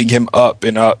building him up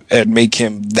and make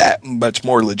him that much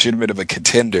more legitimate of a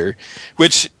contender,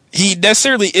 which he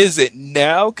necessarily isn't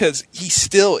now, because he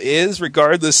still is,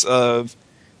 regardless of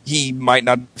he might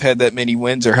not have had that many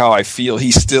wins or how I feel.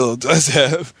 He still does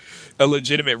have a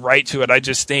legitimate right to it. I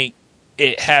just think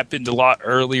it happened a lot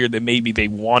earlier than maybe they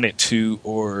wanted to,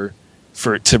 or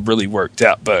for it to really work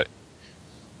out. But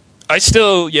I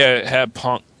still, have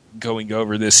Punk going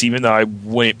over this, even though I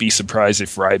wouldn't be surprised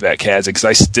if Ryback has it, because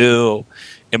I still,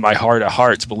 in my heart of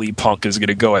hearts, believe Punk is going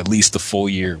to go at least the full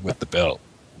year with the belt.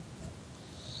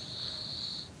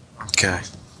 Okay,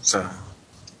 so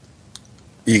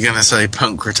you're going to say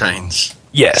Punk retains?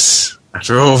 Yes.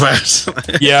 After all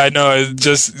that? Yeah, I know.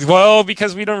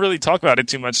 Because we don't really talk about it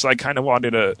too much, so I kind of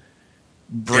wanted to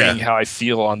bring how I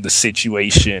feel on the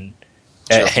situation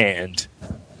at hand.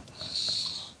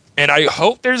 And I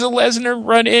hope there's a Lesnar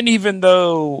run in, even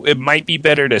though it might be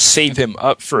better to save him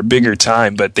up for a bigger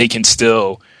time, but they can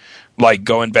still, like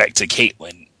going back to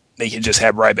Caitlyn, they can just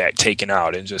have Ryback taken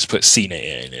out and just put Cena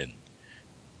in, and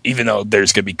even though I'm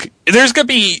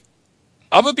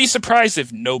gonna be surprised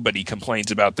if nobody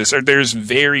complains about this, or there's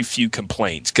very few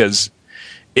complaints, because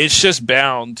it's just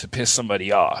bound to piss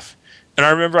somebody off. And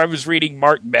I remember I was reading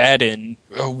Mark Madden,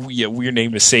 weird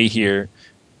name to say here,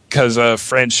 because a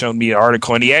friend showed me an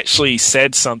article, and he actually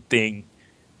said something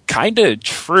kind of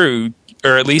true,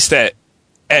 or at least that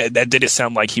didn't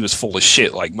sound like he was full of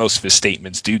shit, like most of his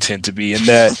statements do tend to be, and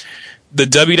that the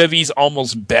WWE's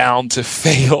almost bound to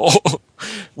fail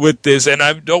with this. And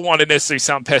I don't want to necessarily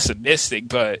sound pessimistic,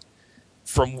 but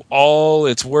from all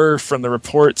it's worth, from the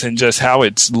reports and just how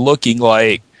it's looking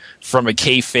like from a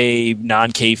kayfabe,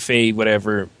 non-kayfabe,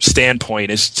 whatever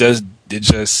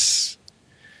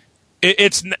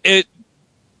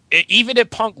even if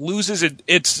Punk loses,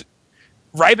 it's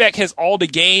Ryback has all to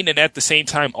gain and at the same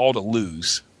time all to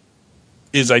lose.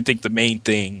 Is I think the main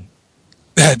thing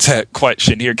that's at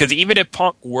question here. Because even if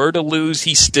Punk were to lose,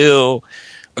 he's still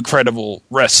a credible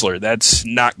wrestler. That's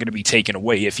not going to be taken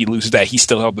away. If he loses that, he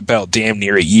still held the belt damn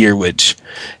near a year, which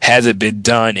hasn't been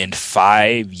done in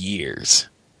 5 years.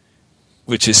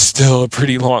 Which is still a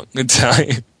pretty long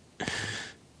time.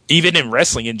 Even in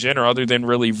wrestling in general, other than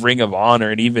really Ring of Honor,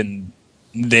 and even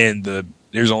then,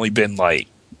 there's only been like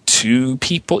 2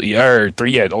 people, or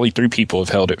 3, only 3 people have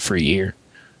held it for a year.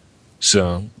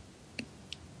 So,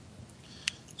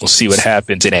 we'll see what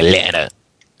happens in Atlanta.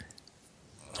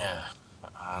 Yeah,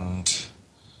 and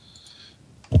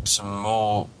some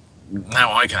more.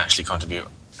 Now I can actually contribute,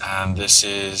 and this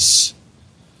is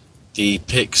the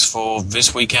picks for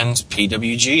this weekend's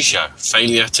PWG show,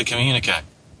 Failure to Communicate.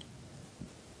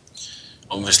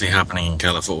 Obviously happening in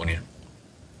California.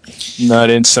 Not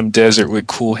in some desert with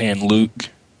Cool Hand Luke.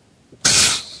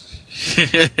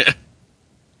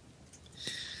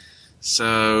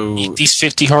 So eat these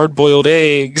 50 hard-boiled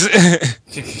eggs.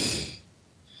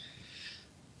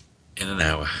 In an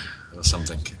hour or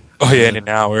something. Oh yeah, in an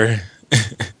hour.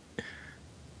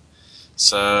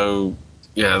 So,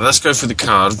 yeah, let's go through the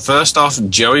card. First off,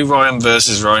 Joey Ryan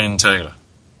versus Ryan Taylor.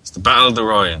 It's the Battle of the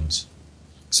Ryans.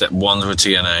 Except one's with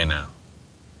TNA now.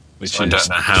 Which so I don't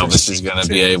know how this is going to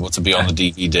be able to be on the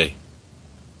DVD.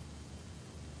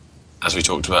 As we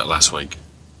talked about last week.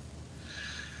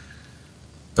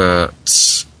 But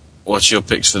what's your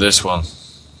picks for this one?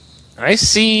 I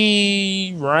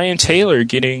see Ryan Taylor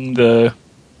getting the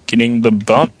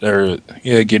bump, or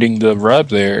getting the rub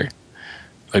there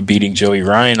by beating Joey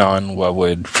Ryan on what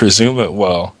would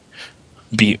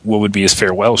be his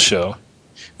farewell show,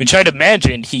 which I'd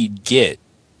imagine he'd get,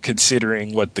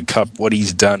 considering what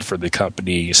he's done for the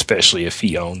company, especially if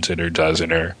he owns it or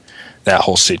doesn't, or that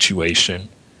whole situation.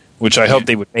 Which I hope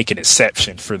they would make an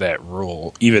exception for that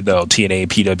rule, even though TNA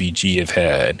and PWG have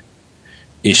had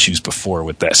issues before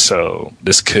with that, so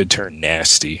this could turn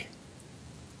nasty.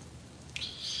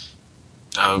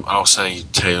 I'll say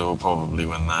Taylor will probably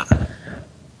win that.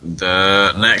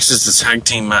 The next is the tag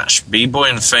team match: B-Boy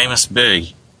and Famous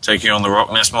B taking on the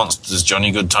Rock Ness Monsters,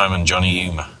 Johnny Goodtime and Johnny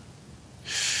Yuma.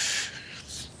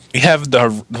 We have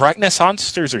the Rock Ness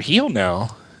Monsters are heel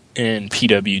now in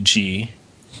PWG.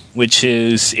 Which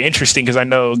is interesting because I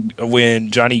know when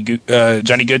Johnny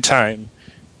Goodtime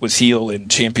was heel in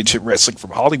Championship Wrestling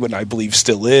from Hollywood, I believe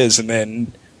still is, and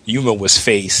then Yuma was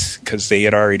face because they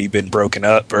had already been broken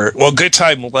up.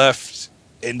 Goodtime left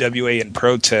NWA in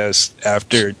protest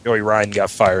after Joey Ryan got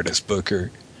fired as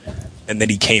Booker, and then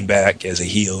he came back as a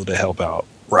heel to help out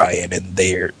Ryan, and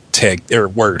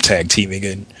were tag teaming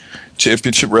in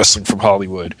Championship Wrestling from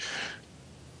Hollywood.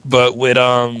 But with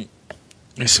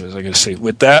as I gotta say,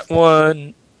 with that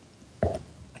one,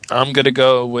 I'm gonna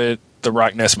go with the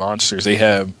Rock Ness Monsters. They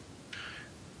have,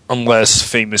 unless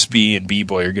Famous B and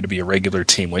B-Boy are gonna be a regular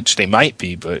team, which they might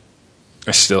be, but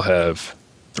I still have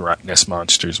the Rock Ness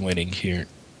Monsters winning here.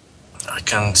 I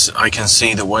can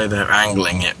see the way they're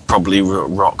angling it. Probably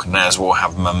Rock Ness will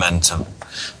have momentum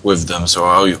with them, so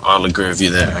I'll agree with you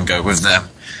there and go with them.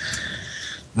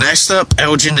 Next up,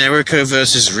 El Generico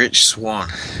versus Rich Swann.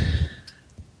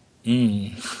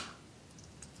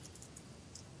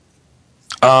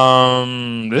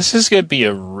 This is going to be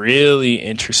a really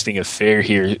interesting affair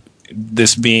here.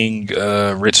 This being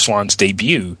Rich Swann's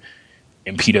debut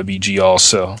in PWG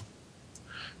also.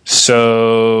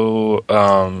 So,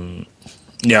 I'm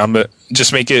gonna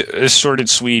just make it short and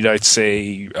sweet. I'd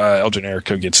say El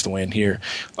Generico gets the win here.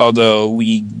 Although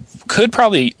we could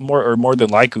probably more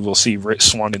than likely we'll see Rich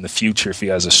Swann in the future if he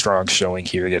has a strong showing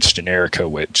here against Generico,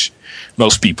 which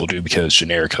most people do because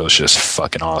Generico is just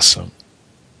fucking awesome.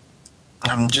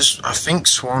 I think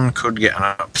Swann could get an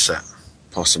upset,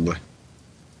 possibly.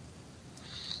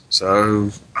 So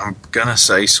I'm gonna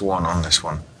say Swann on this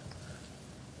one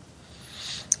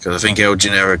because I think El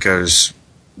Generico's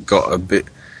got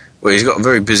he's got a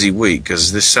very busy week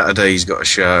because this Saturday he's got a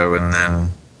show, and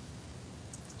then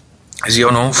is he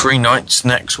on all 3 nights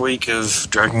next week of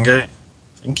Dragon Gate? I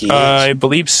think he is. I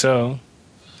believe so.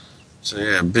 So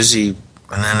yeah, busy,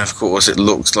 and then of course it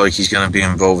looks like he's going to be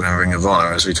involved in Ring of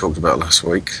Honor as we talked about last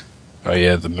week. Oh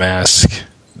yeah, the mask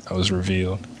that was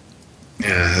revealed.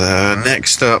 Yeah.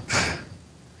 Next up,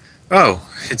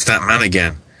 it's that man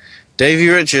again, Davey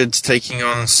Richards taking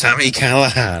on Sami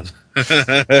Callihan.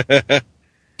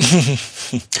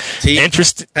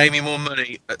 Interesting. Pay me more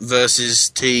money versus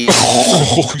Team.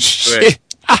 Oh shit!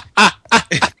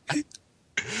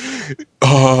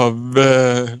 Oh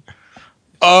man.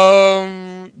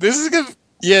 This is gonna.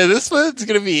 Yeah, this one's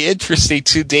going to be interesting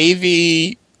too.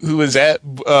 Davey, who was at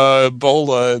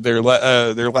Bola, their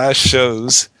last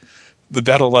shows, the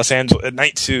Battle of Los Angeles at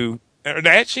night 2.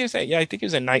 Actually, I think it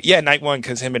was at night 1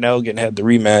 because him and Elgin had the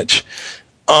rematch.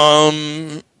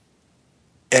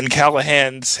 And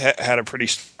Callahan's had a pretty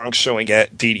strong showing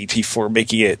at DDT4,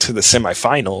 making it to the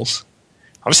semifinals.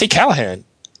 I'm going to say Callahan,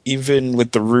 even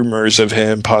with the rumors of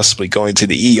him possibly going to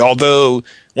the E. Although,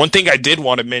 one thing I did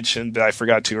want to mention that I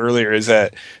forgot to earlier is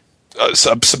that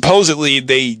supposedly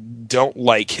they don't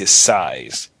like his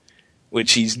size,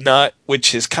 which he's not,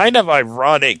 which is kind of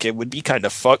ironic. It would be kind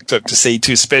of fucked up to say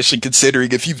too, especially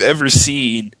considering if you've ever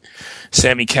seen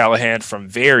Sami Callihan from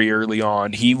very early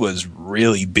on, he was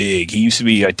really big. He used to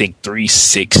be, I think,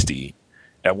 360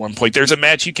 at one point. There's a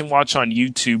match you can watch on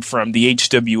YouTube from the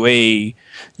HWA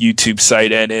YouTube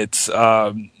site, and it's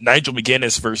Nigel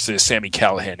McGuinness versus Sami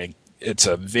Callihan. And it's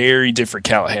a very different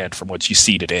Callihan from what you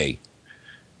see today.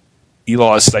 He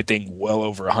lost, I think, well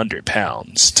over 100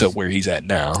 pounds to where he's at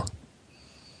now.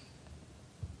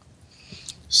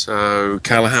 So,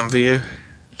 Callahan for you?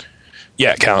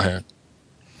 Yeah, Callahan.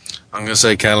 I'm going to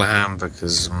say Callahan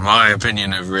because my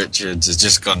opinion of Richards has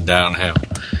just gone downhill.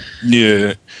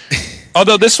 Yeah.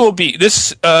 Although they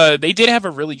did have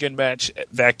a really good match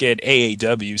back at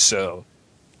AAW, so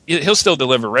he'll still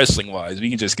deliver wrestling-wise. We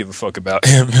can just give a fuck about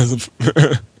him.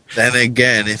 Then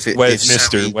again, if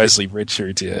Mr. Wesley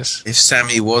Richards, yes. If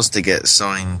Sammy was to get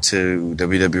signed to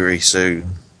WWE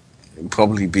soon, it would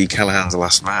probably be Callahan's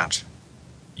last match.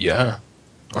 Yeah.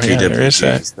 Oh, yeah, there is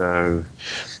that. So,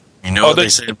 you know what they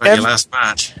say about your last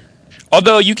match.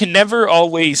 Although you can never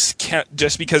always count,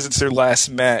 just because it's their last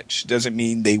match doesn't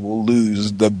mean they will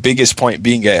lose. The biggest point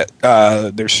being at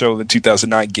their show, the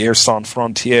 2009 Guerre Sans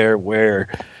Frontières, where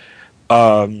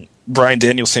Bryan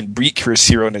Danielson beat Chris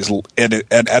Hero in at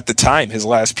the time his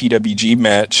last PWG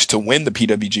match to win the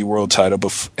PWG World Title,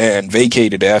 and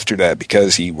vacated after that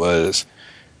because he was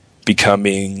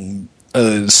becoming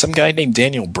some guy named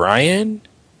Daniel Bryan.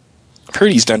 I've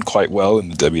heard he's done quite well in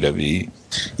the WWE.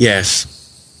 Yes.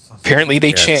 Apparently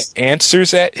they chant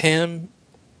answers at him,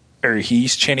 or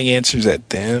he's chanting answers at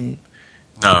them.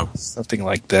 No. Something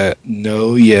like that.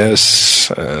 No, yes,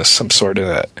 some sort of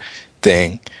that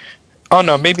thing. Oh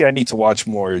no, maybe I need to watch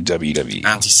more WWE.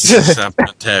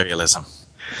 Anti-supplementarianism.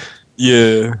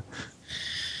 Yeah.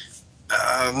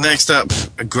 Next up,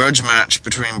 a grudge match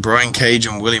between Brian Cage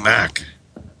and Willie Mack.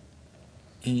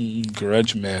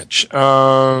 Grudge match.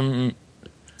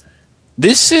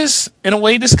 This is, in a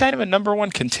way, this kind of a number one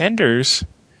contenders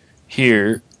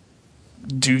here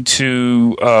due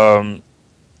to, what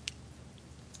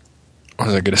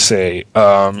was I going to say?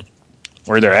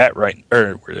 Where they're at right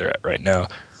now.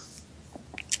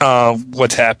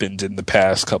 What's happened in the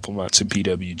past couple months in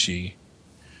PWG.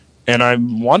 And I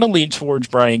want to lean towards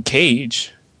Brian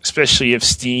Cage, especially if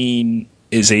Steen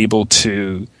is able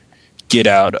to get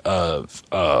out of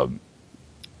the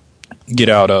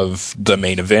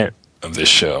main event of this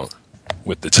show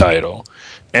with the title.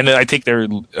 And I think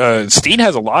Steen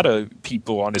has a lot of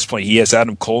people on his plate. He has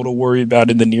Adam Cole to worry about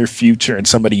in the near future, and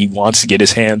somebody he wants to get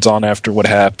his hands on after what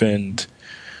happened,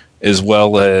 as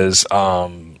well as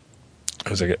Brian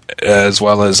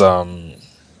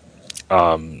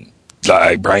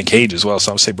Cage as well.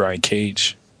 So I'll say Brian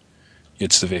Cage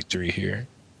gets the victory here.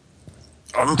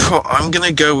 I'm going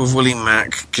to go with Willie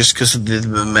Mack just because of the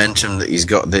momentum that he's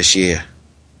got this year.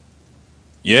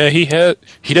 Yeah, he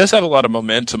does have a lot of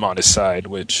momentum on his side,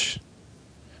 which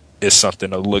is something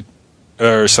to look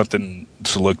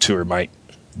to, or might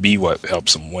be what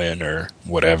helps him win or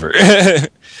whatever.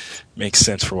 Makes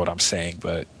sense for what I'm saying,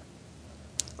 but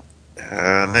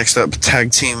next up,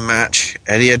 tag team match: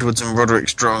 Eddie Edwards and Roderick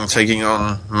Strong taking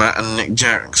on Matt and Nick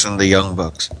Jackson, the Young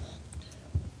Bucks.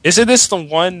 Isn't this the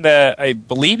one that I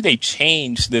believe they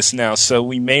changed this now? So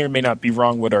we may or may not be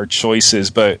wrong with our choices,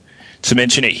 but to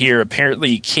mention it here,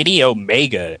 apparently Kenny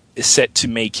Omega is set to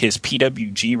make his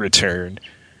PWG return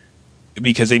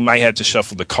because they might have to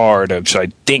shuffle the card, which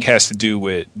I think has to do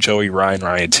with Joey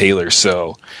Ryan Taylor.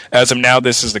 So as of now,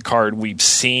 this is the card we've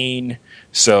seen.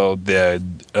 So the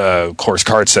of course,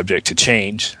 card subject to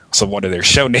change. So one of their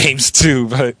show names too,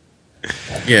 but.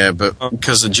 Yeah, but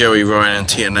because of Joey Ryan and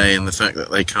TNA and the fact that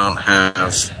they can't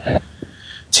have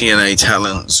TNA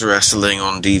talents wrestling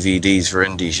on DVDs for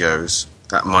indie shows,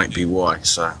 that might be why.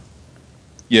 So,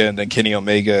 yeah, and then Kenny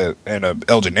Omega and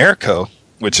El Generico,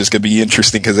 which is going to be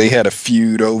interesting because they had a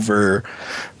feud over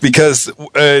because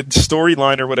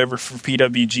storyline or whatever for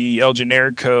PWG. El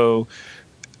Generico,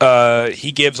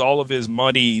 he gives all of his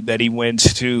money that he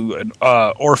wins to an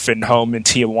orphan home in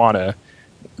Tijuana.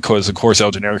 Because, of course,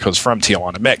 El Generico is from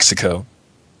Tijuana, Mexico.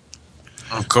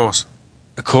 Of course.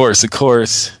 Of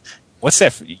course. What's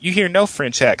that? You hear no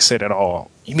French accent at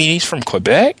all. You mean he's from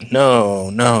Quebec?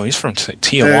 No, he's from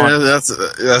Tijuana.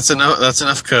 That's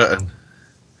enough curtain.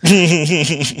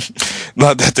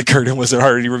 Not that the curtain wasn't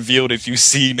already revealed if you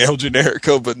see El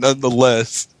Generico, but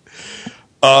nonetheless.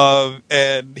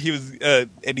 And he was,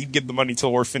 and he'd give the money to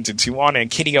orphans in Tijuana,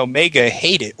 and Kenny Omega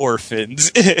hated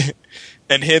orphans.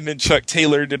 And him and Chuck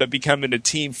Taylor ended up becoming a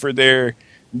team for their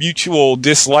mutual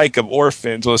dislike of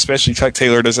orphans. Well, especially Chuck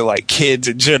Taylor doesn't like kids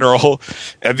in general,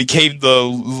 and became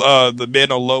the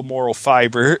men of low moral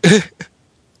fiber.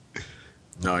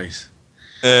 Nice.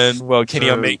 And well,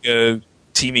 Kenny Omega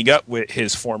teaming up with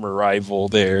his former rival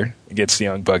there against the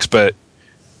Young Bucks, but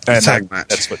tag match.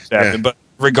 That's what's happening. Yeah. But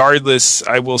regardless,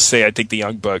 I will say I think the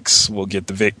Young Bucks will get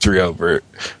the victory over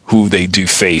who they do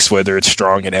face, whether it's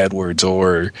Strong and Edwards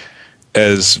or,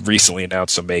 as recently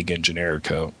announced, Omega and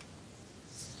Generico.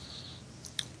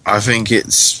 I think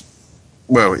it's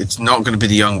not going to be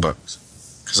the Young Bucks,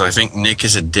 because I think Nick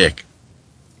is a dick.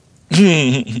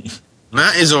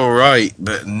 Matt is alright,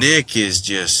 but Nick is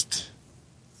just...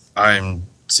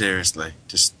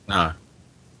 no.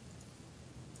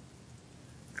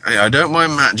 I don't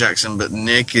mind Matt Jackson, but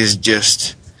Nick is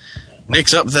just...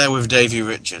 Nick's up there with Davey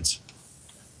Richards.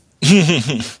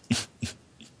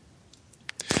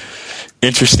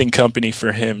 Interesting company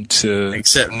for him to...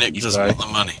 Except Nick doesn't want the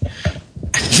money.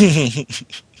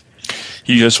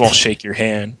 He just won't shake your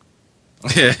hand.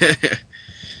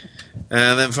 And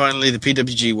then finally, the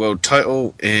PWG World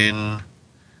Title in...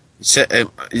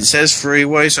 It says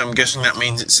three-way, so I'm guessing that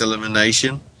means it's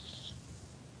elimination.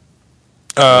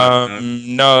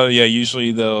 No, yeah,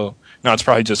 usually they'll... No, it's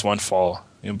probably just one fall.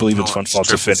 I believe it's one fall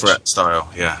to finish. Threat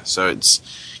style, yeah. So it's...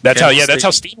 That's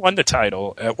how Steen won the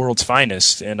title at World's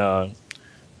Finest, and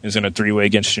is in a three-way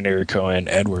against Generico and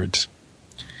Edwards.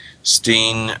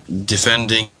 Steen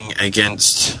defending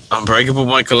against Unbreakable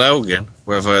Michael Elgin,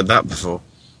 where I've heard that before.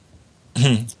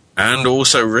 And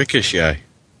also Ricochet.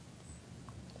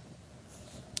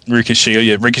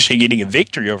 Ricochet getting a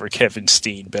victory over Kevin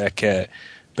Steen back at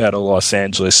Battle Los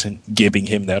Angeles and giving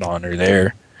him that honor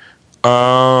there.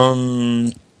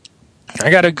 I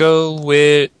gotta go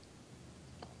with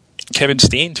Kevin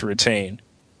Steen to retain,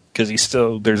 because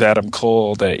there's Adam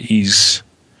Cole that he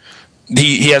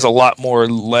has a lot more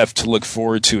left to look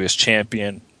forward to as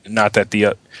champion. Not that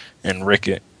and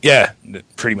Rickett. Yeah,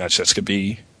 pretty much that's gonna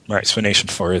be my explanation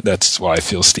for it. That's why I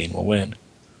feel Steen will win.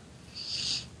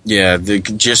 Yeah,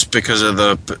 just because of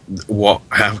what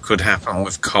could happen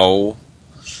with Cole,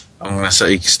 I'm going to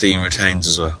say Steen retains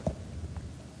as well.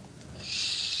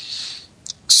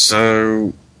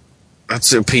 So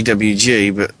that's at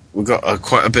PWG, but we've got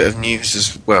quite a bit of news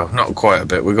as well. Not quite a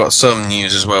bit. We've got some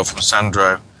news as well from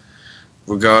Sandro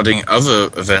regarding other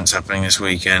events happening this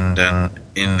weekend and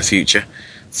in the future.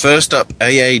 First up,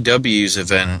 AAW's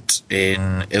event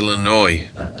in Illinois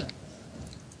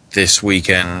this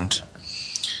weekend.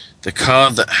 The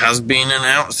card that has been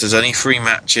announced, there's only 3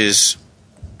 matches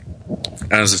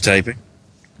as of taping.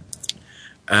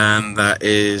 And that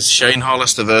is Shane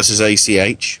Hollister versus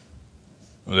ACH.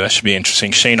 Well, that should be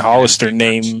interesting. Shane Hollister,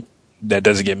 name that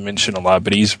doesn't get mentioned a lot,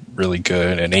 but he's really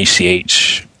good. And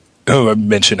ACH, I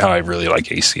mentioned how I really like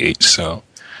ACH, so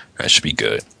that should be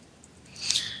good.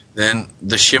 Then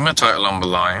the Shimmer title on the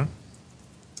line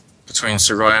between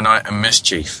Saraya Knight and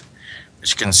Mischief,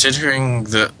 which, considering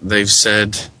that they've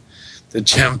said the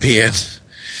champion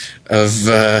of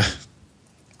the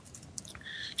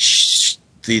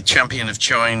champion of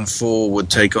Chine 4 would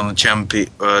take on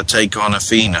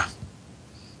Athena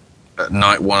at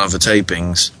night 1 of the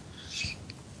tapings,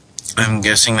 I'm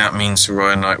guessing that means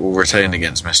Saraya Knight will retain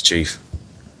against Mischief.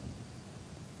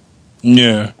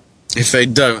 Yeah. If they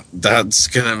don't, that's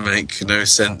going to make no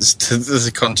sense to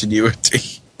the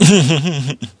continuity.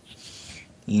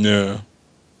 No.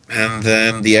 And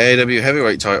then the AEW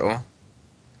Heavyweight title,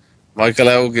 Michael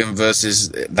Elgin versus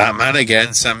that man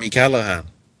again, Sami Callihan.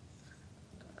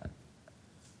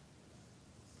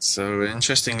 So,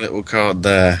 interesting little card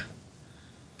there.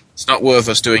 It's not worth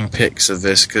us doing picks of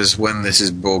this, because when this is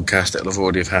broadcast, it'll have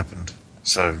already have happened.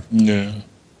 So, no.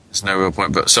 There's no real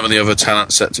point. But some of the other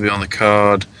talent set to be on the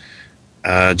card,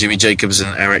 Jimmy Jacobs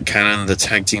and Eric Cannon, the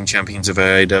tag team champions of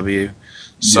AEW. Yeah.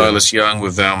 Silas Young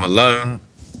with Val Malone.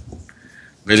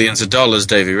 Millions of dollars,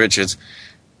 Davey Richards.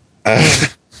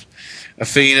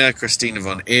 Athena, Christina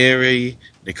Von Eerie,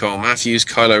 Nicole Matthews,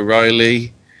 Kyle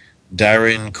O'Reilly,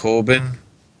 Darren Corbin,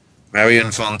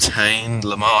 Marion Fontaine,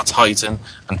 Lamar Titan,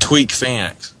 and Tweak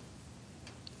Phoenix.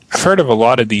 I've heard of a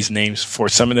lot of these names before.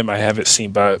 Some of them I haven't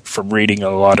seen, but from reading a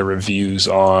lot of reviews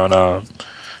on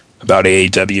about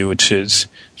AEW, which is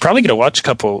probably going to watch a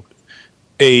couple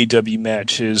AEW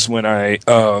matches when I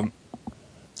or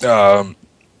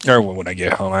when I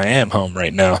get home. I am home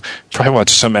right now. Probably watch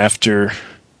some after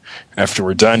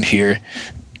we're done here.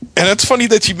 And it's funny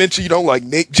that you mentioned you don't like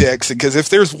Nick Jackson, because if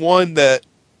there's one that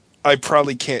I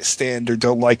probably can't stand or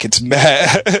don't like, it's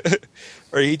Matt.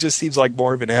 Or he just seems like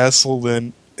more of an asshole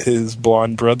than his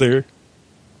blonde brother.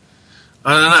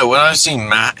 I don't know. When I've seen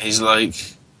Matt, he's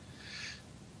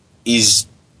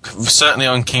certainly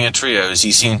on King of Trios,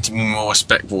 he seemed to be more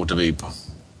respectful to people.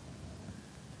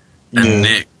 And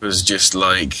Nick was just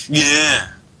like,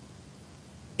 yeah.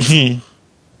 Yeah,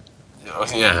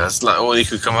 that's like all he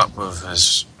could come up with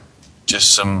was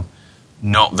just some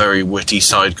not very witty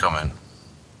side comment.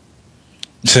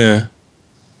 Yeah.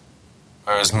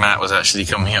 Whereas Matt was actually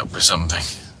coming up with something.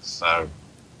 So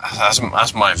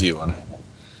that's my view on it.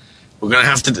 We're gonna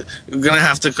have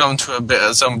to come to a bit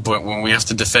at some point when we have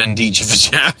to defend each of the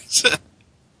jacks.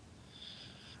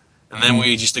 And then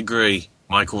we just agree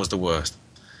Michael was the worst.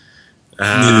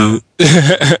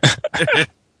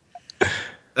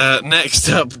 Next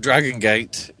up, Dragon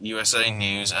Gate USA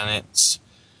News, and it's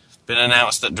been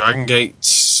announced that Dragon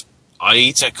Gate's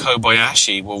Aita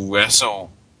Kobayashi will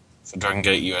wrestle for Dragon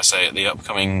Gate USA at the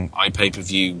upcoming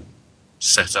iPay-per-view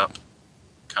setup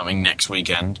coming next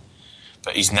weekend.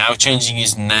 But he's now changing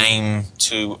his name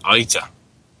to Aita,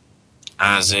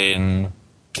 as in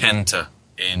Kenta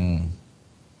in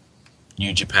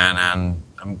New Japan, and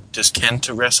does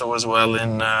Kenta wrestle as well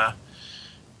in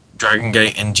Dragon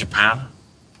Gate in Japan?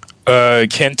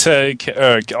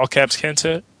 Kenta, all caps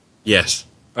Kenta? Yes.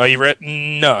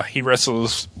 He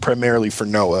wrestles primarily for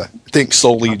Noah. I think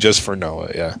solely just for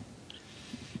Noah, yeah.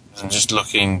 I'm just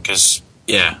looking, because,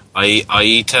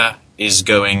 Aita is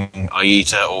going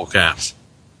Aita all caps.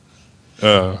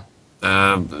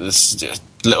 This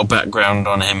little background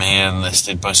on him here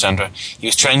listed by Sandra. He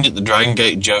was trained at the Dragon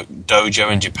Gate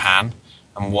dojo in Japan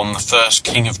and won the first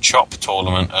King of Chop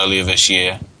tournament earlier this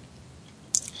year,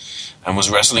 and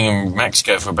was wrestling in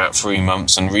Mexico for about 3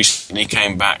 months, and recently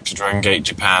came back to Dragon Gate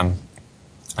Japan,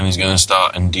 and he's going to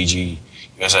start in DG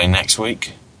USA next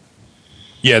week.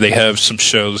 Yeah, they have some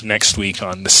shows next week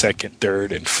on the 2nd,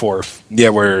 3rd, and 4th. Yeah,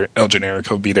 where El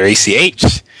Generico will be there.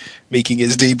 ACH making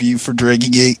his debut for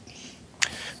Dragon Gate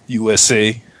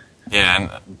USA. Yeah, and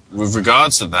with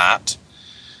regards to that,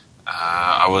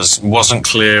 I wasn't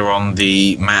clear on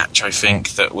the match, I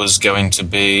think, that was going to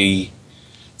be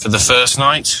for the first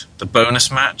night, the bonus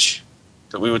match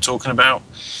that we were talking about.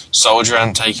 Soldier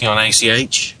and taking on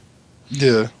ACH.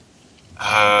 Yeah.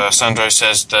 Sandro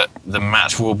says that the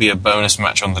match will be a bonus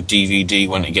match on the DVD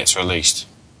when it gets released.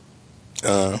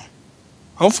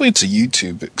 Hopefully it's a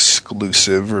YouTube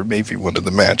exclusive, or maybe one of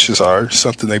the matches are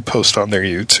something they post on their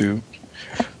YouTube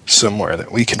somewhere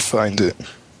that we can find it.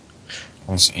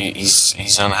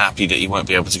 He's unhappy that he won't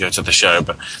be able to go to the show,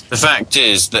 but the fact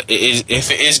is that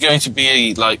if it is going to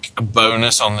be like a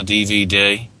bonus on the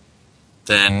DVD,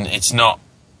 then it's not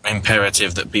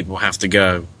imperative that people have to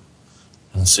go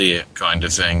and see it, kind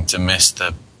of thing, to miss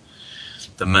the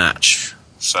match.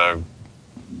 So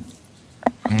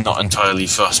I'm not entirely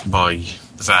fussed by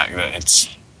the fact that it's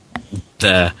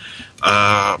there.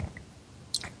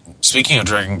 Speaking of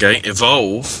Dragon Gate,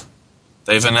 Evolve,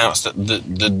 they've announced that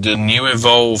the new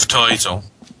Evolve title,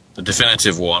 the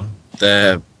definitive one,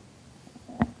 I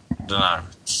don't know,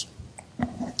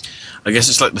 I guess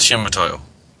it's like the Shimmer title,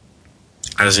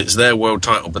 as it's their world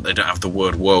title, but they don't have the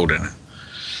word world in it.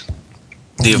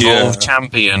 The Evolve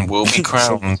champion will be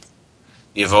crowned.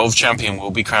 The Evolve champion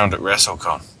will be crowned at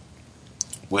WrestleCon,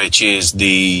 which is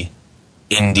the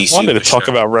indie. I wanted to talk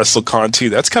about WrestleCon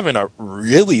too. That's coming up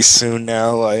really soon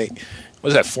now. Like,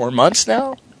 was that 4 months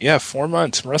now? Yeah, 4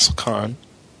 months. WrestleCon.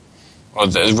 Well,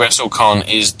 the WrestleCon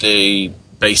is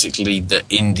basically the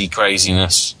indie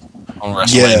craziness on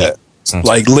WrestleMania. Yeah,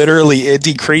 like literally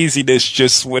indie craziness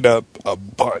just went up a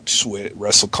bunch with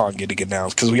WrestleCon getting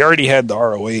announced, because we already had the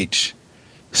ROH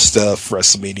stuff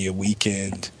WrestleMania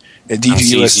weekend, and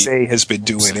DGUSA has been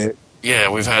doing it.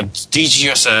 Yeah, we've had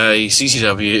DGUSA,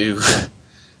 CCW,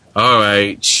 ROH,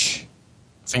 I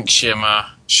think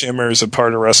Shimmer is a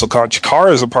part of WrestleCon.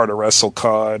 Chikara is a part of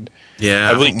WrestleCon. Yeah,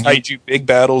 I believe Kaiju Big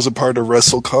Battle is a part of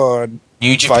WrestleCon.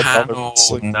 New Japan or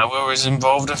Noah is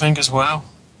involved, I think, as well.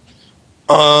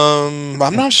 I'm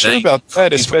not sure about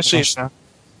that,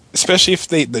 especially if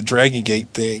the Dragon Gate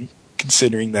thing,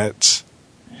 considering that's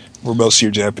where most of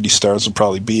your Japanese stars will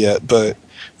probably be at. But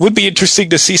would be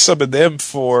interesting to see some of them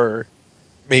for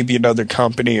maybe another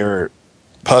company, or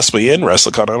possibly in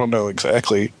WrestleCon. I don't know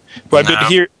exactly. But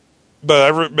I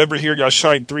remember hearing on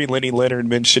Shine 3, Lenny Leonard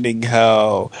mentioning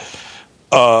how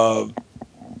How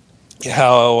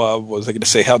what was I going to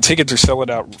say? How tickets are selling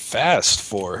out fast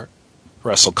for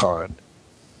WrestleCon.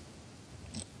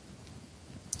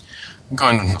 I'm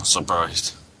kind of not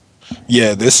surprised.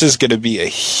 Yeah, this is going to be a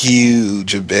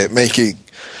huge event, making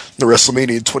the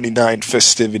WrestleMania 29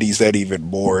 festivities that even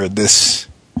more. This,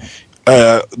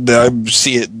 I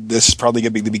see it. This is probably going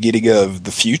to be the beginning of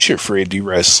the future for indie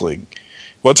wrestling.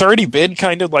 Well, it's already been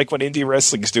kind of like what indie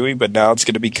wrestling is doing, but now it's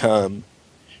going to become.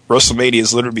 WrestleMania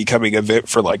is literally becoming an event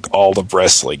for like all of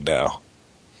wrestling now.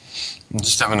 I'm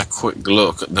just having a quick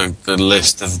look at the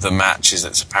list of the matches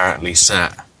that's apparently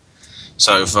set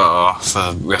so far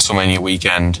for WrestleMania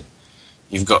weekend.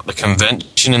 You've got the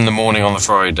convention in the morning on the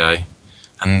Friday,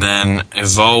 and then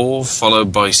Evolve,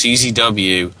 followed by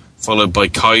CZW, followed by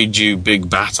Kaiju Big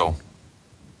Battle,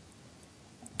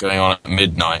 going on at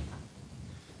midnight.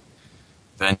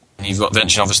 Then you've got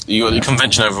the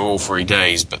convention over all 3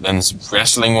 days, but then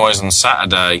wrestling-wise on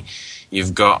Saturday,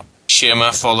 you've got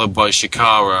Shimmer, followed by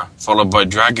Shikara, followed by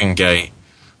Dragon Gate,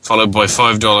 followed by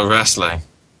 $5 Wrestling,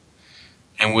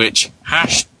 in which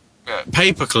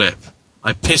paperclip.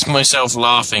 I pissed myself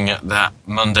laughing at that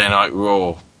Monday Night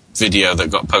Raw video that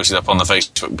got posted up on the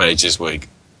Facebook page this week.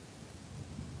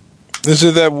 Is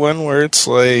it that one where it's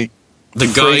like the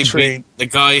guy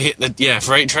hit the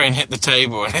Freight Train hit the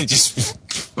table and it just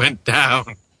went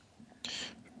down.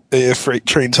 Yeah, Freight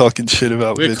Train talking shit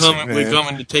about We're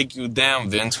coming to take you down,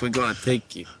 Vince. We're gonna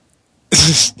take you.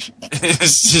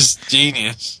 It's just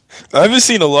genius. I haven't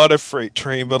seen a lot of Freight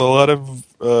Train, but a lot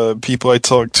of people I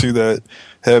talk to that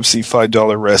have seen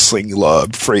 $5 Wrestling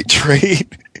love Freight Train.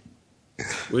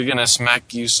 We're gonna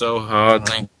smack you so hard, and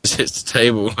then just hits the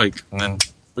table and then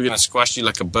we're gonna squash you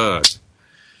like a bird.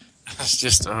 It's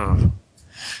just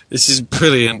this is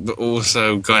brilliant, but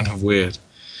also kind of weird.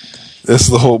 That's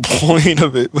the whole point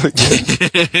of it. Well,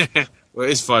 it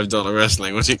is $5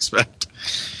 Wrestling. What do you expect?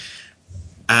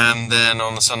 And then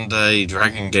on the Sunday,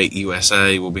 Dragon Gate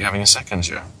USA will be having a second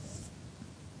show.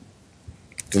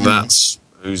 That's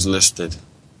who's listed.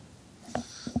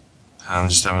 I'm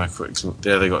just having a quick look.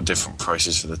 Yeah, they got different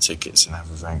prices for the tickets and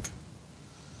everything.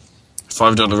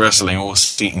 $5 Wrestling, all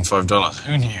seating $5.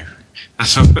 Who knew?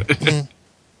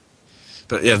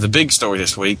 But yeah, the big story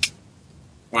this week.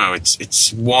 Well,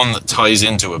 it's one that ties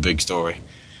into a big story.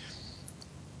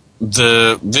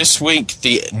 This week,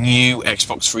 the new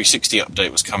Xbox 360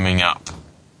 update was coming out,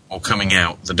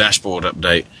 the dashboard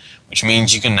update, which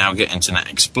means you can now get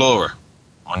Internet Explorer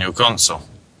on your console.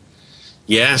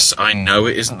 Yes, I know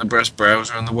it isn't the best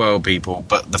browser in the world, people,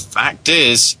 but the fact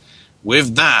is,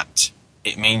 with that,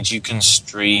 it means you can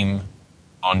stream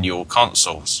on your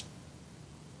consoles.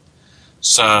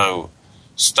 So,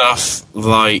 stuff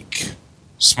like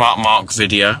Smart Mark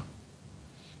Video,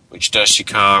 which does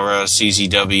Shikara,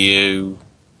 CZW,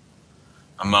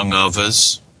 among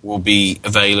others, will be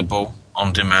available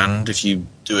on demand if you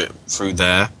do it through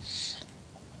there.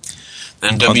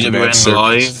 Then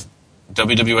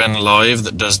WWN Live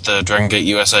that does the Dragon Gate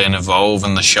USA and Evolve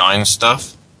and the Shine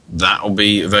stuff, that will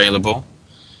be available.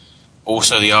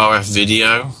 Also the RF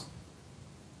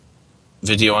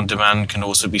video on demand can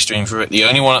also be streamed through it. The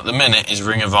only one at the minute is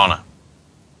Ring of Honor.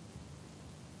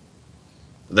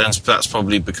 Then that's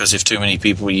probably because if too many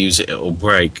people use it, it'll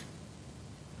break.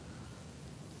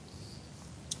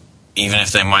 Even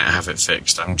if they might have it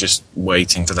fixed. I'm just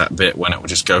waiting for that bit when it will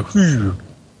just go.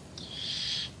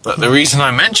 But the reason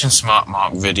I mentioned Smart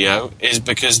Mark Video is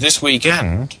because this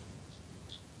weekend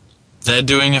they're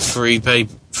doing a free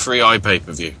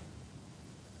iPay-per-view,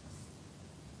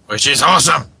 which is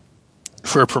awesome.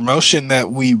 For a promotion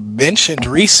that we mentioned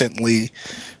recently.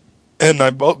 And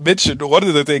I mentioned, one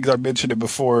of the things I mentioned it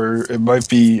before, it might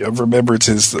be of remembrance,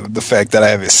 is the fact that I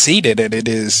haven't seen it, and it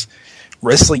is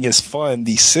Wrestling is Fun,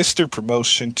 the sister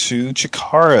promotion to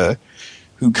Chikara,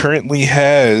 who currently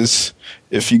has,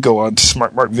 if you go on to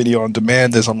Smart Mark Video on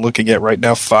Demand, as I'm looking at right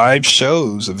now, 5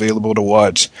 shows available to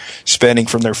watch, spanning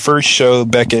from their first show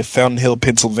back at Fountain Hill,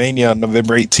 Pennsylvania on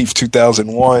November 18th,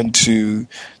 2001, to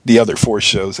the other 4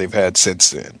 shows they've had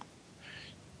since then.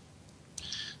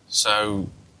 So...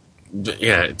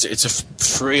 yeah, it's a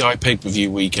free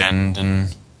iPay-per-view weekend,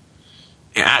 and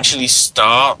it actually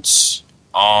starts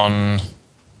on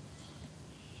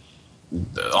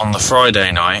the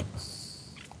Friday night,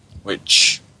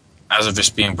 which, as of this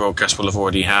being broadcast, will have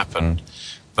already happened.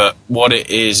 But what it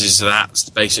is that's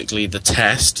basically the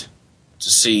test to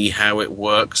see how it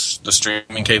works, the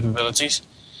streaming capabilities.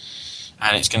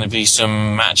 And it's going to be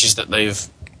some matches that they've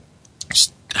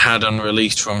had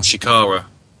unreleased from Shikara,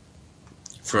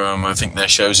 from, I think, their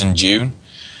shows in June.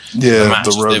 Yeah,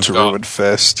 the Road to Ruin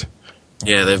Fest.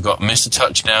 Yeah, they've got Mr.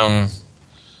 Touchdown.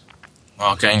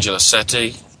 Archangel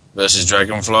Asceti versus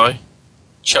Dragonfly,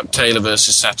 Chuck Taylor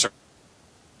versus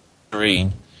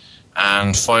Saturnine,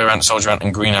 and Fire Ant, Soldier Ant,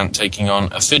 and Green Ant taking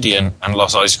on Ophidian and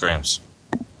Los Ice Creams.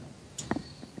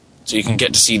 So you can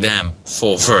get to see them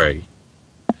for free.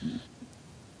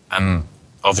 And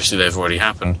obviously they've already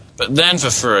happened. But then for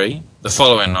free, the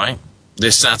following night,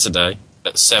 this Saturday,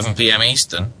 at 7 p.m.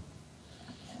 Eastern,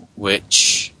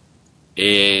 which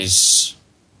is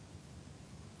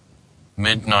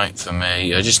midnight for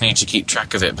me. I just need to keep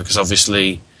track of it because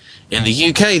obviously in the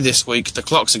UK this week the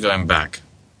clocks are going back.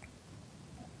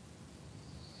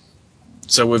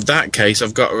 So with that case,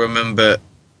 I've got to remember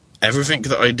everything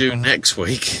that I do next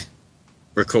week,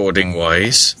 recording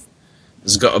wise,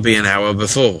 has got to be an hour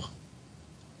before,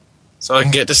 so I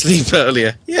can get to sleep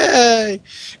earlier. Yay!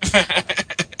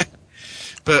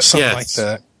 But something like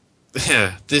that.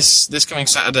 Yeah, this coming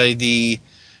Saturday, the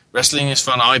Wrestling is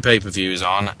Fun iPay-per-view is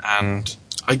on, and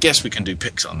I guess we can do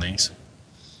picks on these.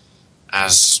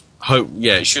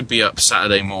 It should be up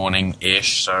Saturday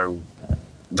morning-ish, so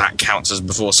that counts as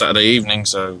before Saturday evening,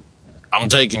 so I'm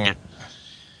taking it.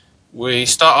 We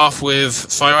start off with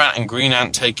Fire Ant and Green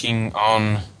Ant taking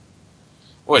on,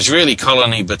 it's really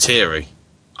Colony Bateri.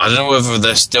 I don't know whether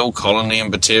they're still Colony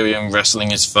and Bateri and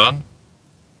Wrestling is Fun.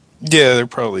 Yeah, there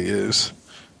probably is.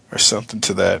 Or something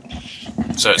to that.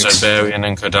 So it's Oberian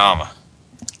and Kodama.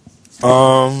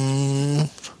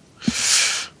 Oh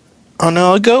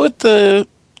no, I'll go with the...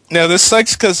 Now this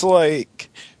sucks because,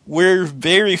 we're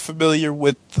very familiar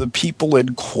with the people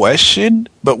in question,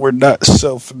 but we're not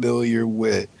so familiar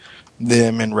with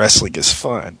them in Wrestling is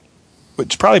Fun.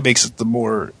 Which probably makes it the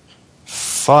more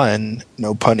fun,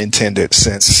 no pun intended,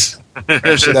 since...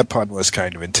 Actually, that pun was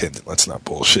kind of intended. Let's not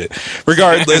bullshit.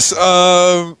 Regardless,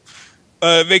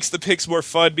 it makes the picks more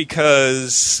fun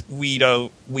because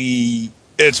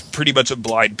it's pretty much a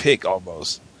blind pick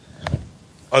almost.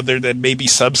 Other than maybe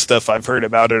some stuff I've heard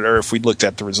about it or if we looked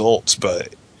at the results,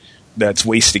 but that's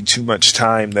wasting too much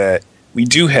time that we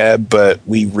do have, but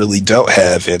we really don't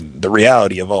have in the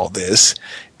reality of all this.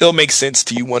 It'll make sense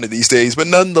to you one of these days, but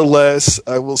nonetheless,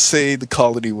 I will say the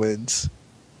Colony wins.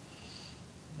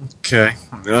 Okay.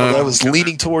 I was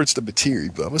leaning towards the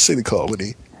Bateri, but I'm going to say the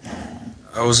Colony.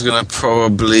 I was going to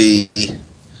probably...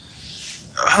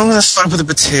 I'm going to start with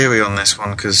the Bateri on this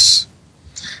one, because...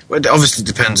 it obviously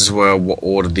depends as well what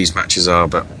order these matches are,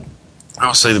 but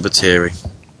I'll say the Bateri,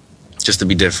 just to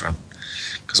be different,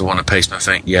 because I want to paint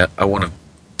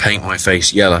my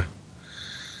face yellow.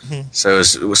 Mm-hmm.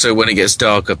 So when it gets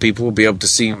darker, people will be able to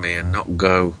see me and not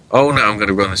go, oh no, I'm going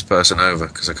to run this person over,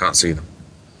 because I can't see them.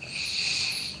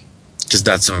 Just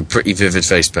add some pretty vivid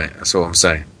face paint, that's all I'm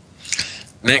saying.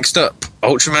 Next up,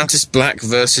 Ultramantis Black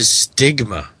versus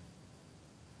Stigma.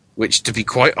 Which, to be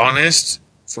quite honest,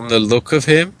 from the look of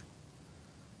him,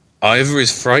 either is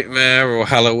Frightmare or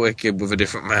Hallowicked with a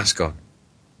different mask on.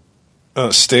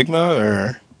 Stigma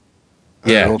or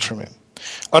Ultraman?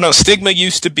 Oh no, Stigma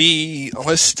used to be...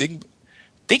 I think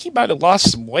he might have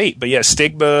lost some weight, but yeah,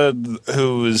 Stigma,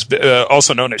 who is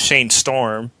also known as Shane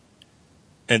Storm,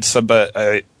 and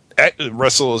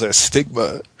wrestles as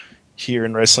Stigma here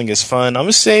in Wrestling is Fun. I'm going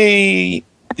to say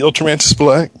Ultramantis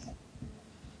Black.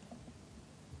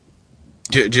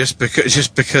 Just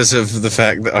because of the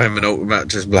fact that I'm an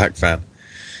Ultramantis Black fan.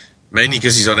 Mainly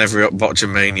because he's on every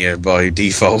Botchamania by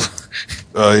default.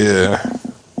 Oh, yeah.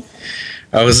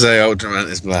 I would say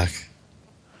Ultramantis Black.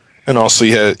 And also,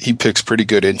 he picks pretty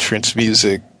good entrance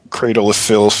music. Cradle of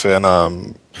Filth and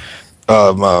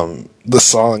the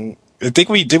song... I think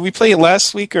did we play it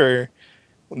last week or...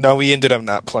 No, we ended up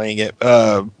not playing it.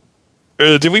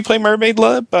 Did we play Mermaid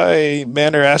Love by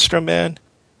Man or Astro Man?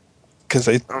 Because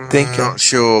I'm not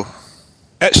sure.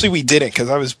 Actually, we didn't, because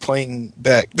I was playing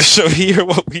back to show here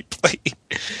what we played.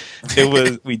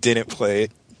 We didn't play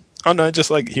it. Oh no, I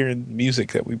just like hearing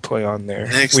music that we play on there.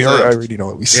 I already know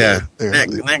what we said. Yeah.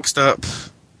 Next up,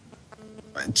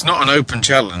 it's not an open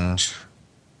challenge,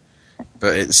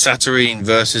 but it's Saturnine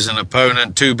versus an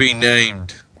opponent to be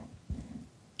named.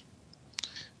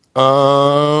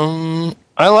 I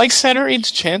like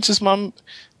Saturnine's chances, Mom.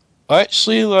 I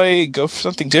actually go for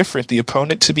something different. The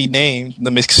opponent to be named,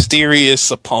 the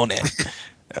mysterious opponent.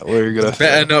 We're gonna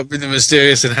better not be the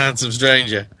mysterious and handsome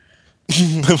stranger.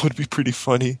 That would be pretty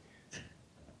funny.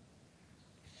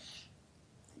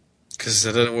 Because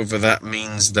I don't know whether that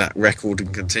means that record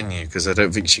can continue. Because I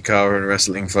don't think Shikara and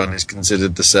Wrestling Fun is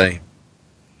considered the same.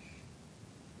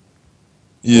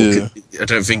 Yeah. I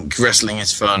don't think Wrestling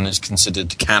is Fun is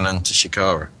considered canon to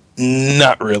Shikara.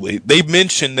 Not really. They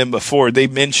mentioned them before. They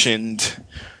mentioned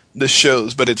the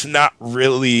shows, but it's not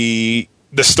really...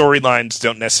 The storylines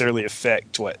don't necessarily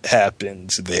affect what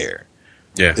happens there.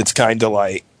 it's kind of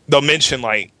like they'll mention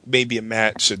like maybe a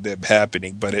match of them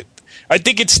happening, but I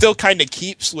think it still kind of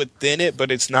keeps within it,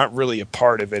 but it's not really a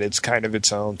part of it. It's kind of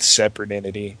its own separate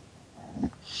entity.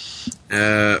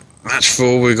 Match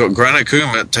 4, we've got Granite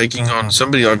Kuma taking on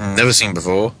somebody I've never seen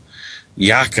before,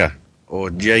 Yaka or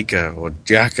Jaka or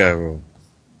Jaka or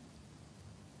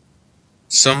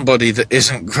somebody that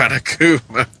isn't Granite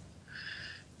Kuma.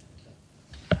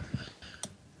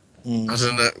 I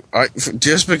don't know.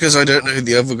 Just because I don't know who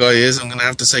the other guy is, I'm going to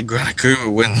have to say Granite Kuma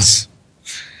wins.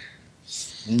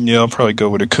 Yeah, I'll probably go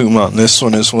with Akuma on this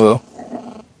one as well.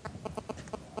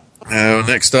 Now,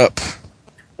 next up,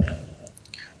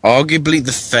 arguably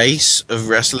the face of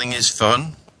Wrestling is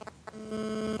Fun,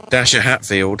 Dasha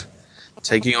Hatfield,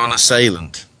 taking on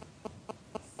Assailant.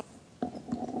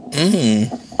 I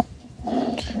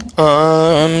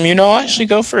actually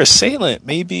go for Assailant.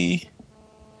 Maybe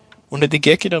one of the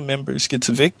Gekido members gets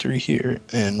a victory here,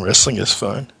 and Wrestling is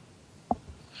Fun.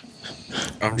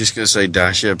 I'm just going to say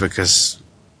Dasha because,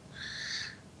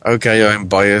 okay, I'm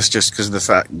biased just because of the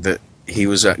fact that he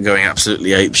was going absolutely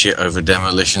apeshit over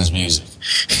Demolition's music.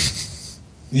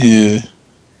 Yeah.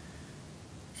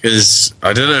 Because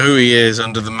I don't know who he is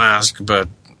under the mask, but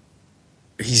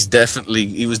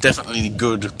he was definitely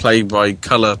good played by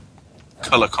color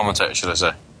commentator, should I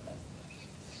say.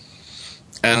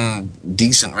 And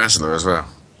decent wrestler as well.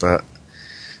 But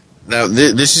now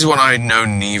this is one I know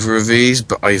neither of these,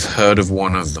 but I've heard of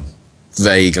one of them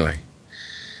vaguely.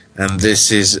 And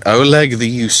this is Oleg the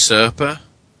Usurper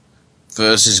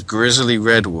versus Grizzly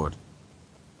Redwood.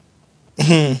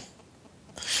 Well,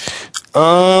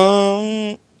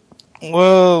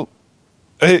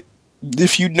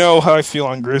 if you know how I feel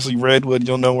on Grizzly Redwood,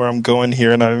 you'll know where I'm going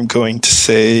here, and I'm going to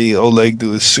say Oleg the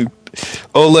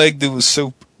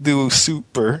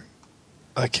Usurper.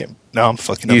 I can't. Now I'm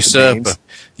fucking up the names.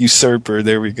 Usurper.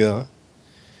 There we go.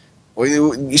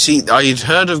 Well, you see, I'd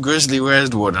heard of Grizzly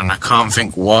Redwood, and I can't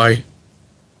think why.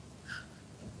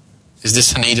 Is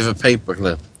this in need of a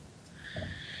paperclip?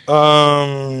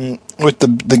 With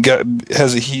the guy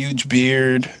has a huge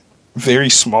beard, very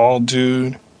small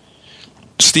dude.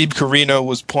 Steve Carino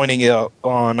was pointing out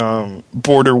on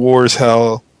Border Wars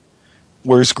how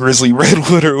where's Grizzly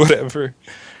Redwood or whatever,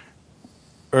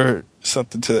 or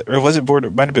something or was it Border?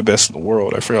 Might have been Best in the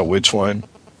World. I forgot which one.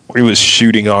 Where he was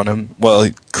shooting on him. Well,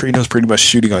 Carino's pretty much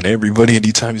shooting on everybody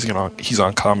anytime he's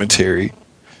on commentary,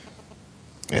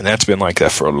 and that's been like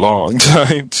that for a long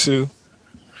time too.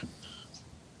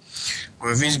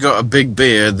 Well, if he's got a big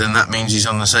beard, then that means he's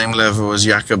on the same level as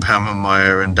Jakob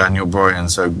Hammermeyer and Daniel Bryan.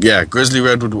 So, yeah, Grizzly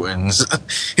Redwood wins.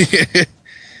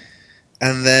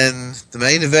 And then the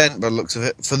main event, by the looks of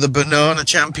it, for the Banana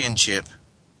Championship.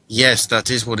 Yes, that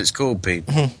is what it's called, Pete.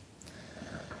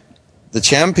 The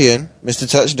champion, Mr.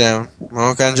 Touchdown,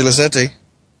 Mark Angelisetti,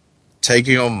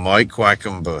 taking on Mike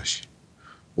Quackenbush.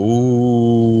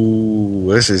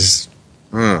 Ooh, this is...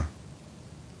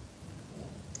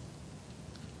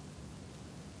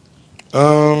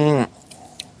 I'm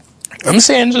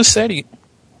saying Angelisetti.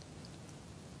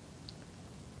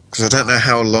 Because I don't know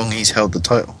how long he's held the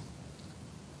title.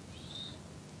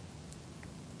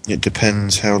 It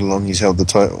depends how long he's held the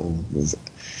title.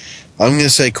 I'm going to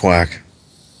say Quack.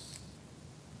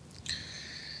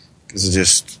 Because I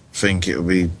just think it'll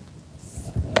be...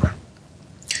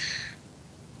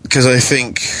 Because I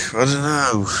think... I don't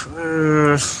know.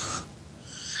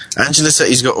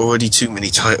 Angelisetti's got already too many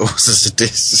titles as it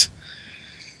is.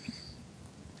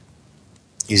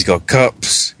 He's got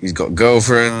cups. He's got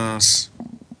girlfriends.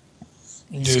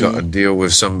 He's got to deal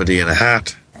with somebody in a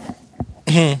hat.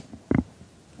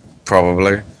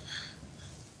 Probably.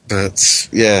 But,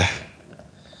 yeah.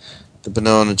 The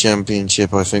Banana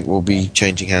Championship, I think, will be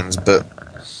changing hands. But,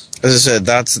 as I said,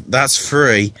 that's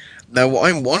free. Now,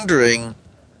 what I'm wondering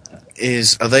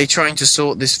is, are they trying to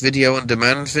sort this video on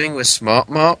demand thing with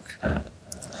SmartMark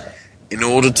in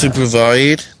order to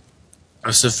provide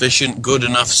a sufficient good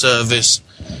enough service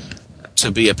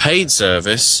to be a paid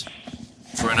service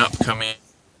for an upcoming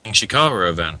Shikara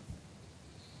event?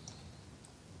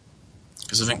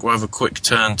 Because I think we'll have a quick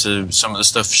turn to some of the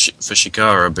stuff for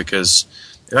Shikara, because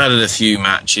they've added a few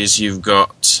matches. You've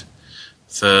got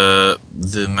for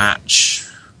the match...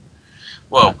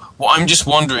 Well, what I'm just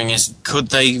wondering is, could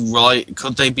they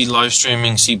be live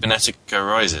streaming Cybernetica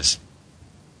Rises?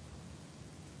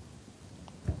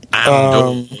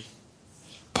 And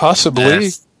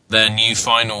possibly their new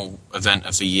final event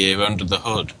of the year, Under the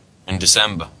Hood, in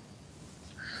December.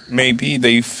 Maybe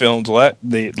they filmed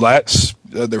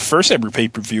their first ever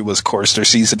pay-per-view was, of course, their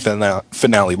season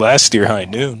finale last year, High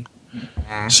Noon.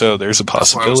 So there's a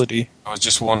possibility. I was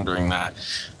just wondering that.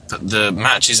 the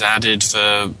matches added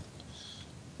for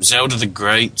Zelda the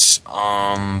Great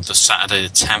on the Saturday the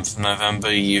 10th of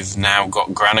November. You've now got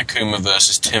Granakuma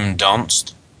versus Tim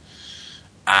Donst.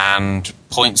 And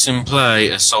points in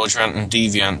play as Soldier Ant and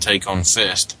Deviant take on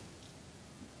Fist.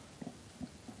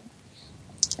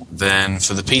 Then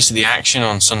for the piece of the action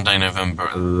on Sunday, November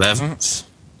 11th,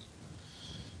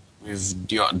 we've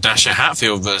got Dasher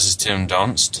Hatfield versus Tim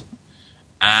Donst.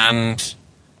 And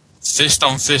fist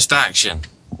on fist action.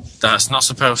 That's not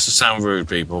supposed to sound rude,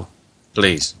 people.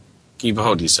 Please, keep a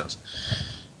hold of yourselves.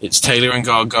 It's Taylor and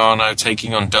Gargano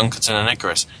taking on Dunkerton and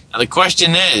Icarus. Now the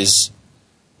question is,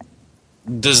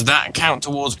 does that count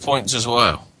towards points as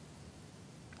well?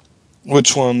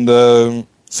 Which one? The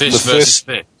Fist versus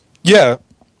Fist. Yeah,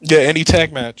 any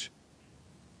tag match.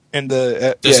 And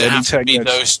the does it have to be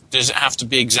those? Does it have to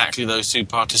be exactly those two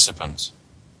participants?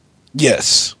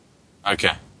 Yes.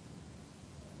 Okay.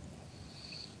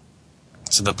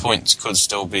 So the points could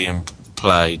still be in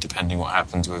play depending what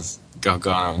happens with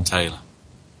Gargano and Taylor.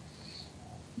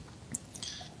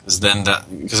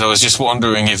 Because I was just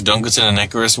wondering if Dunkerton and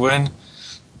Icarus win,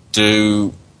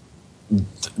 do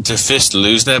Fist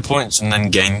lose their points and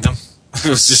then gain them? I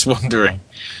was just wondering.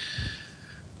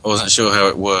 I wasn't sure how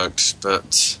it worked,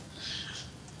 but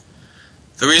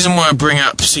the reason why I bring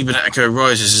up Cybernetico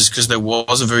Rises is because there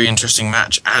was a very interesting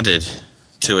match added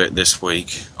to it this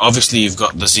week. Obviously, you've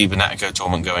got the Cybernetico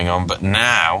tournament going on, but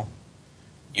now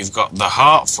you've got the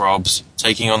Heartthrobs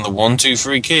taking on the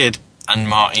 1-2-3 Kid and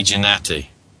Marty Jannetty,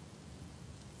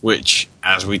 which,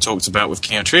 as we talked about with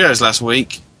King of Trios last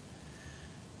week,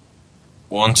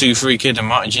 1-2-3 Kid and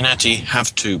Marty Jannetty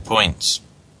have 2 points.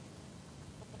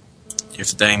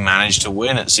 If they manage to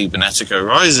win at Cybernetico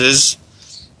Rises,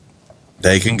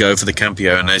 they can go for the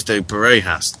Campeones de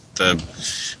Parejas,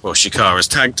 Shikara's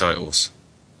tag titles.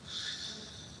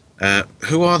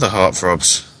 Who are the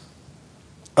Heartthrobs?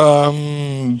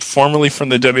 Formerly from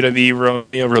the WWE,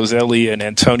 Romeo Roselli and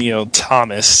Antonio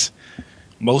Thomas.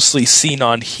 Mostly seen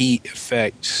on Heat. In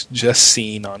fact, just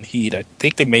seen on Heat. I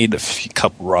think they made a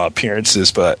couple Raw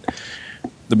appearances, but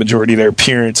the majority of their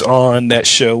appearance on that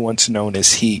show once known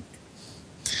as Heat.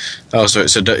 Oh, so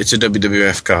it's a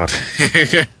WWF card.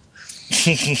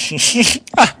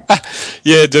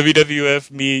 Yeah,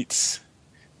 WWF meets.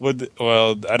 I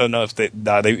don't know if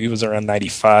it was around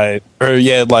 95. Or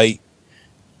yeah,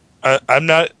 I'm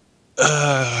not.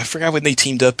 I forgot when they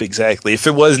teamed up exactly. If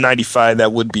it was 95,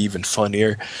 that would be even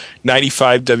funnier.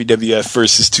 95 WWF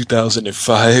versus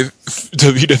 2005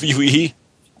 WWE.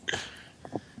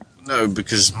 No,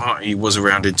 because Marty was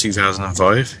around in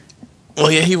 2005.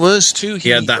 Well, yeah, he was too. He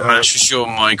had that match with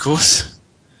Shawn Michaels.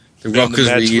 The Rockers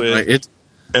reunited.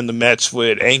 And the match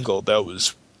with Angle, that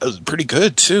was pretty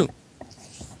good too.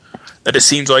 And it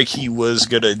seems like he was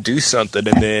gonna do something,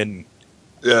 and then,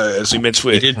 as we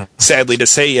mentioned, sadly to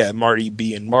say, Marty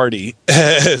being Marty,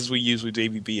 as we use with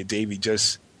Davey B and Davey,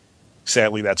 just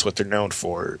sadly that's what they're known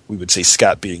for. We would say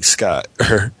Scott being Scott,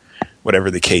 or whatever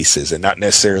the case is, and not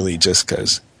necessarily just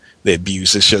because they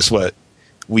abuse. It's just what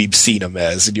we've seen them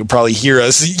as, and you'll probably hear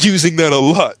us using that a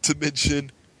lot to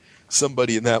mention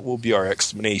somebody, and that will be our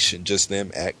explanation. Just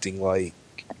them acting like,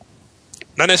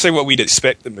 not necessarily what we'd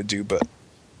expect them to do, but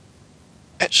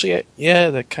actually, yeah,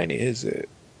 that kind of is it.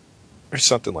 Or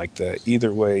something like that.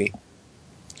 Either way,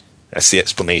 that's the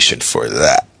explanation for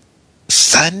that.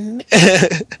 Son?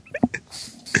 With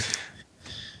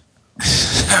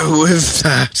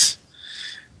that,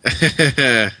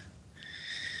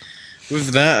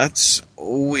 that's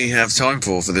all we have time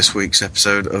for this week's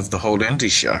episode of the Whole Indy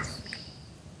Show.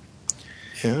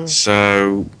 Yeah.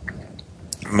 So,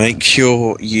 make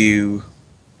sure you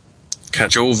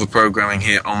catch all the programming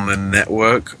here on the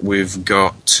network. We've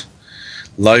got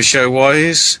live show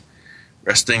wise,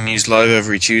 Wrestling News Live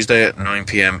every Tuesday at 9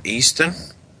 PM Eastern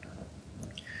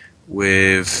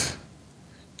with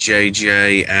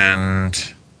JJ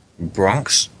and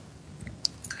Bronx.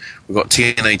 We've got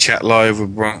TNA Chat Live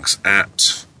with Bronx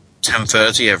at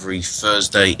 10:30 every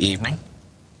Thursday evening.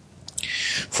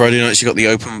 Friday nights you got the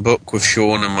Open Book with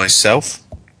Sean and myself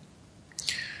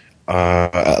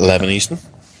at 11 Eastern.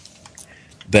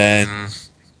 Then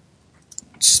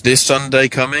this Sunday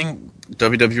coming,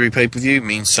 WWE pay-per-view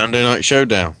means Sunday Night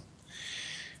Showdown,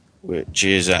 which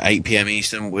is at 8 PM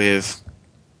Eastern with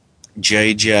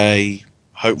JJ,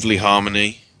 hopefully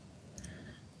Harmony,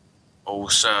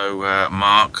 also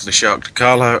Mark the Shark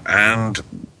DiCarlo, and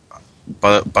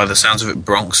by the sounds of it,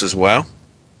 Bronx as well.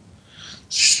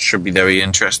 Should be very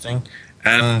interesting.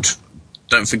 And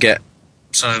don't forget,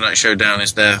 Sunday Night Showdown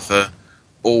is there for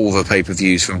all the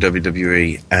pay-per-views from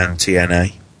WWE and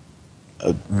TNA.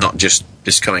 Not just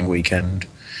this coming weekend.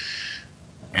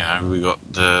 we got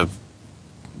the...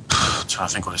 I'm trying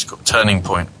to think what it's called. Turning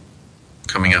Point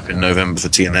coming up in November for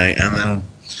TNA, and then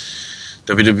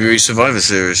WWE Survivor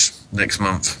Series next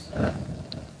month.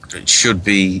 It should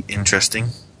be interesting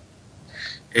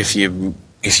if you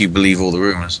believe all the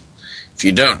rumors. If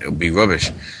you don't, it'll be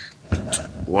rubbish. But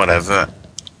whatever.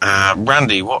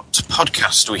 Randy, what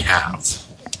podcast do we have?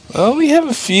 Well, we have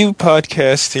a few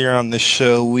podcasts here on the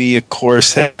show. We, of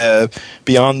course, have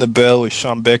Beyond the Bell with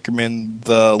Sean Beckerman,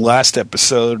 the last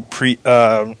episode,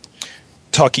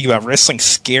 talking about wrestling's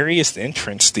scariest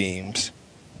entrance themes.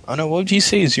 I don't know, what would you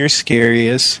say is your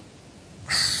scariest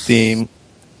theme?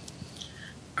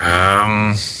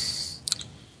 I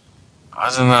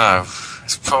don't know.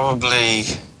 It's probably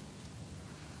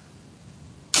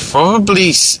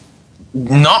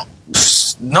not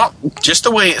just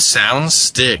the way it sounds,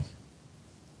 Sting.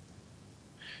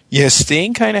 Yeah,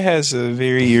 Sting kind of has a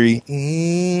very eerie...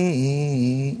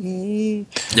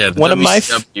 Yeah, the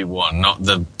WCW one, not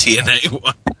the TNA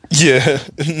one. Yeah,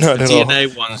 not at all. The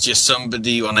TNA one's just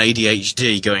somebody on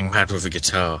ADHD going mad with a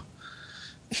guitar.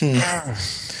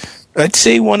 I'd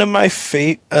say one of my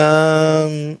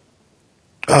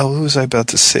what was I about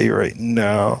to say right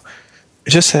now? I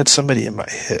just had somebody in my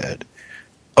head.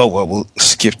 Oh, well, we'll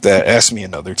skip that. Ask me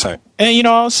another time. And,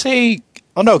 I'll say...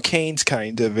 Oh, no, Kane's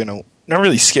kind of, not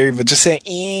really scary, but just saying...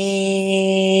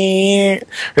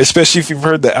 Especially if you've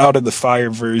heard the Out of the Fire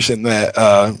version that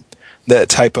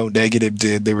Typo Negative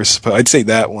did. I'd say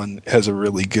that one has a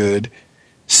really good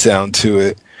sound to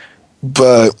it.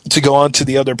 But to go on to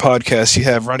the other podcasts, you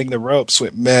have Running the Ropes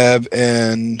with Mev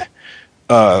and...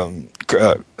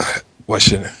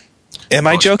 Am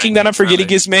I joking that I'm forgetting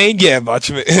his name? Yeah,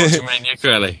 Botchamania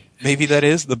Crowley. Maybe that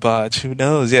is the botch. Who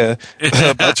knows? Yeah.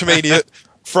 Botchamania.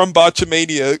 From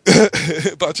Botchamania.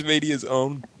 Botchamania's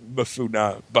own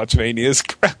Bafuna. Botchamania's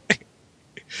Crowley.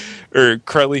 Or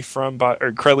Crowley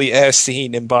Crowley as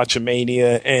seen in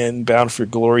Botchamania and Bound for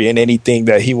Glory, and anything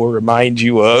that he will remind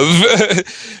you of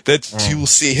that you will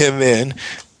see him in.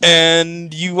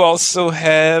 And you also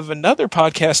have another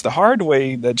podcast, The Hard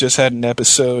Way, that just had an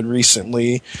episode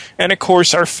recently. And, of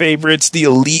course, our favorites, the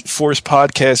Elite Force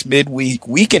Podcast Midweek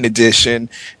Weekend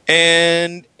Edition.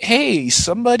 And, hey,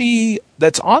 somebody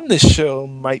that's on this show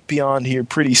might be on here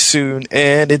pretty soon,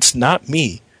 and it's not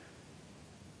me.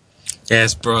 Yeah,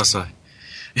 it's Brosai.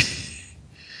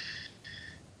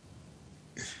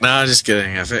 No, just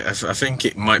kidding. I think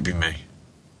it might be me.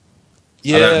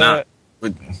 Yeah. I don't know.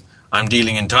 I'm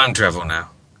dealing in time travel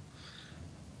now.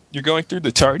 You're going through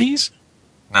the TARDIS?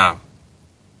 No.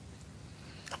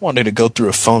 I wanted to go through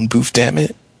a phone booth, damn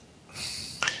it.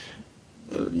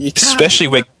 Especially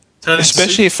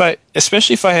if I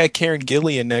had Karen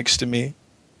Gillian next to me.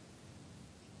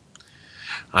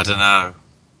 I don't know.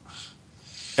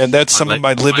 And that's some of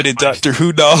my limited Doctor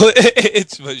Who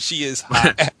knowledge, but she is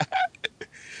hot.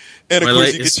 And of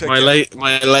course,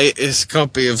 my latest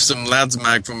copy of some lads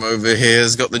mag from over here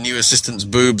has got the new assistant's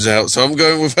boobs out, so I'm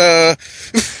going with her.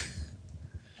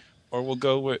 Or we'll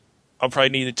go with... I'll probably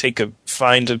need to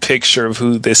find a picture of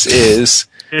who this is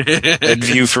and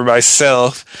view for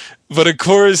myself. But of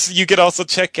course, you can also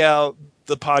check out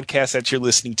the podcast that you're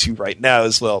listening to right now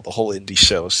as well, the Whole Indy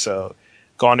Show. So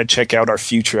go on and check out our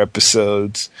future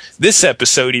episodes. This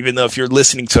episode, even though if you're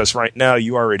listening to us right now,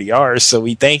 you already are. So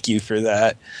we thank you for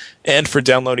that. And for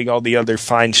downloading all the other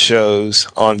fine shows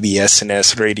on the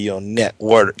SNS Radio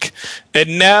Network.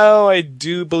 And now I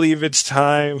do believe it's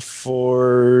time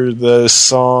for the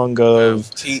song of...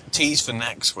 Tease for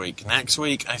next week. Next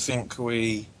week, I think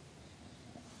we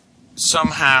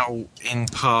somehow, in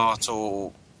part,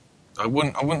 or... I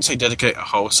wouldn't say dedicate a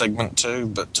whole segment to,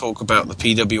 but talk about the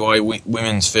PWI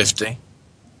Women's 50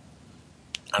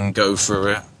 and go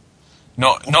through it.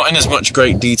 Not in as much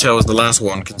great detail as the last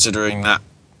one, considering that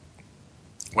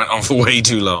went on for way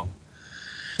too long.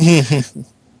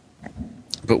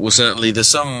 But there's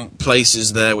some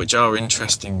places there which are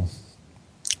interesting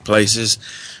places.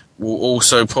 We'll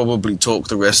also probably talk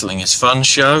the Wrestling is Fun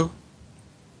show.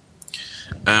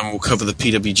 And we'll cover the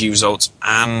PWG results,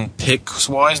 and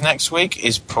picks-wise next week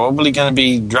is probably going to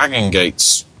be Dragon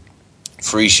Gate's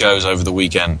free shows over the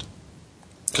weekend.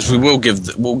 Because we'll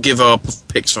give our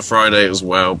picks for Friday as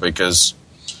well, because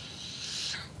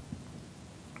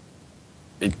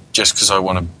I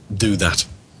want to do that.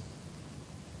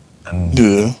 And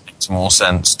it makes more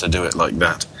sense to do it like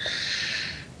that.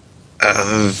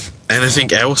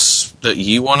 Anything else that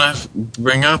you want to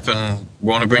bring up and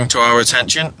want to bring to our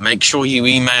attention, make sure you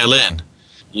email in.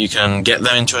 You can get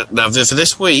them into it. Now, for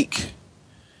this week,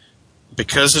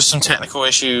 because of some technical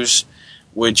issues,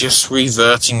 we're just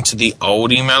reverting to the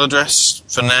old email address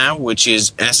for now, which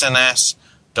is sns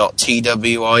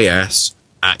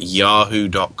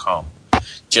randy.twis@yahoo.com.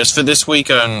 Just for this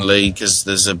week only, because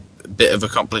there's a bit of a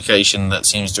complication that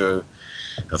seems to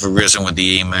have arisen with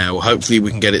the email. Hopefully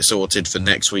we can get it sorted for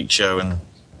next week's show, and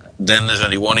then there's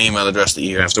only one email address that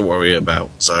you have to worry about.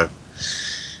 So,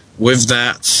 with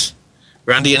that,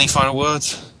 Randy, any final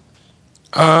words?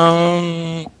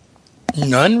 None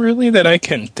really that I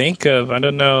can think of. I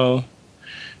don't know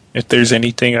if there's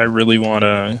anything I really want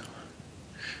to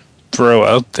throw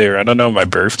out there. I don't know. My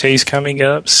birthday's coming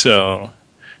up, so...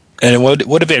 And it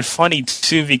would have been funny,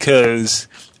 too, because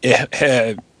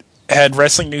it had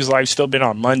Wrestling News Live still been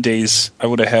on Mondays, I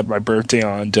would have had my birthday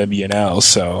on WNL,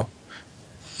 so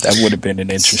that would have been an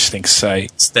interesting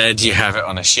sight. Instead, you have it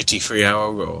on a shitty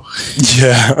 3-hour Raw.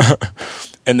 Yeah.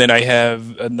 And then I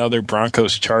have another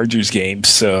Broncos-Chargers game,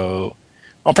 so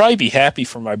I'll probably be happy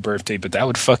for my birthday, but that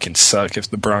would fucking suck if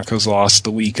the Broncos lost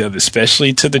the week of,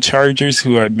 especially to the Chargers,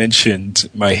 who I mentioned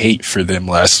my hate for them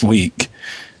last week.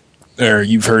 Or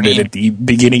you've heard it at the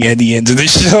beginning and the end of the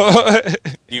show.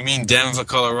 You mean Denver,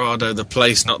 Colorado, the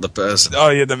place, not the person? Oh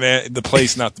yeah, the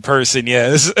place, not the person.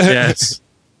 Yes. Yes.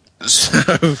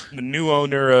 So the new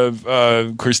owner of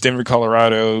course, Denver,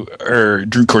 Colorado, or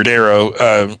Drew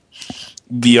Cordero,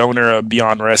 the owner of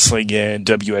Beyond Wrestling and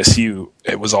WSU,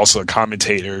 it was also a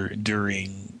commentator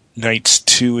during nights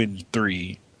 2 and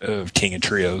 3 of King of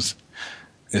Trios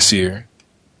this year.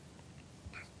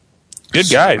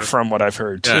 Good guy, from what I've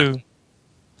heard, too. Yeah.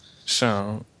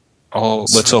 So,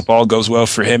 let's hope all goes well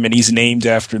for him. And he's named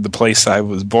after the place I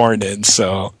was born in,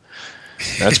 so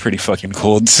that's pretty fucking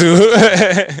cool, too.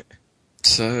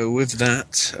 So, with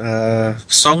that,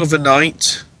 Song of the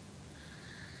Night,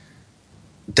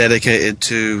 dedicated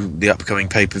to the upcoming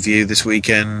pay-per-view this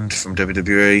weekend from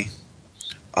WWE.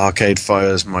 Arcade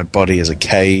Fire's My Body is a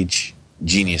Cage.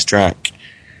 Genius track.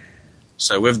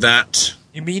 So, with that...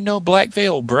 You mean no Black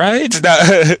Veil Brides? No,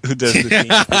 who does the theme?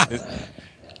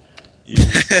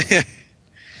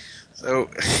 So,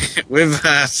 with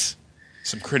that...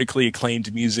 Some critically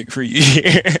acclaimed music for you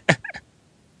here.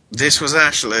 This was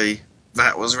Ashley,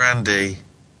 that was Randy,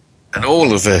 and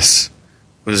all of this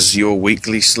was your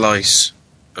weekly slice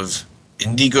of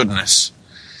indie goodness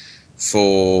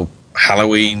for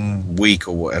Halloween week,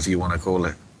 or whatever you want to call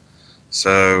it.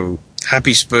 So,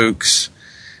 happy spooks,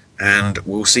 and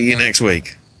we'll see you next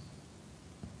week.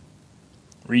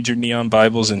 Read your neon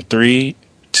Bibles in 3,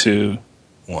 2,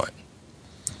 1.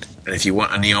 And if you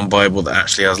want a neon Bible that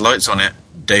actually has lights on it,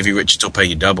 Davey Richards will pay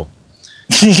you double.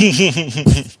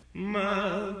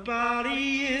 My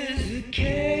body is a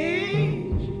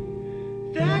cage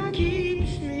that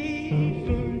keeps me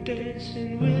from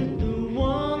dancing with the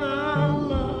one I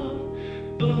love,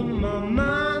 but my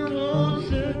mind holds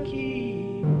the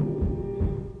key.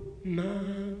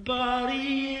 My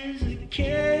body is a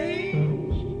cage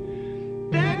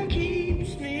that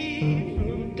keeps me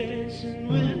from dancing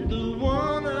with the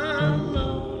one I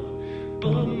love,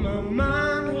 but my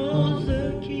mind holds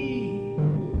the key.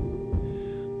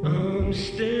 I'm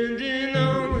standing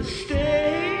on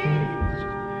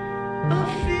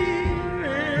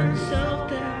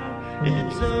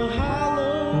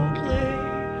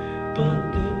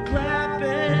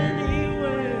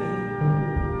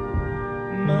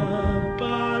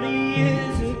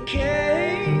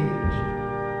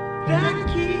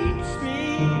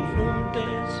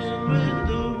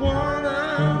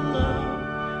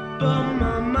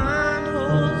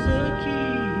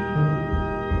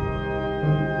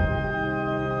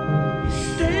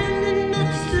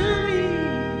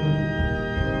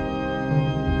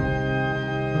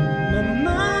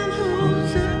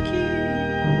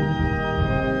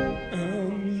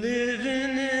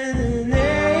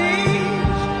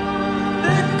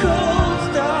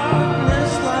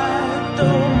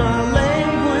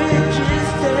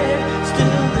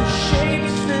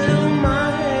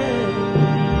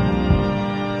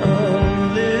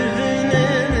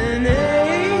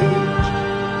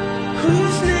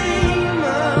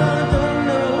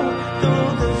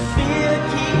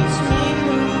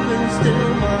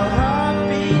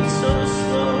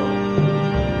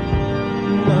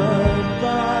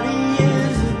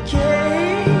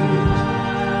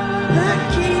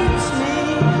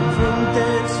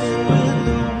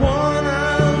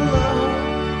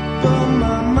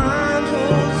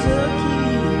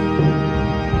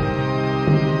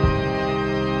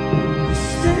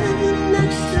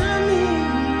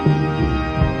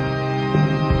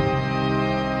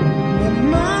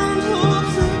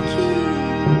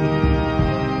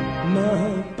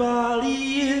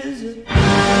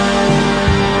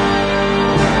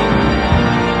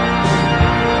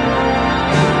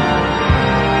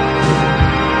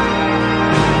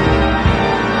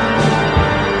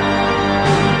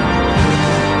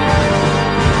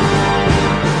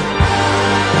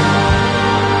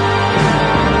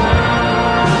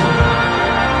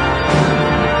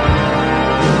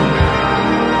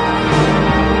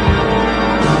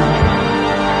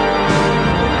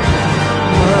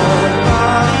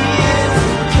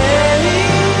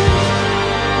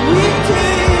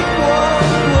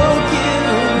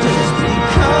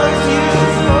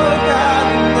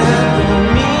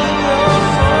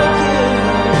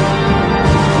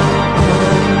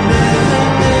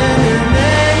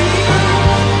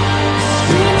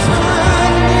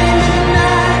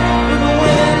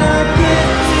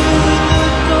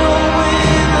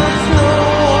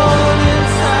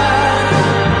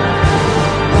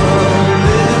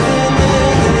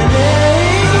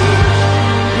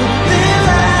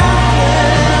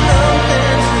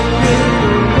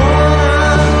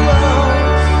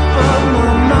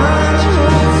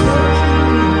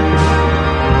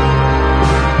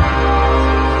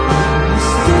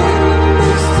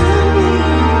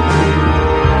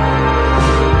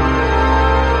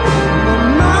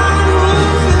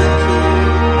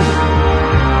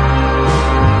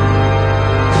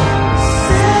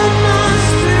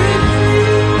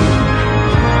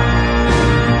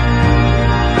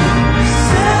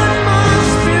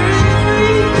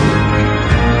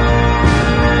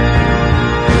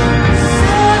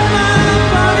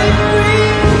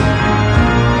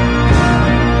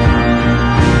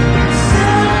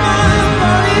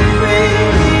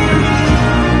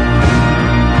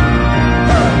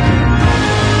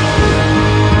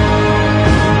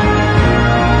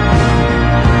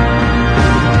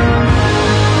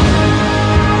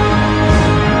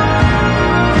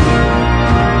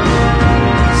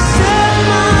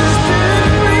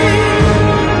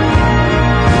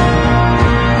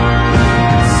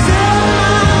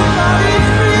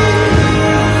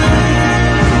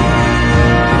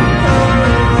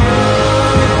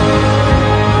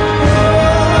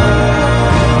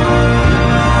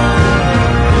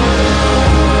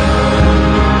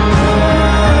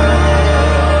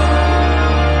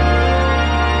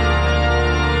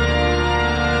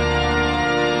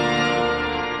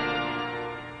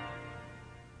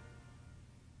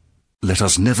Let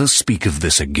us never speak of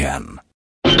this again.